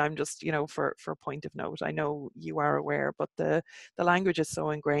specifically. I'm just, for point of note. I know you are aware, but the language is so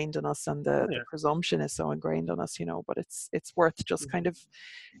ingrained in us, and the presumption is so ingrained on us, but it's worth just kind of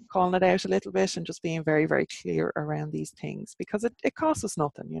calling it out a little bit and just being very, very clear around these things, because it costs us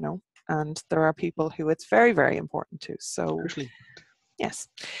nothing, and there are people who it's very, very important to. So yes.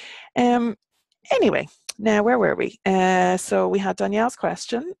 Anyway, now where were we? So we had Danielle's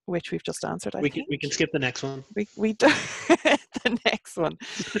question, which we've just answered. I think we can skip the next one. We do the next one.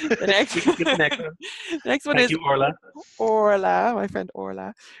 The next we can skip the next one. The next one Thank is you, Orla. Orla, my friend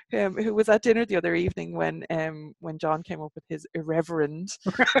Orla, who was at dinner the other evening when John came up with his irreverent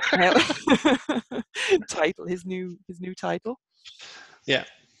title, his new title. Yeah.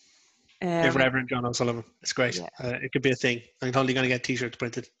 Irreverent John O'Sullivan. It's great. Yeah. It could be a thing. I'm totally going to get t-shirts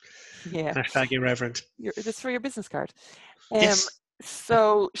printed. Yeah. Hashtag irreverent. This for your business card. Yes.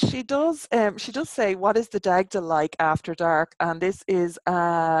 So she does say, what is the Dagda like after dark? And this is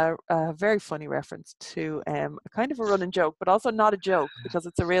a very funny reference to a kind of a running joke, but also not a joke, because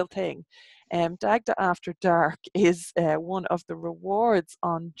it's a real thing. Dagda after dark is one of the rewards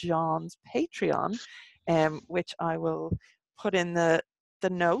on John's Patreon, which I will put in the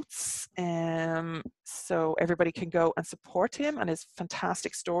notes, so everybody can go and support him and his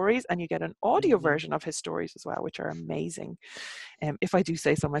fantastic stories, and you get an audio version of his stories as well, which are amazing. If I do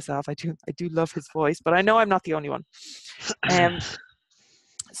say so myself, I do love his voice, but I know I'm not the only one.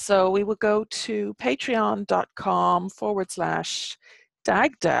 So we will go to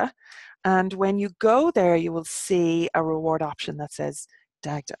patreon.com/Dagda, and when you go there, you will see a reward option that says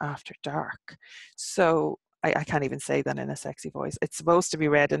Dagda After Dark. So I can't even say that in a sexy voice. It's supposed to be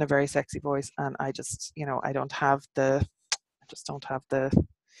read in a very sexy voice, and I just, I don't have the,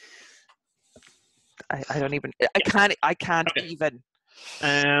 I don't even, I can't even.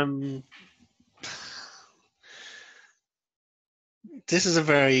 This is a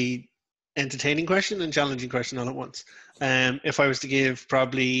very entertaining question and challenging question all at once. If I was to give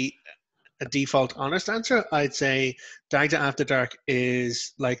probably a default honest answer, I'd say Dagda After Dark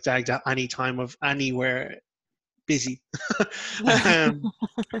is like Dagda any time of anywhere busy.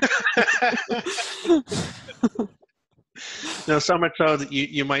 No, so much so that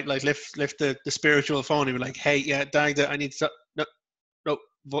you might like lift the spiritual phone and be like, hey, yeah, Dagda, I need to no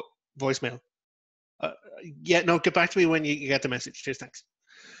voicemail. No, get back to me when you get the message. Cheers, thanks.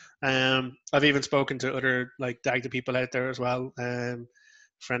 I've even spoken to other like Dagda people out there as well. Friend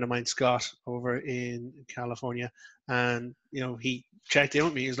of mine, Scott, over in California, and he checked in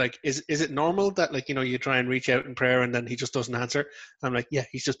with me. He's like, "Is it normal that like you try and reach out in prayer and then he just doesn't answer?" I'm like, "Yeah,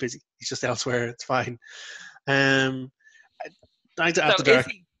 he's just busy. He's just elsewhere. It's fine." Dagda After Dark.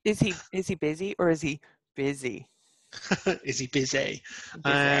 Is he busy, or is he busy? Is he busy?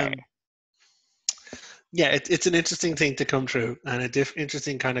 Yeah, it's an interesting thing to come through, and a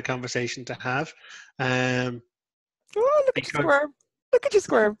interesting kind of conversation to have. Oh, look at you squirm! Look at you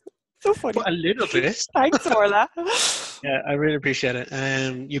squirm! So funny. A little bit. Thanks, Orla. Yeah, I really appreciate it.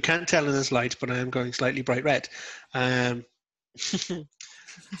 You can't tell in this light, but I am going slightly bright red. Yeah,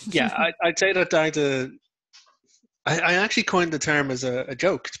 I'd say that Dagda. I actually coined the term as a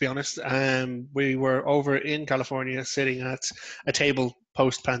joke, to be honest. We were over in California sitting at a table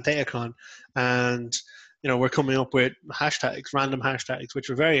post Pantheacon, and we're coming up with hashtags, random hashtags, which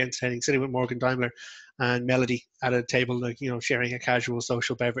were very entertaining. Sitting with Morgan Daimler and Melody at a table, like sharing a casual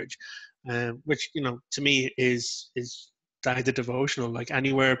social beverage, which to me is the devotional. Like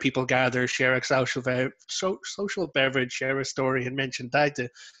anywhere people gather, share a social beverage, share a story, and mention Dagda,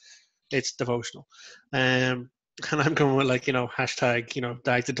 it's devotional. And I'm going with hashtag,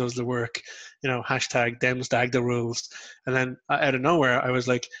 Dagda does the work, hashtag Dems Dagda rules. And then out of nowhere, I was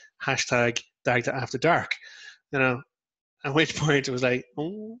like, hashtag Dagda after dark, at which point it was like,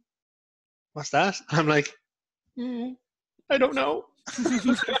 oh, what's that? I'm like, I don't know.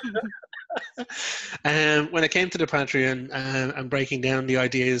 And when it came to the Patreon and breaking down the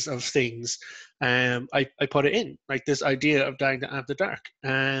ideas of things, I put it in, like this idea of Dagda after dark.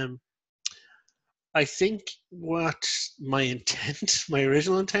 I think what my intent, my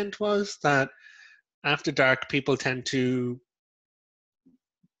original intent was that after dark, people tend to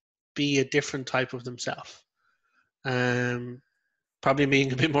be a different type of themselves. Probably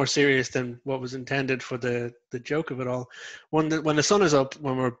being a bit more serious than what was intended for the joke of it all. When the sun is up,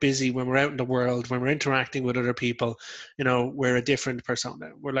 when we're busy, when we're out in the world, when we're interacting with other people, we're a different persona.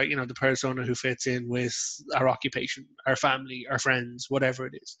 We're like, the persona who fits in with our occupation, our family, our friends, whatever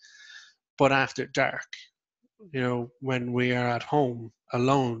it is. But after dark, when we are at home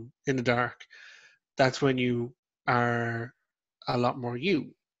alone in the dark, that's when you are a lot more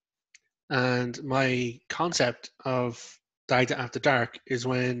you. And my concept of Dagda after dark is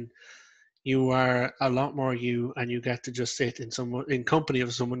when you are a lot more you, and you get to just sit in company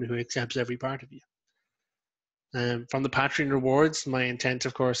of someone who accepts every part of you. From the Patreon rewards, my intent,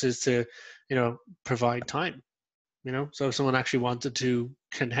 of course, is to provide time. So if someone actually wanted to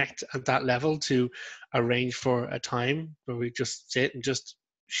connect at that level, to arrange for a time where we just sit and just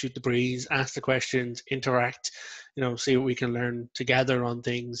shoot the breeze, ask the questions, interact, see what we can learn together on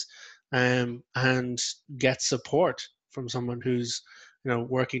things, and get support from someone who's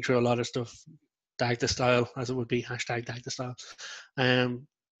working through a lot of stuff, Dagda style, as it would be, hashtag Dagda style.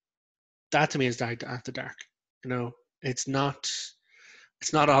 That to me is Dagda after dark. It's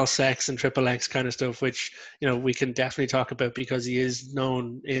not all sex and triple X kind of stuff, which we can definitely talk about, because he is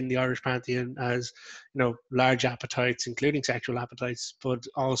known in the Irish pantheon as large appetites, including sexual appetites, but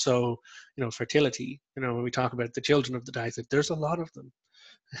also fertility. When we talk about the children of the Dagda, there's a lot of them.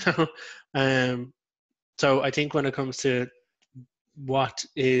 So I think when it comes to what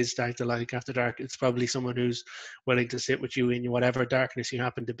is Dagda like after dark, it's probably someone who's willing to sit with you in whatever darkness you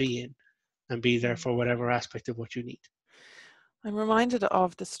happen to be in, and be there for whatever aspect of what you need. I'm reminded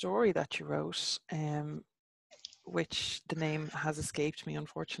of the story that you wrote, which the name has escaped me,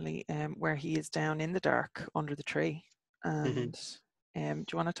 unfortunately, where he is down in the dark under the tree. And do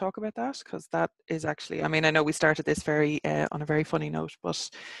you want to talk about that? Because that is actually, I mean, I know we started this on a very funny note,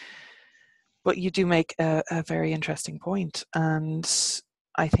 but you do make a very interesting point, and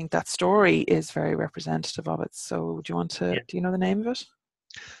I think that story is very representative of it. So do you want to, do you know the name of it?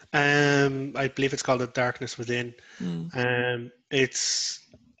 I believe it's called The Darkness Within. It's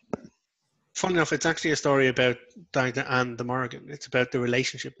funny enough, it's actually a story about Dagda and the Morrigan. It's about the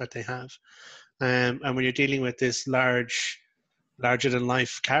relationship that they have. And when you're dealing with this larger than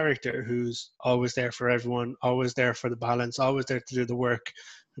life character who's always there for everyone, always there for the balance, always there to do the work,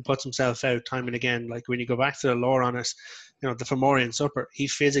 and puts himself out time and again. Like when you go back to the lore on it, the Fomorian Supper, he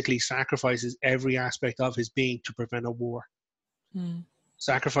physically sacrifices every aspect of his being to prevent a war.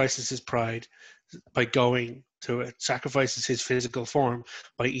 Sacrifices his pride by going to it, sacrifices his physical form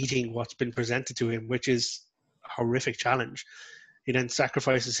by eating what's been presented to him, which is a horrific challenge. He then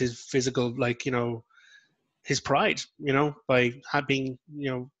sacrifices his physical, his pride, by having,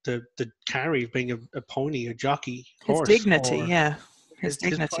 the carry of being a pony, a jockey, his horse. Dignity, his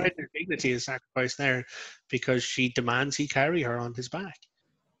dignity. His pride and dignity is sacrificed there because she demands he carry her on his back.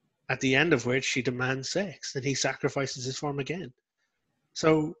 At the end of which she demands sex, and he sacrifices his form again.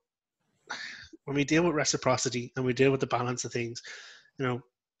 So when we deal with reciprocity and we deal with the balance of things,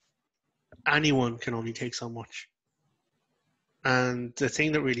 anyone can only take so much. And the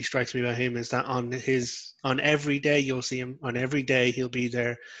thing that really strikes me about him is that on every day you'll see him, on every day he'll be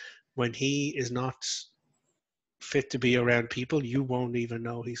there. When he is not fit to be around people, you won't even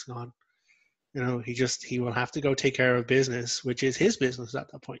know he's gone. He will have to go take care of business, which is his business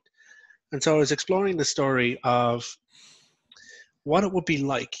at that point. And so I was exploring the story of what it would be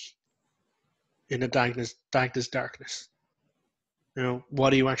like in a Dagda's darkness.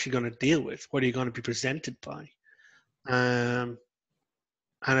 What are you actually going to deal with? What are you going to be presented by? And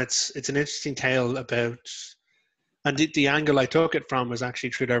it's an interesting tale about And the angle I took it from was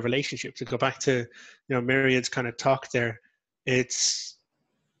actually through their relationship. To go back to, Myriad's kind of talk there, it's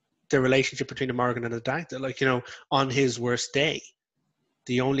the relationship between the Morgan and the Dagda. Like, on his worst day,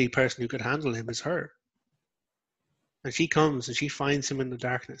 the only person who could handle him is her. And she comes and she finds him in the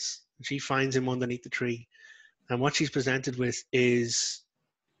darkness. And she finds him underneath the tree. And what she's presented with is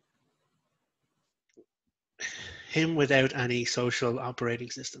him without any social operating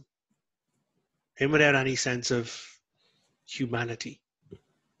system, him without any sense of humanity,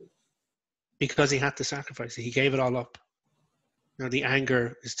 because he had to sacrifice it. He gave it all up. The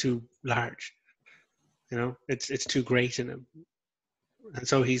anger is too large. It's too great in him. And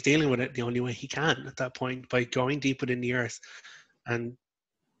so he's dealing with it the only way he can at that point, by going deep within the earth and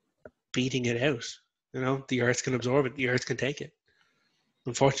beating it out. The earth can absorb it. The earth can take it.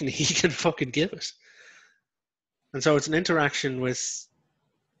 Unfortunately, he can fucking give it. And so it's an interaction with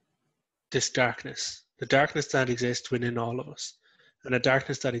this darkness, the darkness that exists within all of us, and the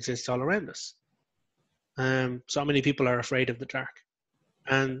darkness that exists all around us. So many people are afraid of the dark,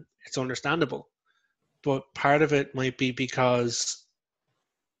 and it's understandable. But part of it might be because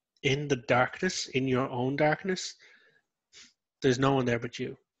in the darkness, in your own darkness, there's no one there but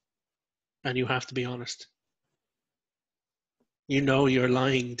you. And you have to be honest. You're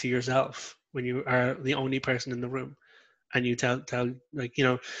lying to yourself when you are the only person in the room. And you tell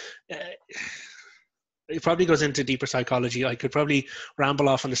it probably goes into deeper psychology. I could probably ramble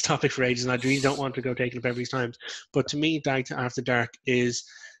off on this topic for ages, and I really don't want to go taking up everybody's time. But to me, Dark After Dark is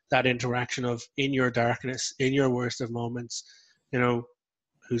that interaction of, in your darkness, in your worst of moments,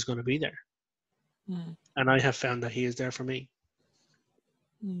 who's going to be there? Mm. And I have found that he is there for me.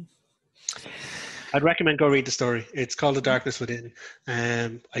 Mm. I'd recommend go read the story. It's called The Darkness Within.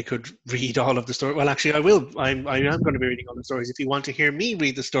 I could read all of the story. Well, actually, I will. I am going to be reading all the stories. If you want to hear me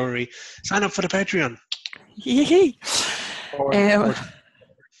read the story, sign up for the Patreon. Yay. Or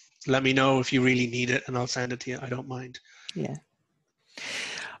let me know if you really need it, and I'll send it to you. I don't mind. Yeah.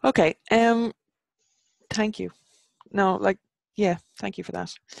 Okay. Thank you. No, thank you for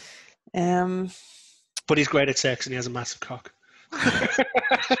that. But he's great at sex, and he has a massive cock.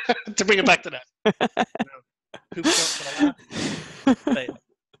 To bring it back to that.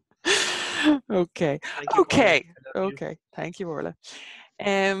 Okay. Okay. Thank you, Orla.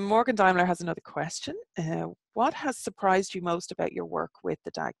 Morgan Daimler has another question. What has surprised you most about your work with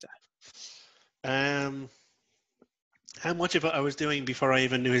the Dagda? How much of it I was doing before I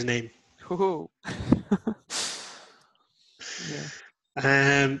even knew his name.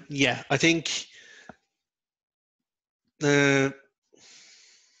 Yeah. I think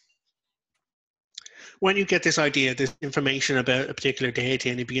when you get this idea, this information about a particular deity,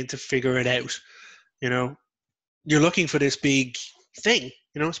 and you begin to figure it out, you're looking for this big thing,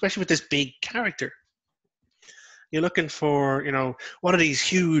 especially with this big character. You're looking for, what are these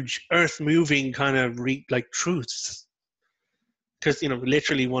huge earth-moving kind of truths? Because,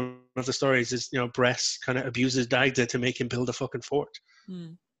 literally one of the stories is, Bress kind of abuses Dagda to make him build a fucking fort.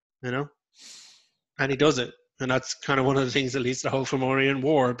 And he does it. And that's kind of one of the things that leads to the whole Fomorian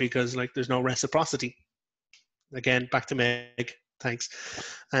War, because, there's no reciprocity. Again, back to Meg. Thanks.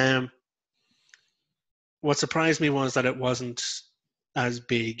 What surprised me was that it wasn't as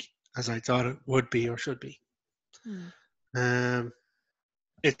big as I thought it would be or should be.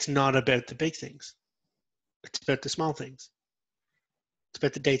 It's not about the big things. It's about the small things. It's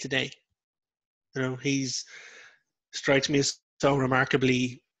about the day-to-day. He strikes me as so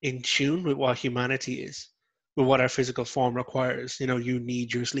remarkably in tune with what humanity is, with what our physical form requires. You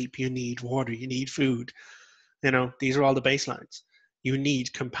need your sleep, you need water, you need food. These are all the baselines. You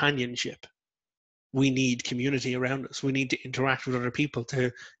need companionship. We need community around us. We need to interact with other people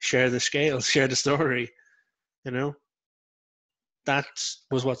to share the scales, share the story. That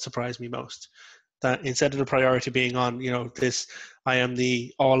was what surprised me most. That instead of the priority being on, this, I am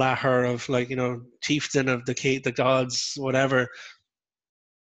the all-her of, chieftain of the gods, whatever.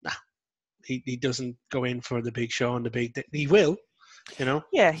 Nah, he doesn't go in for the big show and the big. He will,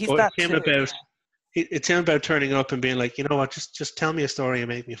 Yeah, he's but that it's him too. about. It's him about turning up and being like, you know what, just tell me a story and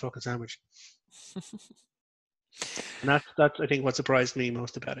make me a fucking sandwich. And that's I think what surprised me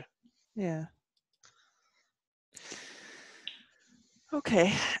most about it. Yeah.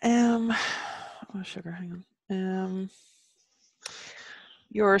 Okay. Oh, sugar, hang on.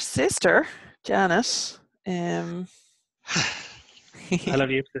 Your sister, Janet. I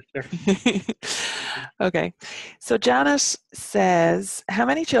love you, sister. Okay. So Janet says, how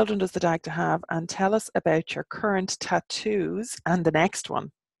many children does the Dagda have? And tell us about your current tattoos and the next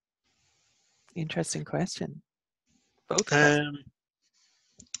one. Interesting question. Both questions.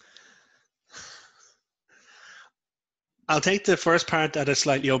 I'll take the first part at a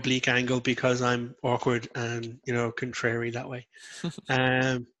slightly oblique angle because I'm awkward and, contrary that way.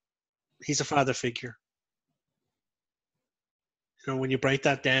 He's a father figure. When you break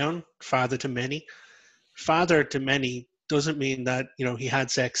that down, father to many doesn't mean that, he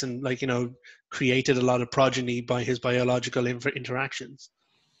had sex and created a lot of progeny by his biological interactions.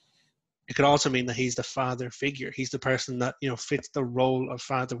 It could also mean that he's the father figure. He's the person that, fits the role of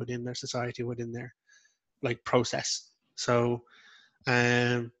father within their society, within their process. So,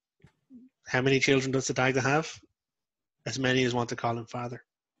 how many children does the Dagda have? As many as want to call him father.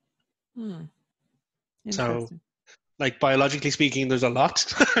 So, Interesting. biologically speaking, there's a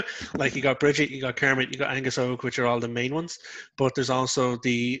lot. You got Bridget, you got Kermit, you got Angus Oak, which are all the main ones. But there's also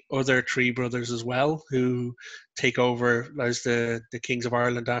the other three brothers as well who take over as the kings of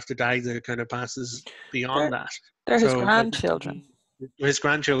Ireland after Dagda kind of passes beyond that. They're his So grandchildren. his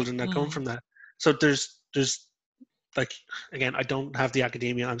grandchildren that come from that. So there's again, I don't have the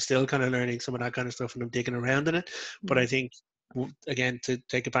academia. I'm still kind of learning some of that kind of stuff and I'm digging around in it. But I think, again, to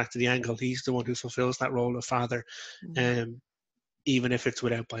take it back to the angle, he's the one who fulfills that role of father, even if it's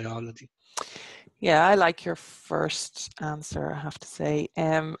without biology. Yeah, I like your first answer, I have to say.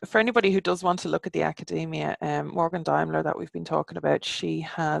 For anybody who does want to look at the academia, Morgan Daimler that we've been talking about, she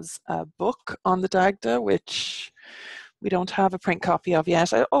has a book on the Dagda, which we don't have a print copy of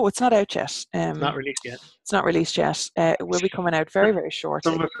yet. It's not out yet. It's not released yet. It's not released yet. It will be coming out very, very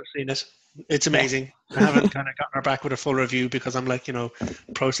shortly. Some of us have seen it. It's amazing. Yeah. I haven't kind of gotten her back with a full review because I'm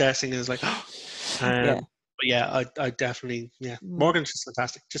processing is but yeah, I definitely, Morgan's just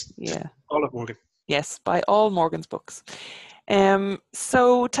fantastic. Just all of Morgan. Yes, buy all Morgan's books.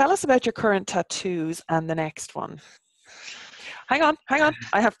 So tell us about your current tattoos and the next one. Hang on. I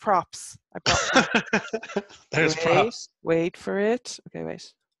have props. I brought props. There's props. Wait for it. Okay,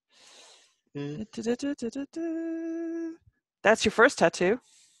 wait. That's your first tattoo.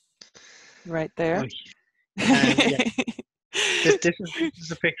 Right there. This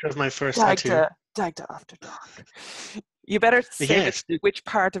is a picture of my first tattoo. Dagda After Dark. You better say which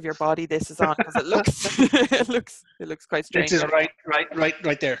part of your body this is on, because it looks quite strange. This is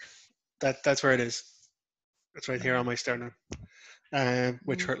right there. That's where it is. It's right here on my sternum.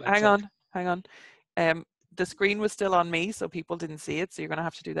 Which hurt. Hang on. The screen was still on me, so people didn't see it. So you're gonna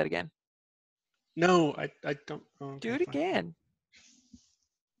have to do that again. No, I don't. Okay, do it again.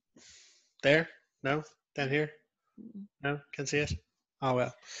 There? No? Down here? No? Can see it? Oh,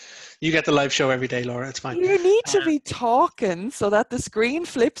 well. You get the live show every day, Laura. It's fine. You need to be talking so that the screen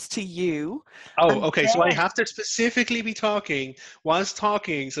flips to you. Oh, okay. So I have to specifically be talking whilst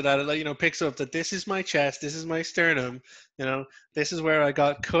talking so that it picks up that this is my chest, this is my sternum, this is where I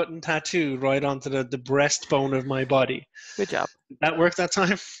got cut and tattooed right onto the breastbone of my body. Good job. That worked that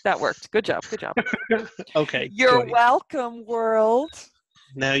time? That worked. Good job. Okay. You're welcome, world.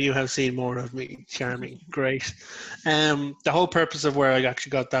 Now you have seen more of me. Charming. Great. The whole purpose of where I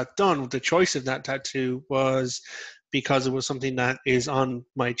actually got that done, the choice of that tattoo, was because it was something that is on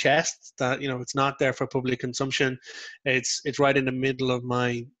my chest, that, it's not there for public consumption. It's right in the middle of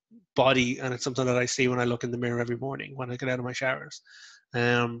my body, and it's something that I see when I look in the mirror every morning when I get out of my showers.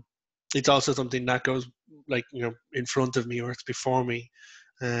 It's also something that goes in front of me, or it's before me,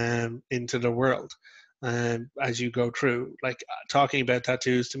 into the world. As you go through, talking about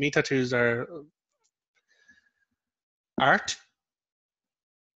tattoos, to me, tattoos are art,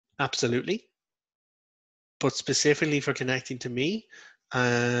 absolutely, but specifically for connecting to me,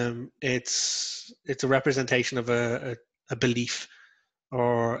 it's a representation of a belief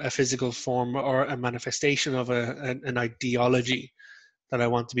or a physical form or a manifestation of an ideology that I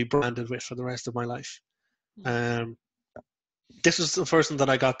want to be branded with for the rest of my life. This was the first one that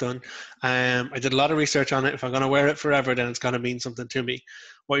I got done. I did a lot of research on it. If I'm going to wear it forever, then it's going to mean something to me.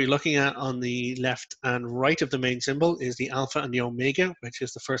 What you're looking at on the left and right of the main symbol is the alpha and the omega, which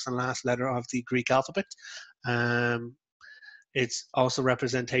is the first and last letter of the Greek alphabet. It's also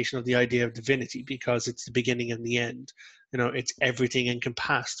representation of the idea of divinity, because it's the beginning and the end. It's everything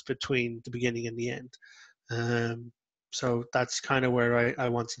encompassed between the beginning and the end. So that's kind of where I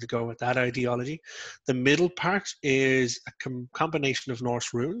wanted to go with that ideology. The middle part is a combination of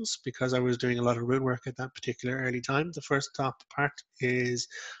Norse runes, because I was doing a lot of rune work at that particular early time. The first top part is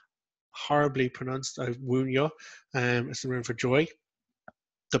horribly pronounced, Wunya. It's the rune for joy.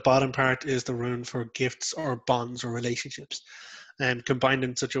 The bottom part is the rune for gifts or bonds or relationships. Combined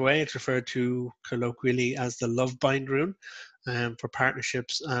in such a way, it's referred to colloquially as the love bind rune, for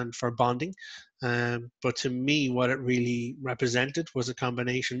partnerships and for bonding. But to me, what it really represented was a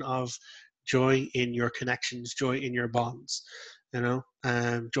combination of joy in your connections, joy in your bonds.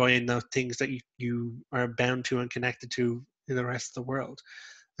 joy in the things that you are bound to and connected to in the rest of the world.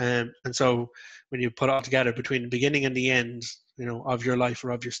 And so when you put it all together between the beginning and the end, of your life or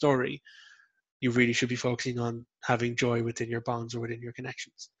of your story, you really should be focusing on having joy within your bonds or within your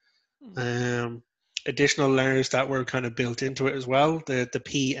connections. Additional layers that were kind of built into it as well. The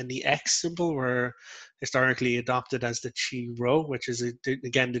P and the X symbol were historically adopted as the chi rho, which is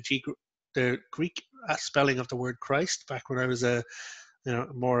again the Greek spelling of the word Christ. Back when I was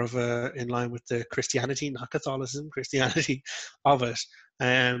more of in line with the Christianity, not Catholicism, Christianity of it,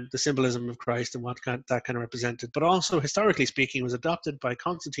 and the symbolism of Christ and what that kind of represented. But also, historically speaking, was adopted by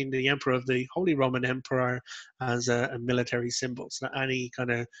Constantine, the emperor of the Holy Roman Empire, as a military symbol. So that any kind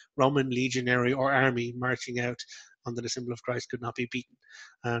of Roman legionary or army marching out under the symbol of Christ could not be beaten.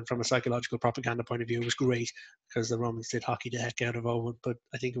 And from a psychological propaganda point of view, it was great because the Romans did hockey the heck out of Owen, but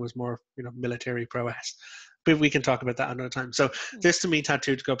I think it was more, military prowess. But we can talk about that another time. So this, to me,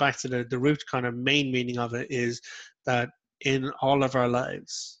 tattoo, to go back to the root kind of main meaning of it, is that in all of our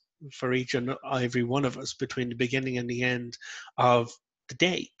lives, for each and every one of us, between the beginning and the end of the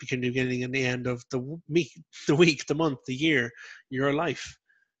day, between the beginning and the end of the week, the month, the year, your life,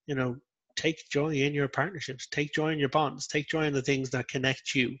 take joy in your partnerships, take joy in your bonds, take joy in the things that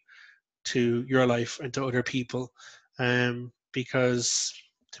connect you to your life and to other people. Because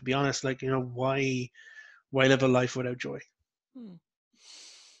to be honest, why live a life without joy?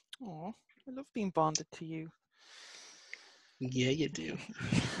 Oh, I love being bonded to you. Yeah, you do.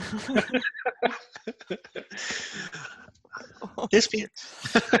 This piece.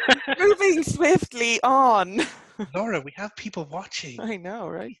 Moving swiftly on. Lora, we have people watching. I know,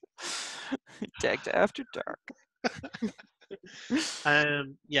 right? Decked after dark.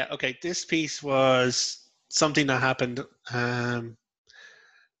 Yeah, okay. This piece was something that happened kind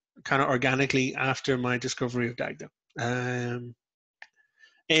of organically after my discovery of Dagda.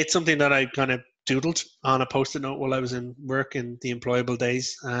 It's something that I kind of doodled on a post-it note while I was in work in the employable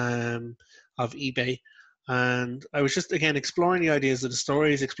days of eBay. And I was just, again, exploring the ideas of the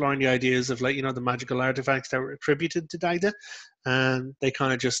stories, exploring the ideas of, the magical artifacts that were attributed to Dagda. And they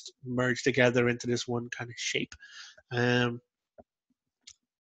kind of just merged together into this one kind of shape.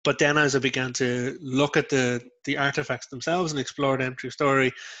 But then as I began to look at the artifacts themselves and explore them through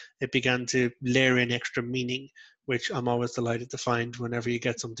story, it began to layer in extra meaning, which I'm always delighted to find whenever you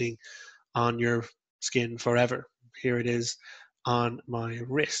get something on your skin forever. Here it is on my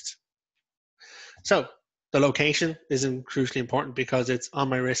wrist. So the location isn't crucially important because it's on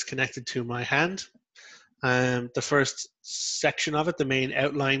my wrist connected to my hand. The first section of it, the main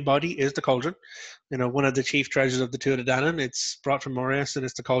outline body, is the cauldron. One of the chief treasures of the Tuatha Dé Danann. It's brought from Moria, and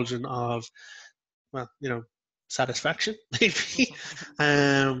it's the cauldron of, satisfaction, maybe.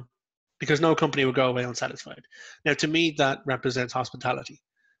 Because no company would go away unsatisfied. Now, to me, that represents hospitality.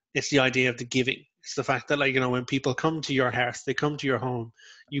 It's the idea of the giving. It's the fact that, when people come to your hearth, they come to your home,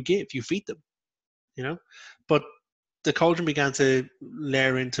 you give, you feed them, But the cauldron began to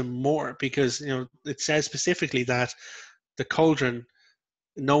layer into more because, it says specifically that the cauldron,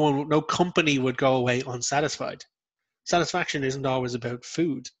 no company would go away unsatisfied. Satisfaction isn't always about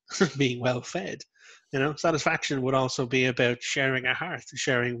food, being well fed. Satisfaction would also be about sharing a hearth,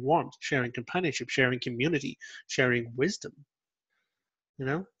 sharing warmth, sharing companionship, sharing community, sharing wisdom.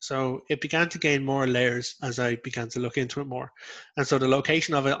 So it began to gain more layers as I began to look into it more. And so the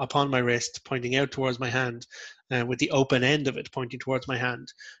location of it upon my wrist, pointing out towards my hand, with the open end of it pointing towards my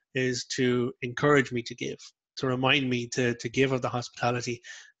hand, is to encourage me to give, to remind me to give of the hospitality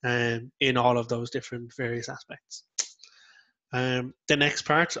in all of those different various aspects. The next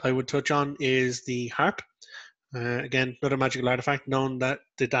part I would touch on is the harp. Again, another magical artifact, known that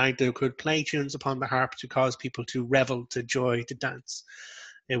the Dagda could play tunes upon the harp to cause people to revel, to joy, to dance.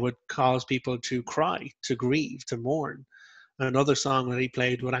 It would cause people to cry, to grieve, to mourn. Another song that he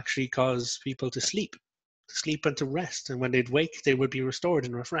played would actually cause people to sleep and to rest. And when they'd wake, they would be restored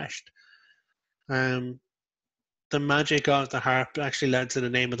and refreshed. The magic of the harp actually led to the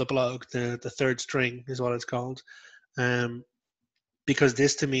name of the blog. The third string is what it's called. Because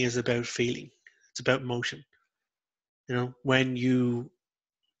this to me is about feeling. It's about motion. When you're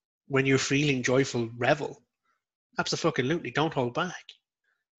feeling joyful, revel. Absolutely, don't hold back.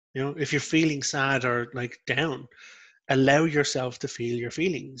 If you're feeling sad or down, allow yourself to feel your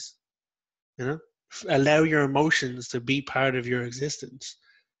feelings. Allow your emotions to be part of your existence,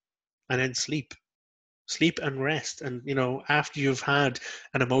 and then sleep and rest. And after you've had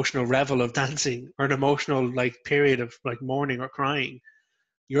an emotional revel of dancing or an emotional period of mourning or crying,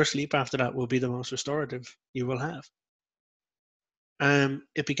 your sleep after that will be the most restorative you will have.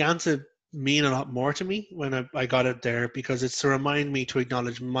 It began to mean a lot more to me when I got it there, because it's to remind me to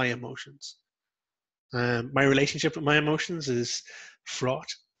acknowledge my emotions. My relationship with my emotions is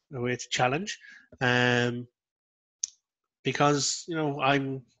fraught with challenge, um, because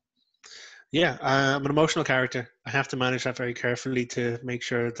I'm an emotional character. I have to manage that very carefully to make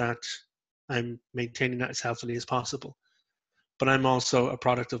sure that I'm maintaining that as healthily as possible. But I'm also a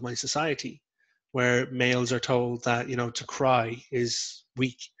product of my society, where males are told that to cry is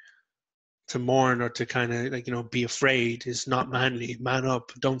weak, to mourn or to kind of be afraid is not manly. Man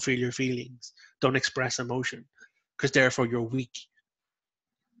up, don't feel your feelings, don't express emotion, because therefore you're weak.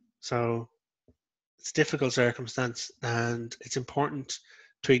 So it's a difficult circumstance, and it's important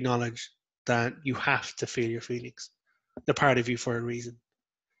to acknowledge that you have to feel your feelings. They're part of you for a reason.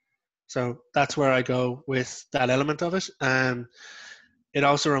 So that's where I go with that element of it. It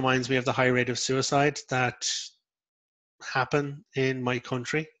also reminds me of the high rate of suicide that happen in my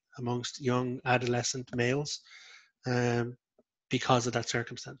country amongst young adolescent males, um, because of that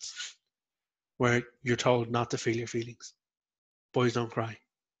circumstance, where you're told not to feel your feelings. Boys don't cry.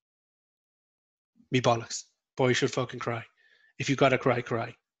 Me bollocks. Boys should fucking cry. If you gotta cry,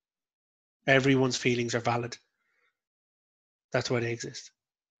 cry. Everyone's feelings are valid. That's why they exist.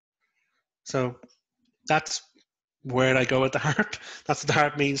 So that's where I go with the harp. That's what the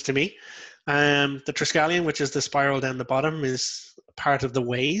harp means to me. The Triskelion, which is the spiral down the bottom, is part of the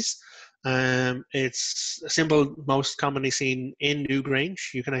ways. It's a symbol most commonly seen in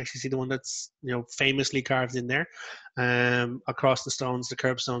Newgrange. You can actually see the one that's famously carved in there, across the stones, the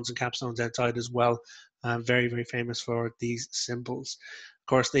curbstones and capstones outside as well. Very, very famous for these symbols. Of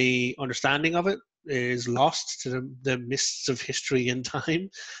course, the understanding of it is lost to the mists of history and time.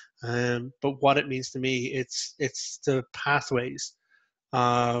 But what it means to me, it's the pathways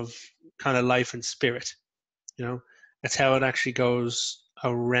of kind of life and spirit. It's how it actually goes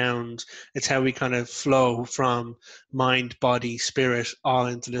around. It's how we kind of flow from mind, body, spirit, all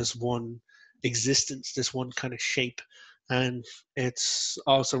into this one existence, this one kind of shape. And it's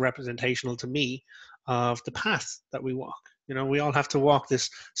also representational to me of the path that we walk. We all have to walk this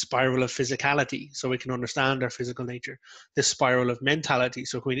spiral of physicality so we can understand our physical nature, this spiral of mentality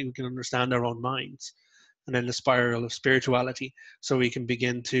so we can understand our own minds, and then the spiral of spirituality so we can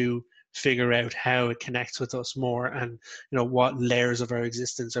begin to figure out how it connects with us more, and what layers of our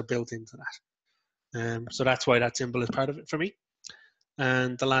existence are built into that. So that's why that symbol is part of it for me.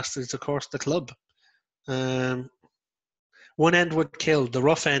 And the last is, of course, the club. One end would kill, the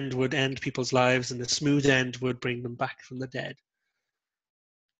rough end would end people's lives, and the smooth end would bring them back from the dead.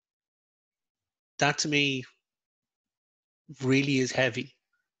 That to me really is heavy,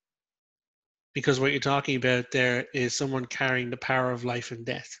 because what you're talking about there is someone carrying the power of life and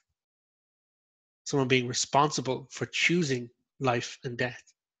death, someone being responsible for choosing life and death.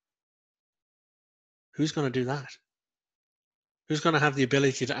 Who's going to do that? Who's going to have the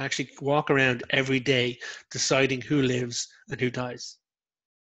ability to actually walk around every day deciding who lives and who dies,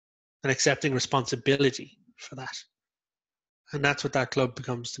 and accepting responsibility for that? And that's what that club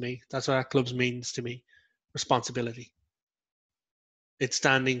becomes to me. That's what that club means to me. Responsibility. It's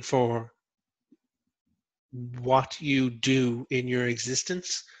standing for what you do in your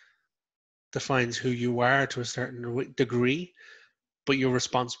existence defines who you are to a certain degree, but you're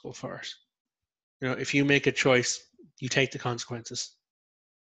responsible for it. If you make a choice, you take the consequences.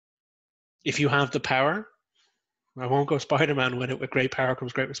 If you have the power, I won't go Spider-Man with it. With great power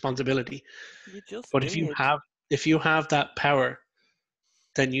comes great responsibility. You just But did. if you have that power,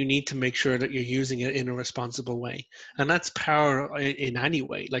 then you need to make sure that you're using it in a responsible way. And that's power in any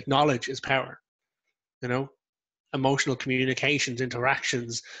way. Like, knowledge is power. Emotional communications,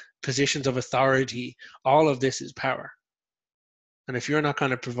 interactions, positions of authority, all of this is power. And if you're not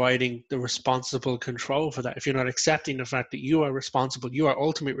kind of providing the responsible control for that, if you're not accepting the fact that you are responsible, you are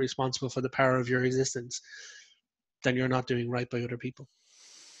ultimately responsible for the power of your existence, then you're not doing right by other people.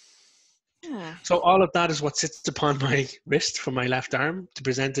 So all of that is what sits upon my wrist from my left arm to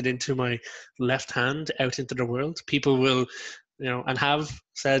present it into my left hand out into the world. People will, and have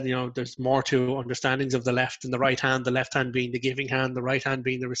said, there's more to understandings of the left and the hand, the left hand being the giving hand, the right hand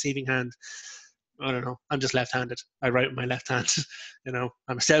being the receiving hand. I don't know. I'm just left-handed. I write with my left hand.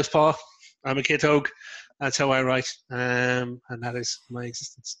 I'm a southpaw. I'm a kid-hogue. That's how I write. And that is my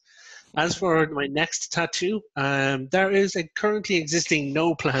existence. As for my next tattoo, there is a currently existing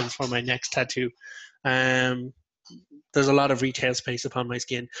no plans for my next tattoo. There's a lot of retail space upon my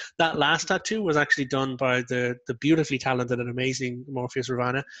skin. That last tattoo was actually done by the beautifully talented and amazing Morpheus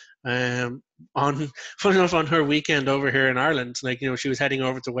Ravana. Funny enough, on her weekend over here in Ireland, she was heading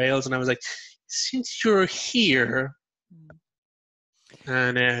over to Wales, and I was like, since you're here,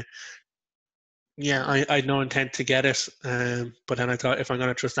 and Yeah, I had no intent to get it, but then I thought if I'm going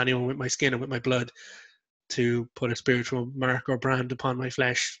to trust anyone with my skin and with my blood to put a spiritual mark or brand upon my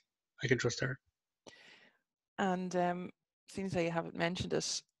flesh, I can trust her. And seeing as how you haven't mentioned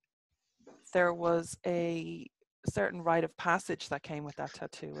it, there was a certain rite of passage that came with that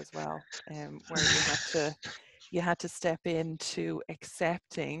tattoo as well, where you had to step into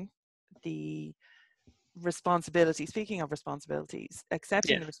accepting the responsibility. Speaking of responsibilities,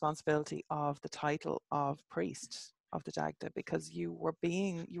 accepting Yeah. the responsibility of the title of priest of the Dagda, because you were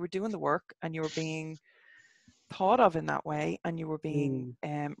doing the work, and you were being thought of in that way, and you were being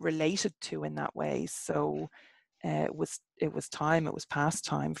Mm. related to in that way. So it was past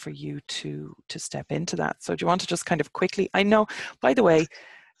time for you to step into that. So do you want to just kind of quickly, I know, by the way,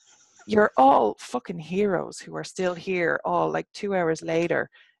 you're all fucking heroes who are still here all like 2 hours later.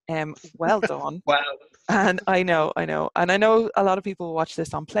 Well done. Wow. And I know, and I know a lot of people watch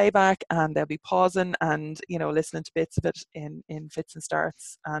this on playback, and they'll be pausing and listening to bits of it in fits and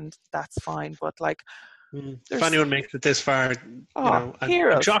starts, and that's fine. But like, If there's anyone makes it this far, I'm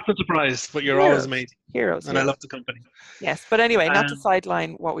heroes, shocked and surprised, but you're always amazing, heroes, and I heroes. love the company. Yes, but anyway, not to Um,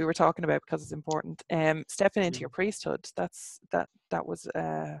 sideline what we were talking about because it's important. Stepping into mm, your priesthood, that was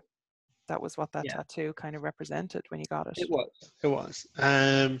what that yeah, tattoo kind of represented when you got it. it was. It was.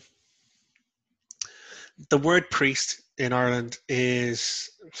 The word priest in Ireland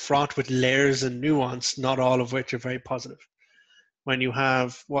is fraught with layers and nuance, not all of which are very positive. When you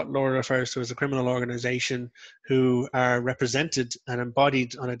have what Lora refers to as a criminal organization who are represented and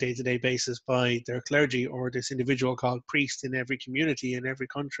embodied on a day-to-day basis by their clergy or this individual called priest in every community, in every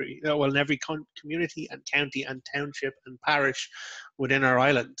country, well, in every community and county and township and parish within our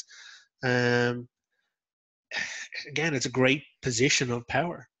island. Um, Again, it's a great position of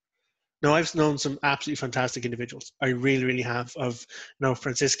power. Now, I've known some absolutely fantastic individuals. I really, really have. Of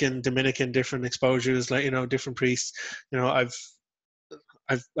Franciscan, Dominican, different exposures, like different priests. I've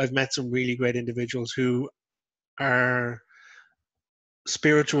met some really great individuals who are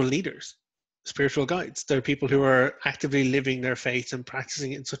spiritual leaders, spiritual guides. They're people who are actively living their faith and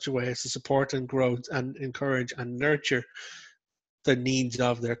practicing it in such a way as to support and grow and encourage and nurture the needs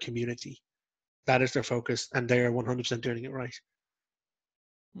of their community. That is their focus, and they are 100% doing it right.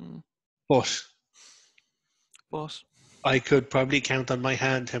 Mm. But But I could probably count on my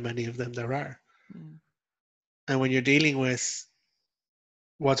hand how many of them there are. mm. And when you're dealing with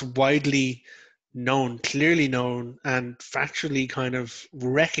what's widely known, clearly known, and factually kind of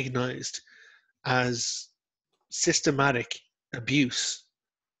recognized as systematic abuse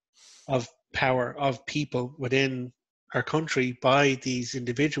of power of people within our country by these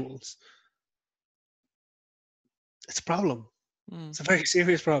individuals, it's a problem. Mm. It's a very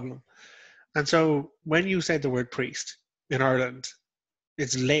serious problem. And so when you say the word priest in Ireland,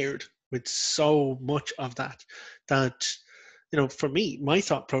 it's layered with so much of that for me, my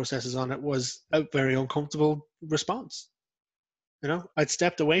thought processes on it was a very uncomfortable response. I'd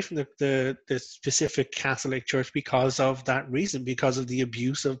stepped away from the specific Catholic Church because of that reason, because of the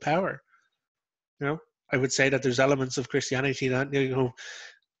abuse of power. I would say that there's elements of Christianity that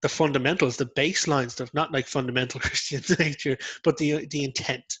the fundamentals, the baseline stuff, not like fundamental Christian nature, but the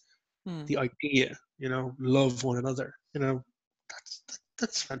intent, Mm. the idea. Love one another.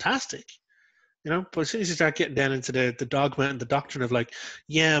 That's fantastic. But as soon as you start getting down into the dogma and the doctrine of like,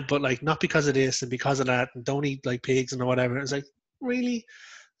 yeah, but like not because of this and because of that, and don't eat like pigs and whatever. It's like, really,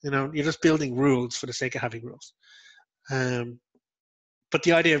 you're just building rules for the sake of having rules. But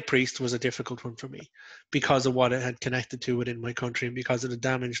the idea of priest was a difficult one for me because of what it had connected to within my country and because of the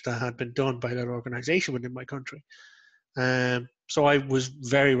damage that had been done by that organization within my country. So I was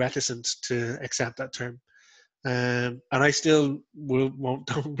very reticent to accept that term. And I still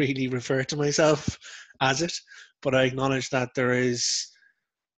don't really refer to myself as it, but I acknowledge that there is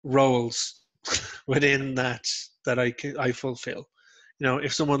roles within that I fulfill.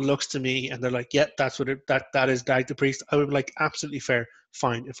 If someone looks to me and they're like, "Yeah, that's what that is Dag the priest," I would be like, "Absolutely fair,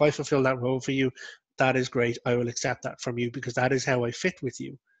 fine. If I fulfill that role for you, that is great. I will accept that from you because that is how I fit with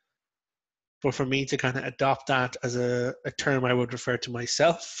you." But for me to kind of adopt that as a term I would refer to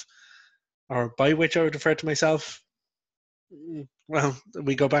myself, or by which I would refer to myself, well,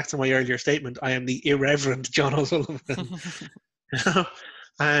 we go back to my earlier statement. I am the irreverent John O'Sullivan.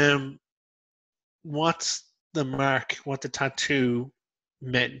 um, what the mark, what the tattoo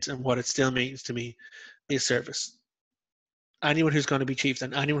meant, and what it still means to me is service. Anyone who's going to be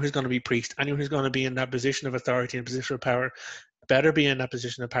chieftain, anyone who's going to be priest, anyone who's going to be in that position of authority and position of power, better be in that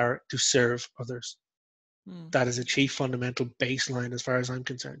position of power to serve others. Mm. That is a chief fundamental baseline as far as I'm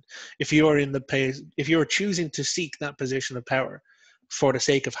concerned. If you are choosing to seek that position of power for the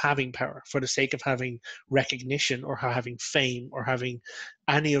sake of having power, for the sake of having recognition or having fame or having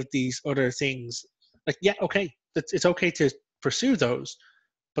any of these other things. Like, yeah, okay, it's okay to pursue those,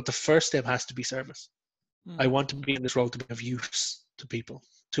 but the first step has to be service. I want to be in this role to be of use to people,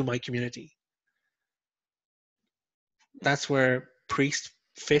 to my community. That's where priest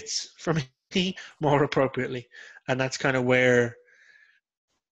fits for me more appropriately. And that's kind of where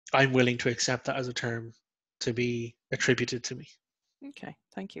I'm willing to accept that as a term to be attributed to me. Okay,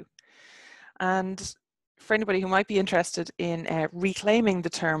 thank you. And for anybody who might be interested in reclaiming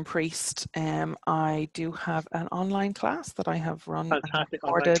the term priest, I do have an online class that I have run and Fantastic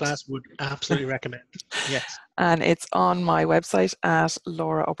online recorded. class, would absolutely recommend. Yes. And it's on my website at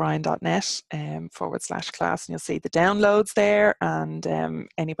loraobrien.net /class, and you'll see the downloads there, and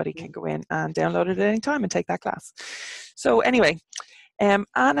anybody can go in and download it at any time and take that class. So anyway, Anna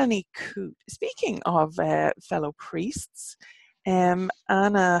Nikut, speaking of fellow priests,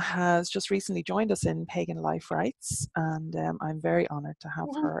 Anna has just recently joined us in Pagan Life Rights, and I'm very honoured to have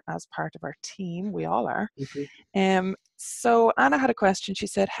her as part of our team. We all are. So Anna had a question. She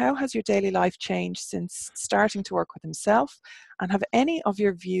said, how has your daily life changed since starting to work with himself? And have any of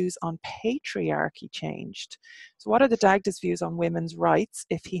your views on patriarchy changed? So what are the Dagda's views on women's rights,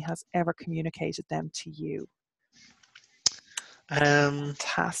 if he has ever communicated them to you?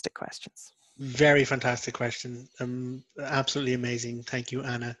 Fantastic questions. Very fantastic question. Absolutely amazing. Thank you,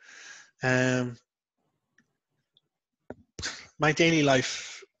 Anna. My daily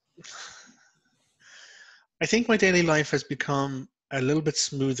life, I think my daily life has become a little bit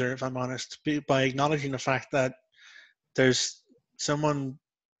smoother, if I'm honest, by acknowledging the fact that there's someone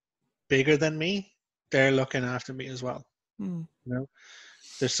bigger than me. They're looking after me as well. You know,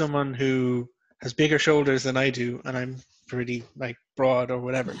 there's someone who has bigger shoulders than I do, and I'm pretty like broad or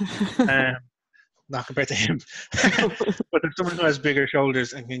whatever. Not compared to him, but there's someone who has bigger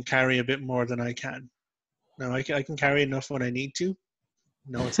shoulders and can carry a bit more than I can. Now, I can carry enough when I need to.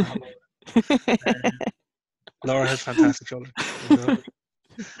 No, it's not Lora. Lora has fantastic shoulders.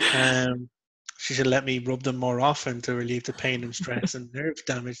 She should let me rub them more often to relieve the pain and stress and nerve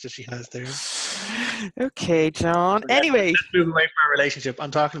damage that she has there. Okay, John. So anyway, let's move away from our relationship.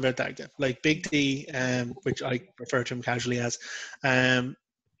 I'm talking about Dagda, like Big D, which I refer to him casually as, and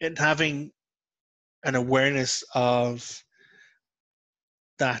having an awareness of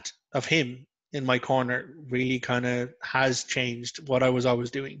that, of him in my corner, really kind of has changed what I was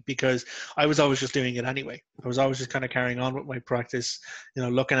always doing, because I was always just doing it anyway. I was always just kind of carrying on with my practice,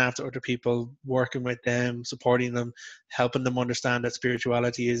 looking after other people, working with them, supporting them, helping them understand that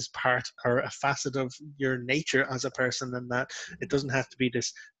spirituality is part or a facet of your nature as a person, and that it doesn't have to be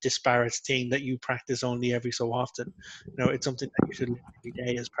this disparate thing that you practice only every so often. It's something that you should live every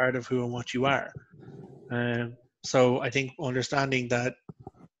day as part of who and what you are. So I think understanding that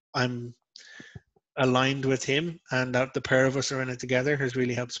I'm aligned with him and that the pair of us are in it together has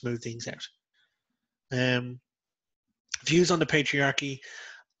really helped smooth things out. Views on the patriarchy.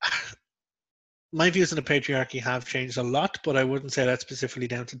 My views on the patriarchy have changed a lot, but I wouldn't say that's specifically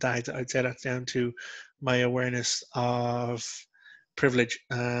down to Dagda. I'd say that's down to my awareness of privilege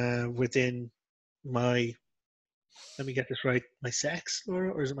within my, let me get this right, my sex,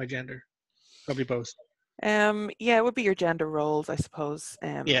 Laura, or is it my gender? Probably both. Yeah, it would be your gender roles, I suppose,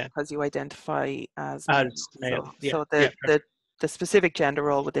 Yeah. because you identify as male. So Yeah. the specific gender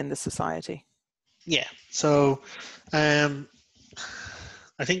role within the society. Yeah. So I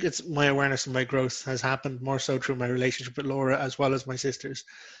think it's my awareness and my growth has happened more so through my relationship with Lora, as well as my sisters,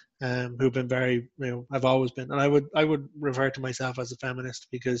 who've been very, I've always been, and I would refer to myself as a feminist,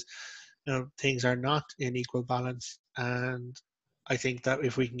 because things are not in equal balance, and I think that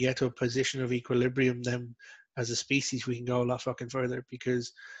if we can get to a position of equilibrium, then as a species we can go a lot fucking further,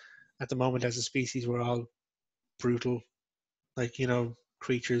 because at the moment as a species we're all brutal, like,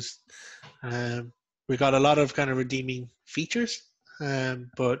 creatures. We got a lot of kind of redeeming features,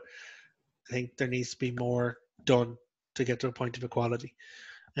 but I think there needs to be more done to get to a point of equality.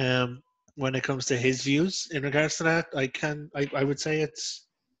 When it comes to his views in regards to that, I would say it's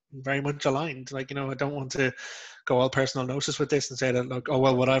very much aligned. Like, I don't want to go all personal notice with this and say that, like, oh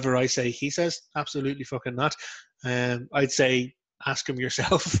well, whatever I say he says. Absolutely fucking not. I'd say ask him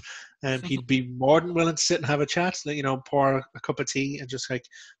yourself. He'd be more than willing to sit and have a chat, pour a cup of tea and just like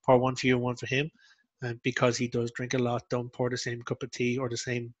pour one for you and one for him. Because he does drink a lot, don't pour the same cup of tea or the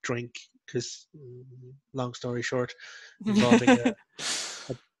same drink, because long story short,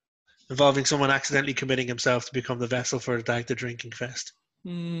 involving someone accidentally committing himself to become the vessel for the Dagda drinking fest.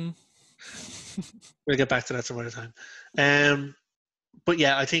 We'll get back to that some other time. But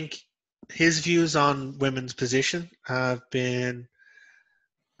yeah, I think his views on women's position have been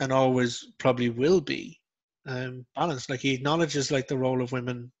and always probably will be balanced. Like he acknowledges like the role of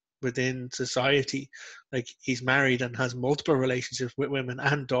women within society. Like he's married and has multiple relationships with women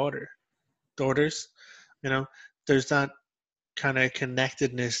and daughters. You know, there's that kind of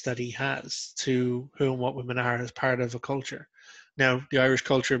connectedness that he has to who and what women are as part of a culture. Now, the Irish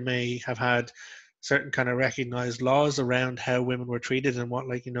culture may have had certain kind of recognized laws around how women were treated and what,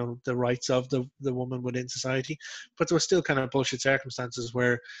 like, you know, the rights of the woman within society, but there was still kind of bullshit circumstances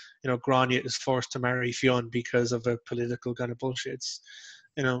where, you know, Grania is forced to marry Fionn because of a political kind of bullshits.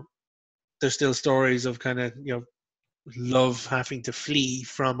 You know, there's still stories of kind of, you know, love having to flee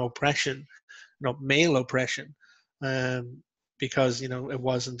from oppression, you know, male oppression, um, because, you know, it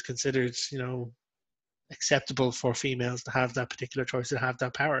wasn't considered, you know, acceptable for females to have that particular choice, to have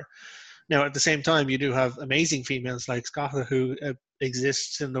that power. Now, at the same time, you do have amazing females like Scotha, who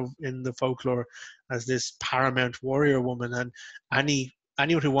exists in the folklore as this paramount warrior woman, and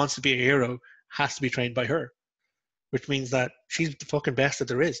anyone who wants to be a hero has to be trained by her, which means that she's the fucking best that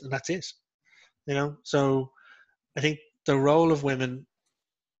there is, and that's it. You know, so I think the role of women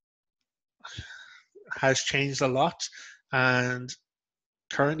has changed a lot, and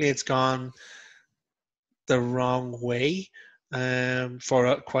currently it's gone the wrong way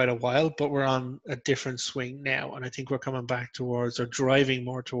for quite a while, but we're on a different swing now, and I think we're coming back towards, or driving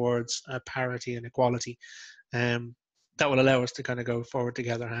more towards, parity and equality, that will allow us to kind of go forward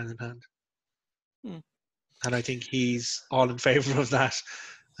together hand in hand. Hmm. And I think he's all in favor of that.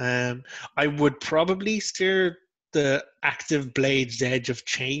 I would probably steer the active blade's edge of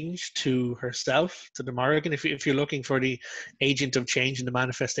change to herself, to the Morrigan, if you're looking for the agent of change and the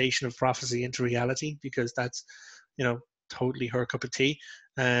manifestation of prophecy into reality, because that's, you know, totally her cup of tea,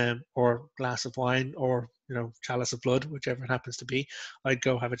 or glass of wine, or, you know, chalice of blood, whichever it happens to be. I'd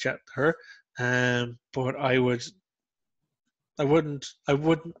go have a chat with her, but I wouldn't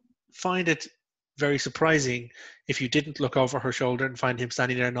find it very surprising if you didn't look over her shoulder and find him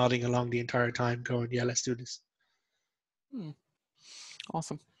standing there nodding along the entire time, going, "Yeah, let's do this."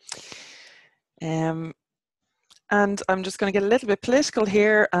 Awesome. And I'm just going to get a little bit political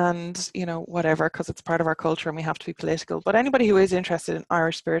here, and, you know, whatever, because it's part of our culture and we have to be political. But anybody who is interested in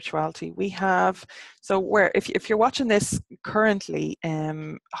Irish spirituality, we have, so where, if you're watching this currently,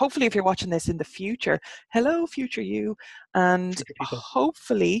 hopefully if you're watching this in the future, hello future you, and Future people.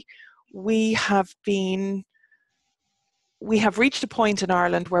 hopefully we have reached a point in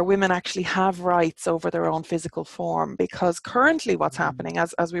Ireland where women actually have rights over their own physical form, because currently what's happening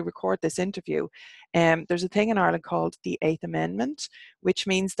as we record this interview, there's a thing in Ireland called the Eighth Amendment, which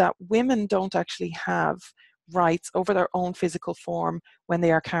means that women don't actually have rights over their own physical form when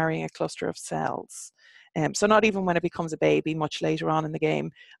they are carrying a cluster of cells. So not even when it becomes a baby, much later on in the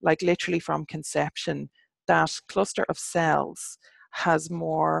game, like literally from conception, that cluster of cells has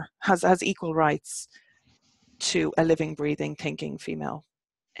equal rights to a living, breathing, thinking female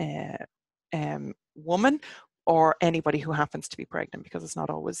woman, or anybody who happens to be pregnant, because it's not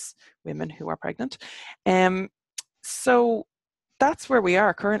always women who are pregnant. So that's where we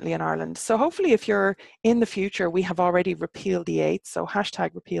are currently in Ireland. So hopefully if you're in the future, we have already repealed the Eighth, so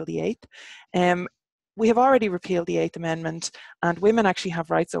hashtag repeal the Eighth. We have already repealed the Eighth Amendment, and women actually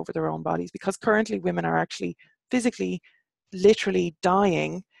have rights over their own bodies, because currently women are actually physically, literally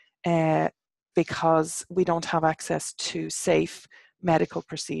dying because we don't have access to safe medical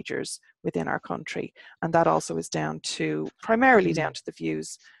procedures within our country. And that also is primarily down to the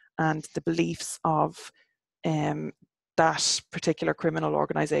views and the beliefs of that particular criminal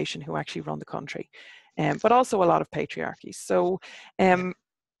organization who actually run the country, but also a lot of patriarchy. So I'm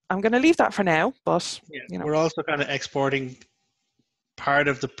going to leave that for now, but you know, we're also kind of exporting part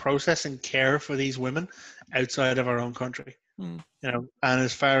of the process and care for these women outside of our own country. You know, and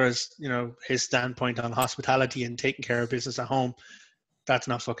as far as, you know, his standpoint on hospitality and taking care of business at home, that's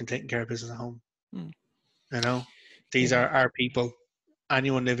not fucking taking care of business at home. You know, these are our people.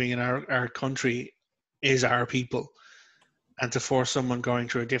 Anyone living in our country is our people. And to force someone going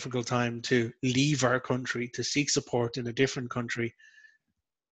through a difficult time to leave our country, to seek support in a different country,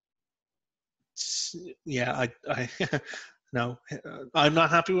 yeah, I no, I'm not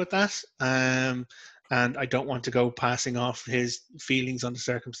happy with that. And I don't want to go passing off his feelings on the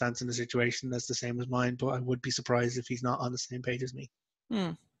circumstance and the situation that's the same as mine, but I would be surprised if he's not on the same page as me.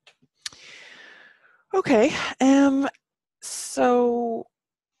 Okay. So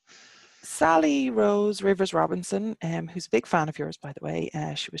Sally Rose Rivers Robinson, who's a big fan of yours, by the way,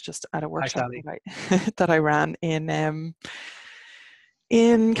 she was just at a workshop that I ran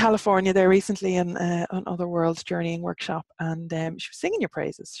in California there recently, in an Otherworld journeying workshop, and she was singing your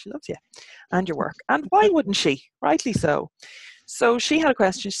praises. She loves you and your work, and why wouldn't she? Rightly so. So she had a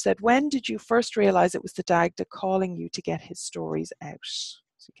question. She said, when did you first realize it was the Dagda calling you to get his stories out?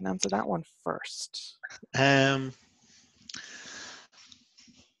 So you can answer that one first.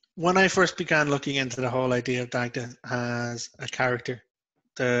 When I first began looking into the whole idea of Dagda as a character,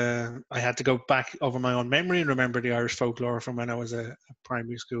 I had to go back over my own memory and remember the Irish folklore from when I was a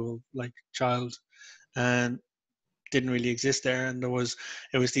primary school child, and didn't really exist there. And it was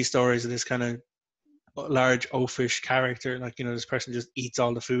these stories of this kind of large oafish character, this person just eats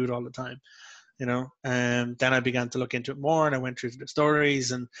all the food all the time, and then I began to look into it more, and I went through the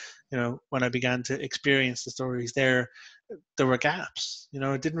stories, and when I began to experience the stories there were gaps.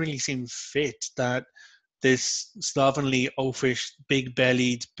 It didn't really seem fit that this slovenly, oafish,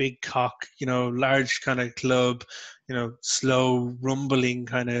 big-bellied, big cock, large kind of club, slow, rumbling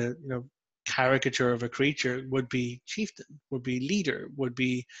kind of, caricature of a creature would be chieftain, would be leader, would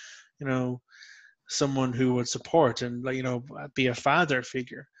be, someone who would support and, be a father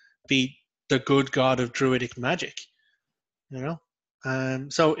figure, be the good god of druidic magic,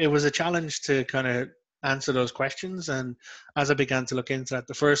 So it was a challenge to kind of answer those questions. And as I began to look into that,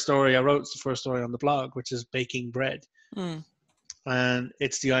 the first story I wrote is the first story on the blog, which is baking bread. And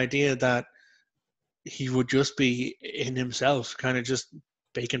it's the idea that he would just be in himself, kind of just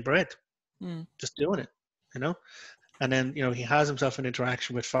baking bread, just doing it, And then, he has himself an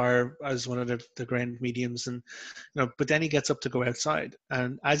interaction with fire as one of the grand mediums, and, but then he gets up to go outside.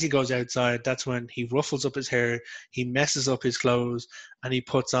 And as he goes outside, that's when he ruffles up his hair, he messes up his clothes, and he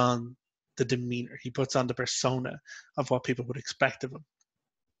puts on the demeanor, he puts on the persona of what people would expect of him.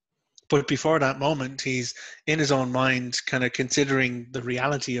 But before that moment, he's in his own mind, kind of considering the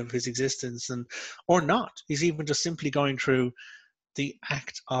reality of his existence, or not. He's even just simply going through the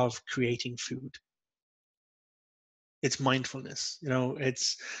act of creating food. It's mindfulness,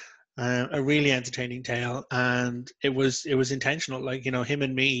 it's a really entertaining tale, and it was intentional. Him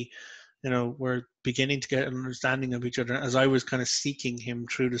and me, were beginning to get an understanding of each other as I was kind of seeking him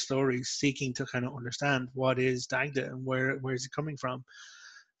through the stories, seeking to kind of understand what is Dagda and where is it coming from.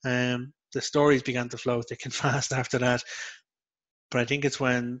 The stories began to flow thick and fast after that, but I think it's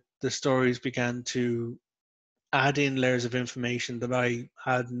when the stories began to add in layers of information that I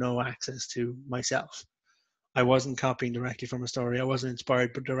had no access to myself. I wasn't copying directly from a story. I wasn't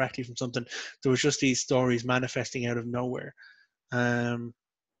inspired but directly from something. There was just these stories manifesting out of nowhere.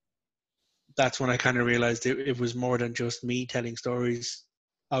 That's when I kind of realized it was more than just me telling stories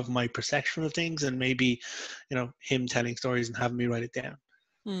of my perception of things, and maybe, him telling stories and having me write it down.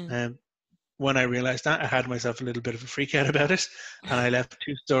 When I realized that, I had myself a little bit of a freak out about it, and I left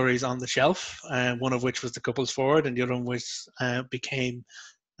 2 stories on the shelf, one of which was the Couples Forward, and the other one which became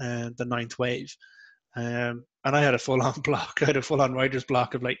the Ninth Wave. And I had a full-on block. I had a full-on writer's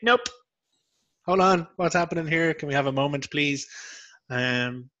block of nope, hold on, what's happening here? Can we have a moment, please?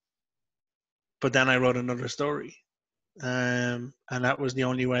 But then I wrote another story. And that was the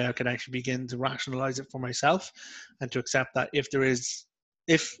only way I could actually begin to rationalize it for myself, and to accept that if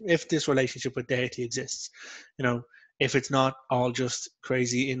this relationship with deity exists, if it's not all just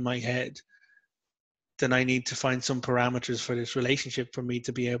crazy in my head, then I need to find some parameters for this relationship for me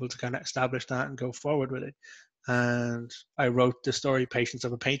to be able to kind of establish that and go forward with it. And I wrote the story Patience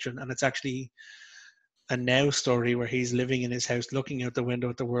of a Patron, and it's actually a now story where he's living in his house, looking out the window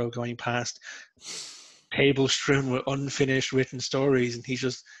at the world going past, tables strewn with unfinished written stories, and he's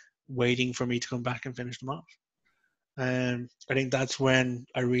just waiting for me to come back and finish them off. And I think that's when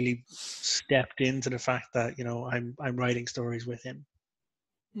I really stepped into the fact that, I'm writing stories with him.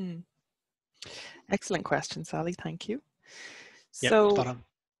 Excellent question, Sally. Thank you. Yep, so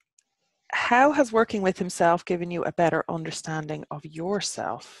how has working with himself given you a better understanding of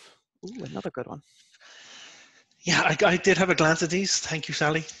yourself? Ooh, another good one. Yeah, I did have a glance at these. Thank you,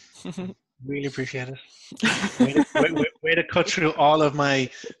 Sally. Really appreciate it. Way to cut through all of my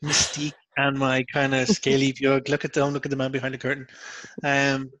mystique and my kind of Scéalaí Beag. Look at the man behind the curtain.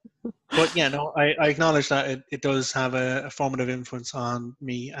 But yeah, no, I acknowledge that it does have a formative influence on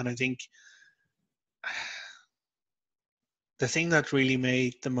me, and I think the thing that really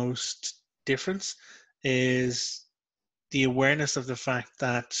made the most difference is the awareness of the fact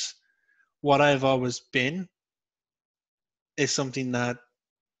that what I've always been is something that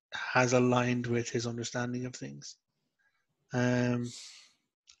has aligned with his understanding of things. An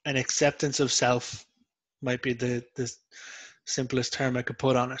acceptance of self might be the simplest term I could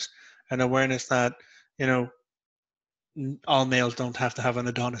put on it. An awareness that, all males don't have to have an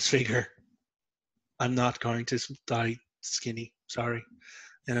Adonis figure. I'm not going to die skinny, sorry,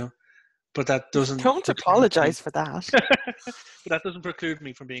 but that doesn't... Don't apologize for that. But that doesn't preclude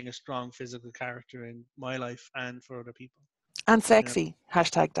me from being a strong physical character in my life and for other people. And You sexy.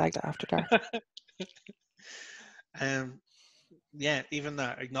 Hashtag Dagda After Dark. know? Yeah, even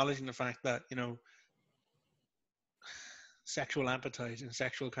that, acknowledging the fact that, sexual appetite and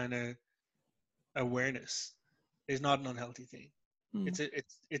sexual kind of awareness is not an unhealthy thing. Mm.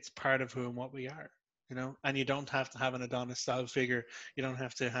 It's part of who and what we are, and you don't have to have an Adonis style figure. You don't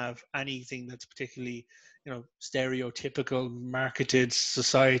have to have anything that's particularly, stereotypical, marketed,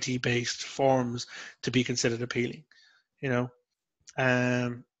 society based forms to be considered appealing. You know,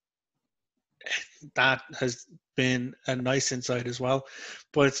 um, that has been a nice insight as well.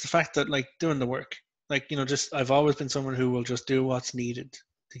 But it's the fact that, like, doing the work, like, just I've always been someone who will just do what's needed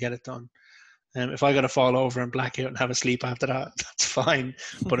to get it done. If I got to fall over and black out and have a sleep after that, that's fine.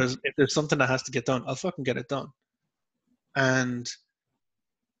 But if there's something that has to get done, I'll fucking get it done. And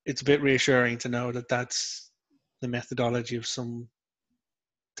it's a bit reassuring to know that that's the methodology of some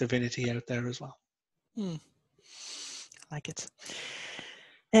divinity out there as well. I like it.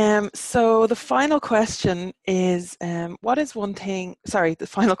 So the final question is, what is one thing, sorry, the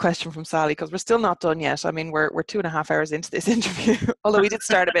final question from Sally, because we're still not done yet. I mean, we're 2.5 hours into this interview, although we did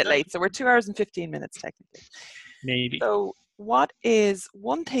start a bit late. So we're 2 hours and 15 minutes technically. Maybe. So what is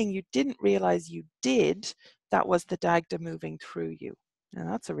one thing you didn't realize you did that was the Dagda moving through you? And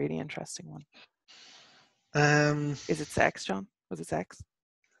that's a really interesting one. Is it sex, John? Was it sex?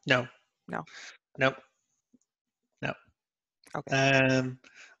 No. No. Nope. No. Okay.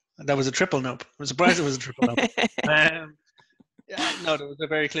 That was a triple nope. I'm surprised it was a triple nope. Yeah, no, there was a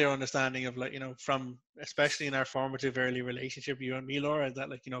very clear understanding of, like, from especially in our formative early relationship, you and me, Laura, that,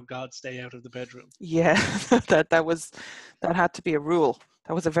 like, God, stay out of the bedroom. Yeah, that had to be a rule.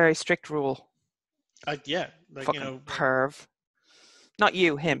 That was a very strict rule. Yeah, like, Fucking perv. Not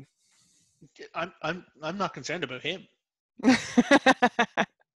you, him. I'm not concerned about him.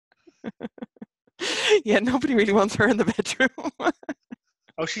 Yeah, nobody really wants her in the bedroom.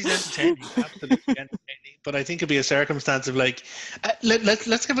 Oh, she's entertaining, absolutely entertaining. But I think it'd be a circumstance of, like,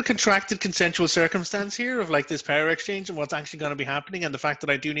 let's have a contracted consensual circumstance here of, like, this power exchange and what's actually going to be happening, and the fact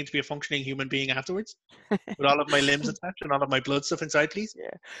that I do need to be a functioning human being afterwards, with all of my limbs attached and all of my blood stuff inside, please. Yeah.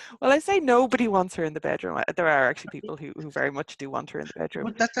 Well, I say nobody wants her in the bedroom. There are actually people who very much do want her in the bedroom.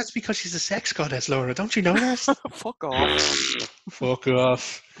 Well, that's because she's a sex goddess, Laura. Don't you know that? Fuck off. Fuck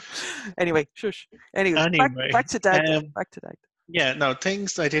off. Anyway, shush. Anyway, back to Dagda. Back to Dagda. Yeah, no,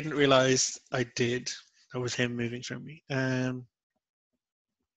 things I didn't realize I did. That was him moving through me.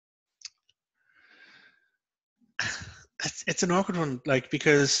 It's an awkward one, like,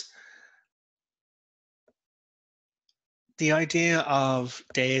 because the idea of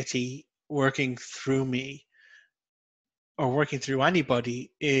deity working through me or working through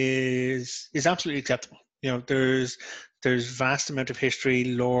anybody is absolutely acceptable. There's vast amount of history,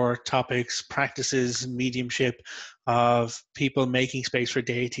 lore, topics, practices, mediumship of people making space for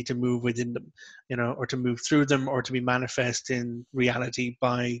deity to move within them, or to move through them, or to be manifest in reality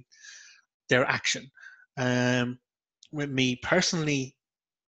by their action. With me personally,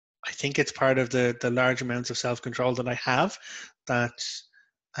 I think it's part of the large amounts of self-control that I have, that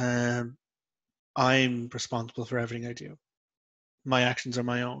I'm responsible for everything I do. My actions are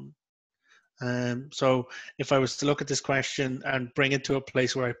my own. So if I was to look at this question and bring it to a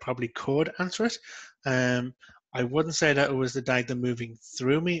place where I probably could answer it, I wouldn't say that it was the Dagda moving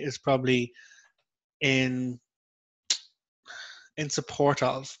through me. It's probably in support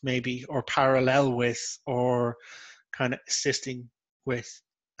of, maybe, or parallel with, or kind of assisting with.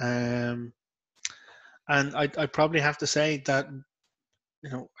 And I probably have to say that,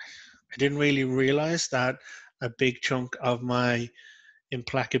 I didn't really realize that a big chunk of my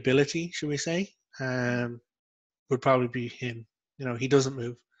implacability, should we say, would probably be him. He doesn't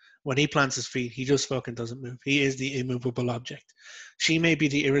move. When he plants his feet, he just fucking doesn't move. He is the immovable object. She may be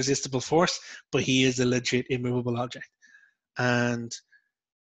the irresistible force, but he is a legit immovable object. And,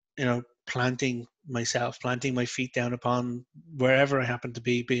 planting my feet down upon wherever I happen to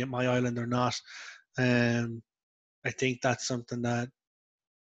be it my island or not, I think that's something that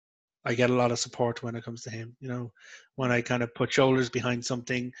I get a lot of support when it comes to him. When I kind of put shoulders behind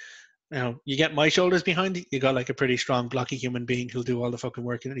something, you get my shoulders behind it, you got, like, a pretty strong, blocky human being who'll do all the fucking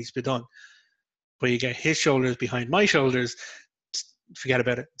work that needs to be done. But you get his shoulders behind my shoulders, forget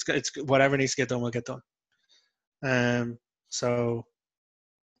about it. It's whatever needs to get done will get done. So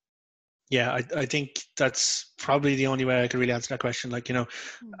yeah, I think that's probably the only way I could really answer that question. Like,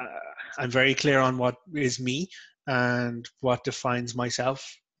 I'm very clear on what is me and what defines myself,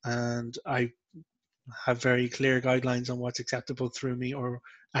 and I have very clear guidelines on what's acceptable through me, or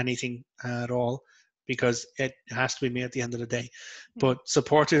anything at all, because it has to be me at the end of the day. But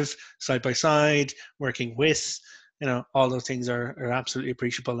supportive, side by side, working with, all those things are absolutely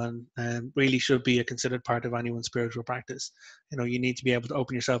appreciable and really should be a considered part of anyone's spiritual practice. You need to be able to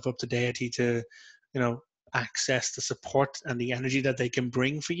open yourself up to deity to, access the support and the energy that they can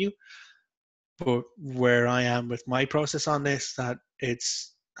bring for you. But where I am with my process on this, that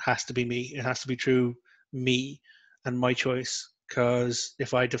has to be me. It has to be true me and my choice. Because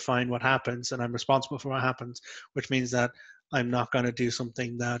if I define what happens and I'm responsible for what happens, which means that I'm not going to do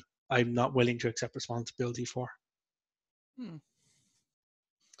something that I'm not willing to accept responsibility for.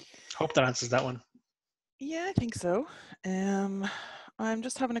 Hope that answers that one. Yeah, I think so. I'm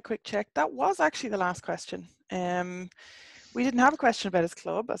just having a quick check. That was actually the last question. We didn't have a question about his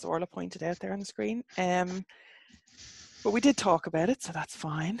club, as Orla pointed out there on the screen. But we did talk about it, so that's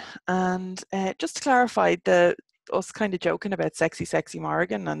fine. And just to clarify, us kind of joking about sexy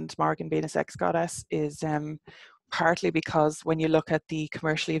Morrigan and Morrigan being a sex goddess is partly because when you look at the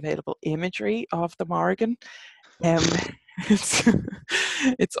commercially available imagery of the Morrigan,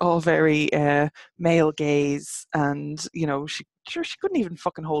 it's all very male gaze, and she couldn't even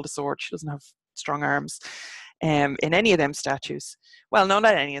fucking hold a sword. She doesn't have strong arms in any of them statues. Well, no,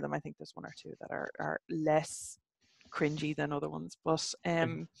 not any of them. I think there's one or two that are less cringy than other ones, but so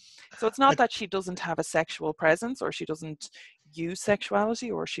it's not that she doesn't have a sexual presence, or she doesn't use sexuality,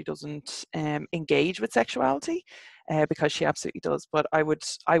 or she doesn't engage with sexuality, because she absolutely does. But I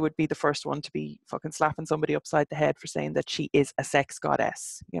would be the first one to be fucking slapping somebody upside the head for saying that she is a sex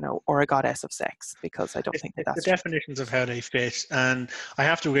goddess, or a goddess of sex, because I don't think that's the definitions of how they fit. And I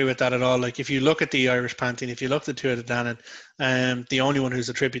have to agree with that at all. Like, if you look at the Irish pantheon, if you look at the Tuatha De Danann, the only one who's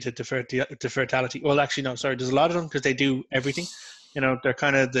attributed to fertility, well, actually, no, sorry, there's a lot of them because they do everything. They're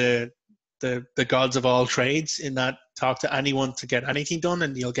kind of the gods of all trades, in that talk to anyone to get anything done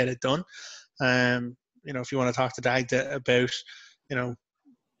and you'll get it done. If you want to talk to Dagda about,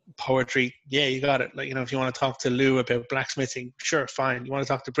 poetry, yeah, you got it. Like, if you want to talk to Lou about blacksmithing, sure, fine. You want to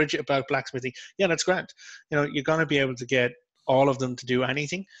talk to Bridget about blacksmithing, yeah, that's grand. You're going to be able to get all of them to do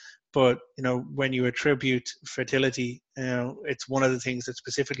anything. But when you attribute fertility, it's one of the things that's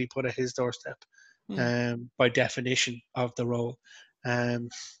specifically put at his doorstep, by definition of the role.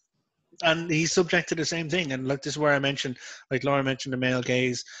 And he's subject to the same thing. And look, this is where I mentioned, like Laura mentioned, the male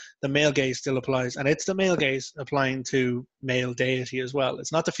gaze. The male gaze still applies, and it's the male gaze applying to male deity as well.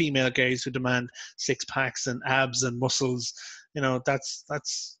 It's not the female gaze who demand six packs and abs and muscles.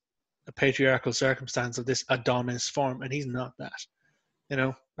 That's a patriarchal circumstance of this Adonis form, and he's not that.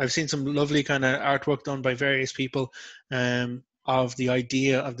 I've seen some lovely kind of artwork done by various people of the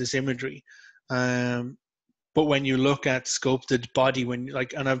idea of this imagery. But when you look at sculpted body,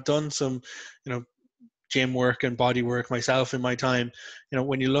 and I've done some, gym work and body work myself in my time,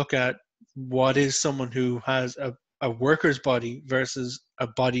 when you look at what is someone who has a worker's body versus a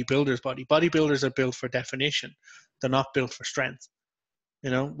bodybuilder's body, bodybuilders are built for definition. They're not built for strength.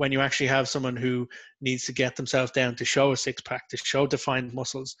 When you actually have someone who needs to get themselves down to show a six pack, to show defined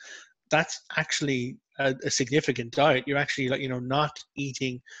muscles, that's actually a significant diet. You're actually, not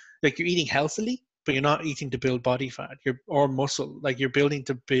eating, like, you're eating healthily, but you're not eating to build body fat or muscle. Like, you're building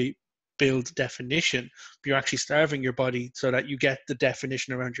to build definition, but you're actually starving your body so that you get the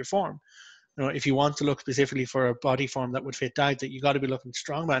definition around your form. If you want to look specifically for a body form that would fit diet, you got to be looking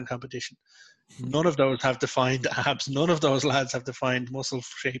strongman competition. None of those have defined abs. None of those lads have defined muscle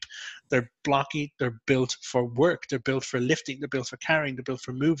shape. They're blocky. They're built for work. They're built for lifting. They're built for carrying. They're built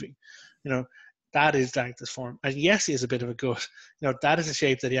for moving. That is Dagda's form. And yes, he has a bit of a gut. That is a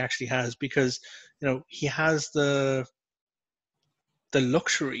shape that he actually has, because, he has the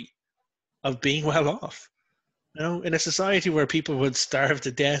luxury of being well off. In a society where people would starve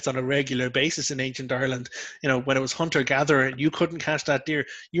to death on a regular basis in ancient Ireland, when it was hunter-gatherer and you couldn't catch that deer,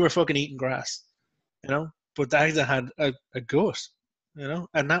 you were fucking eating grass, But Dagda had a gut,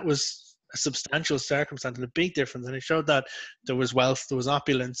 and that was a substantial circumstance and a big difference. And it showed that there was wealth, there was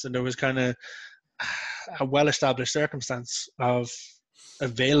opulence, and there was kind of a well-established circumstance of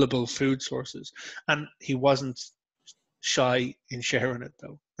available food sources. And he wasn't shy in sharing it,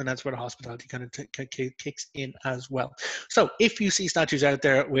 though, and that's where the hospitality kind of kicks in as well. So if you see statues out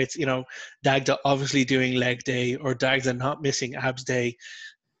there with Dagda obviously doing leg day, or Dagda not missing abs day,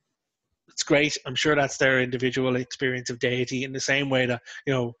 it's great. I'm sure that's their individual experience of deity, in the same way that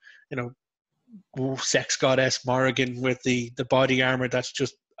sex goddess Morrigan with the body armor that's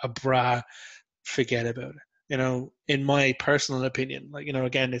just a bra, forget about it. In my personal opinion,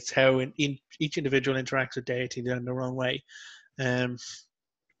 again, it's how in each individual interacts with deity in their own way.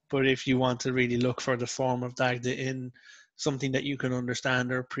 But if you want to really look for the form of Dagda in something that you can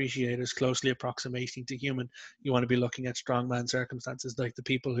understand or appreciate as closely approximating to human, you want to be looking at strongman circumstances, like the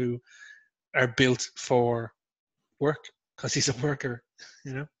people who are built for work because he's a worker,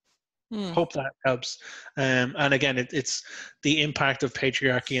 you know. Mm. Hope that helps. And again, it's the impact of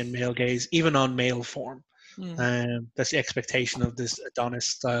patriarchy and male gaze, even on male form. Mm. That's the expectation of this Adonis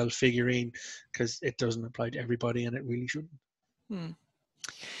style figurine, because it doesn't apply to everybody, and it really shouldn't. Mm.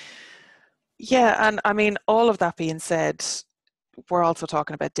 Yeah, and I mean, all of that being said, we're also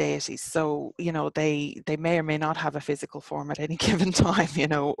talking about deities. So, you know, they may or may not have a physical form at any given time, you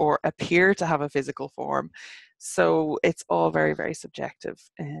know, or appear to have a physical form. So it's all very, very subjective.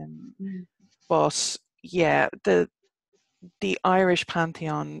 But yeah, the Irish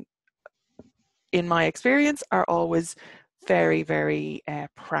pantheon, in my experience, are always very, very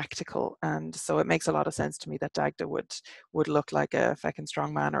practical, and so it makes a lot of sense to me that Dagda would look like a feckin'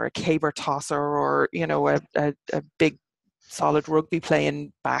 strong man, or a caber tosser, or you know, a big solid rugby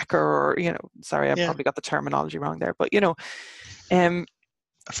playing backer, or you know, sorry, I Yeah, probably got the terminology wrong there, but you know, um,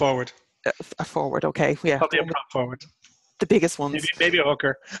 a forward, a forward, okay, yeah, the probably a one with prop forward, the biggest maybe ones. maybe a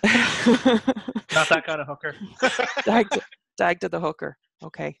hooker, not that kind of hooker. Dagda the hooker,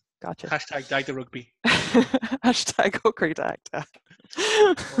 okay, gotcha. Hashtag Dag the rugby. Hashtag hooker Dagda.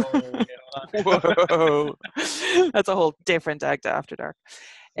 Oh, yeah. Whoa, that's a whole different Dagda after dark.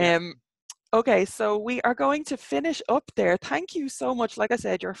 Yeah. Um, okay, so we are going to finish up there. Thank you so much. Like I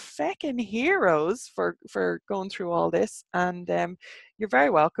said, you're feckin' heroes for going through all this, and you're very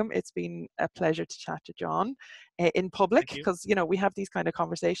welcome. It's been a pleasure to chat to John in public, Thank you. because you know we have these kind of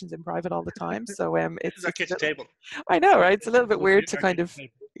conversations in private all the time. So This is our it's a kitchen little, table. I know, right? It's a This little is bit weird to our kind kitchen of,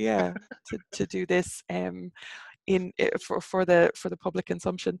 table. yeah, to do this in for the public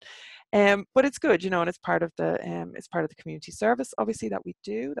consumption, but it's good, you know, and it's part of the community service, obviously, that we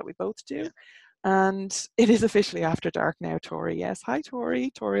both Yeah. do. And it is officially after dark now, Tori. Yes, hi,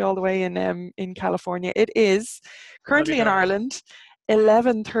 Tori, all the way in California. It is Love you, currently in Tori. Ireland,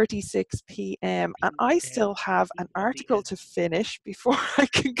 11:36 p.m. and I PM still have an in the article end. to finish before I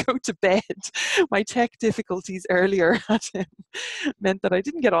can go to bed. My tech difficulties earlier had meant that I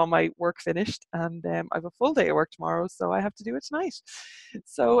didn't get all my work finished, and I have a full day of work tomorrow, so I have to do it tonight.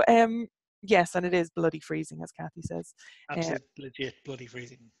 So yes, and it is bloody freezing, as Kathy says. Uh, Absolute legit bloody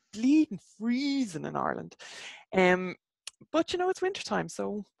freezing. Bleeding freezing in Ireland. Um, but you know, it's winter time,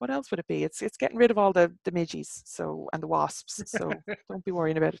 so what else would it be? It's getting rid of all the midges, so, and the wasps, so don't be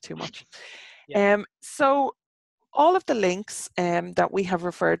worrying about it too much. Yeah. So all of the links that we have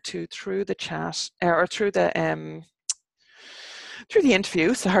referred to through the chat, or through the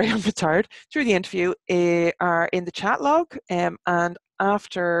interview, sorry, I'm a bit tired, through the interview, are in the chat log, and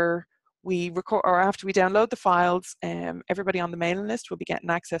after we record, or after we download the files, everybody on the mailing list will be getting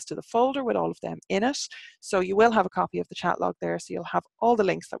access to the folder with all of them in it. So you will have a copy of the chat log there, so you'll have all the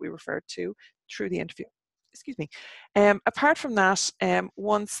links that we referred to through the interview. Excuse me. Apart from that,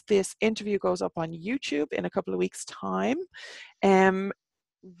 once this interview goes up on YouTube in a couple of weeks' time,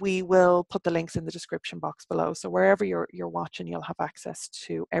 we will put the links in the description box below. So wherever you're watching, you'll have access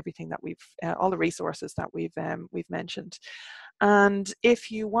to everything that we've, all the resources that we've mentioned. And if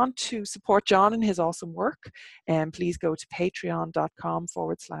you want to support John and his awesome work, please go to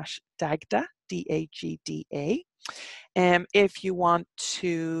patreon.com/Dagda, Dagda. If you want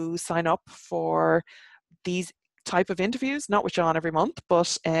to sign up for these type of interviews, not with John every month,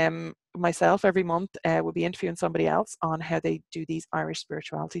 but myself every month will be interviewing somebody else on how they do these Irish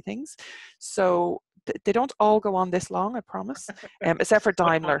spirituality things. So they don't all go on this long, I promise, except for Much more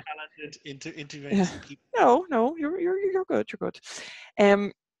Daimler. talented interviewing people. No, you're good, you're good.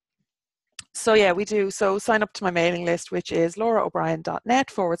 So yeah, we do. So sign up to my mailing list, which is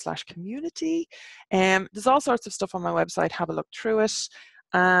lauraobrien.net/community. There's all sorts of stuff on my website. Have a look through it.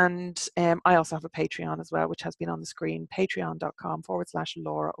 And I also have a Patreon as well, which has been on the screen,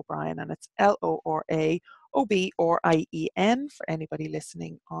 patreon.com/Lora O'Brien. And it's LORAOBRIEN for anybody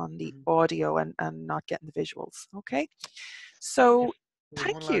listening on the audio and not getting the visuals. Okay. So There's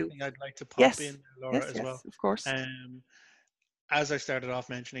one thank last you. thing I'd like to pop Yes. in, Laura, Yes, as well. yes, of course. As I started off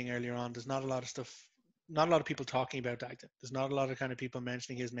mentioning earlier on, there's not a lot of stuff, not a lot of people talking about Dagda. There's not a lot of kind of people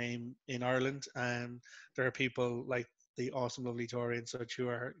mentioning his name in Ireland, and there are people like the awesome, lovely Tori and such who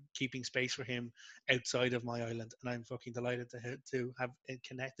are keeping space for him outside of my island, and I'm fucking delighted to have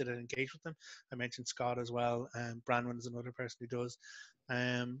connected and engaged with them. I mentioned Scott as well, and Branwen is another person who does.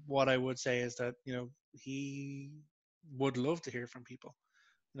 What I would say is that, you know, he would love to hear from people.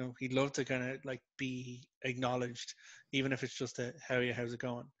 You know, he'd love to kind of like be acknowledged, even if it's just a how are you, how's it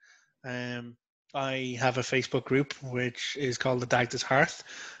going. I have a Facebook group which is called the Dagda's Hearth,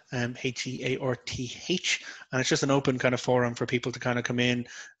 HEARTH, and it's just an open kind of forum for people to kind of come in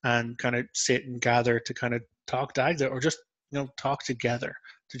and kind of sit and gather to kind of talk Dagda, or just, you know, talk together,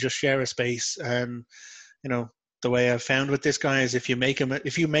 to just share a space. And you know, the way I've found with this guy is if you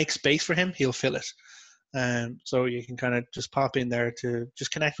make space for him, he'll fill it. So you can kind of just pop in there to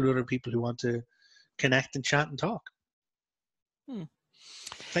just connect with other people who want to connect and chat and talk.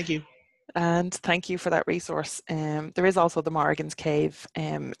 Thank you. And thank you for that resource. There is also the Morrigan's Cave,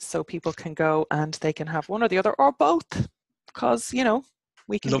 so people can go and they can have one or the other or both, because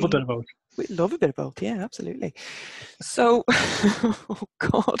we can love a bit of both. We love a bit of both, yeah, absolutely. So, oh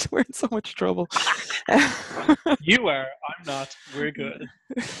God, we're in so much trouble. You are, I'm not. We're good.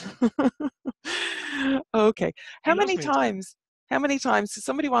 Okay. How many times does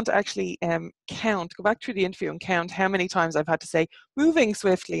somebody want to actually count, go back through the interview and count how many times I've had to say, moving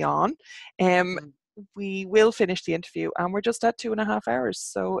swiftly on. We will finish the interview and we're just at 2.5 hours.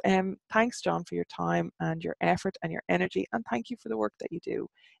 So thanks, John, for your time and your effort and your energy. And thank you for the work that you do,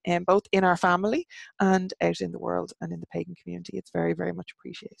 both in our family and out in the world and in the pagan community. It's very, very much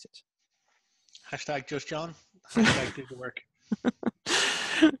appreciated. Hashtag just John. Hashtag do the work.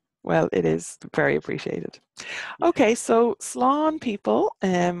 Well, it is very appreciated. Okay, so Slán people,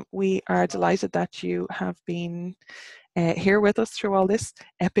 we are delighted that you have been here with us through all this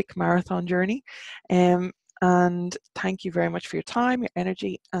epic marathon journey. And thank you very much for your time, your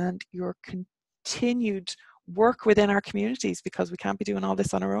energy, and your continued work within our communities, because we can't be doing all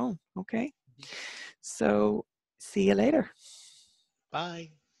this on our own. Okay, so see you later. Bye.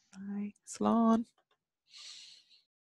 Bye, Slán.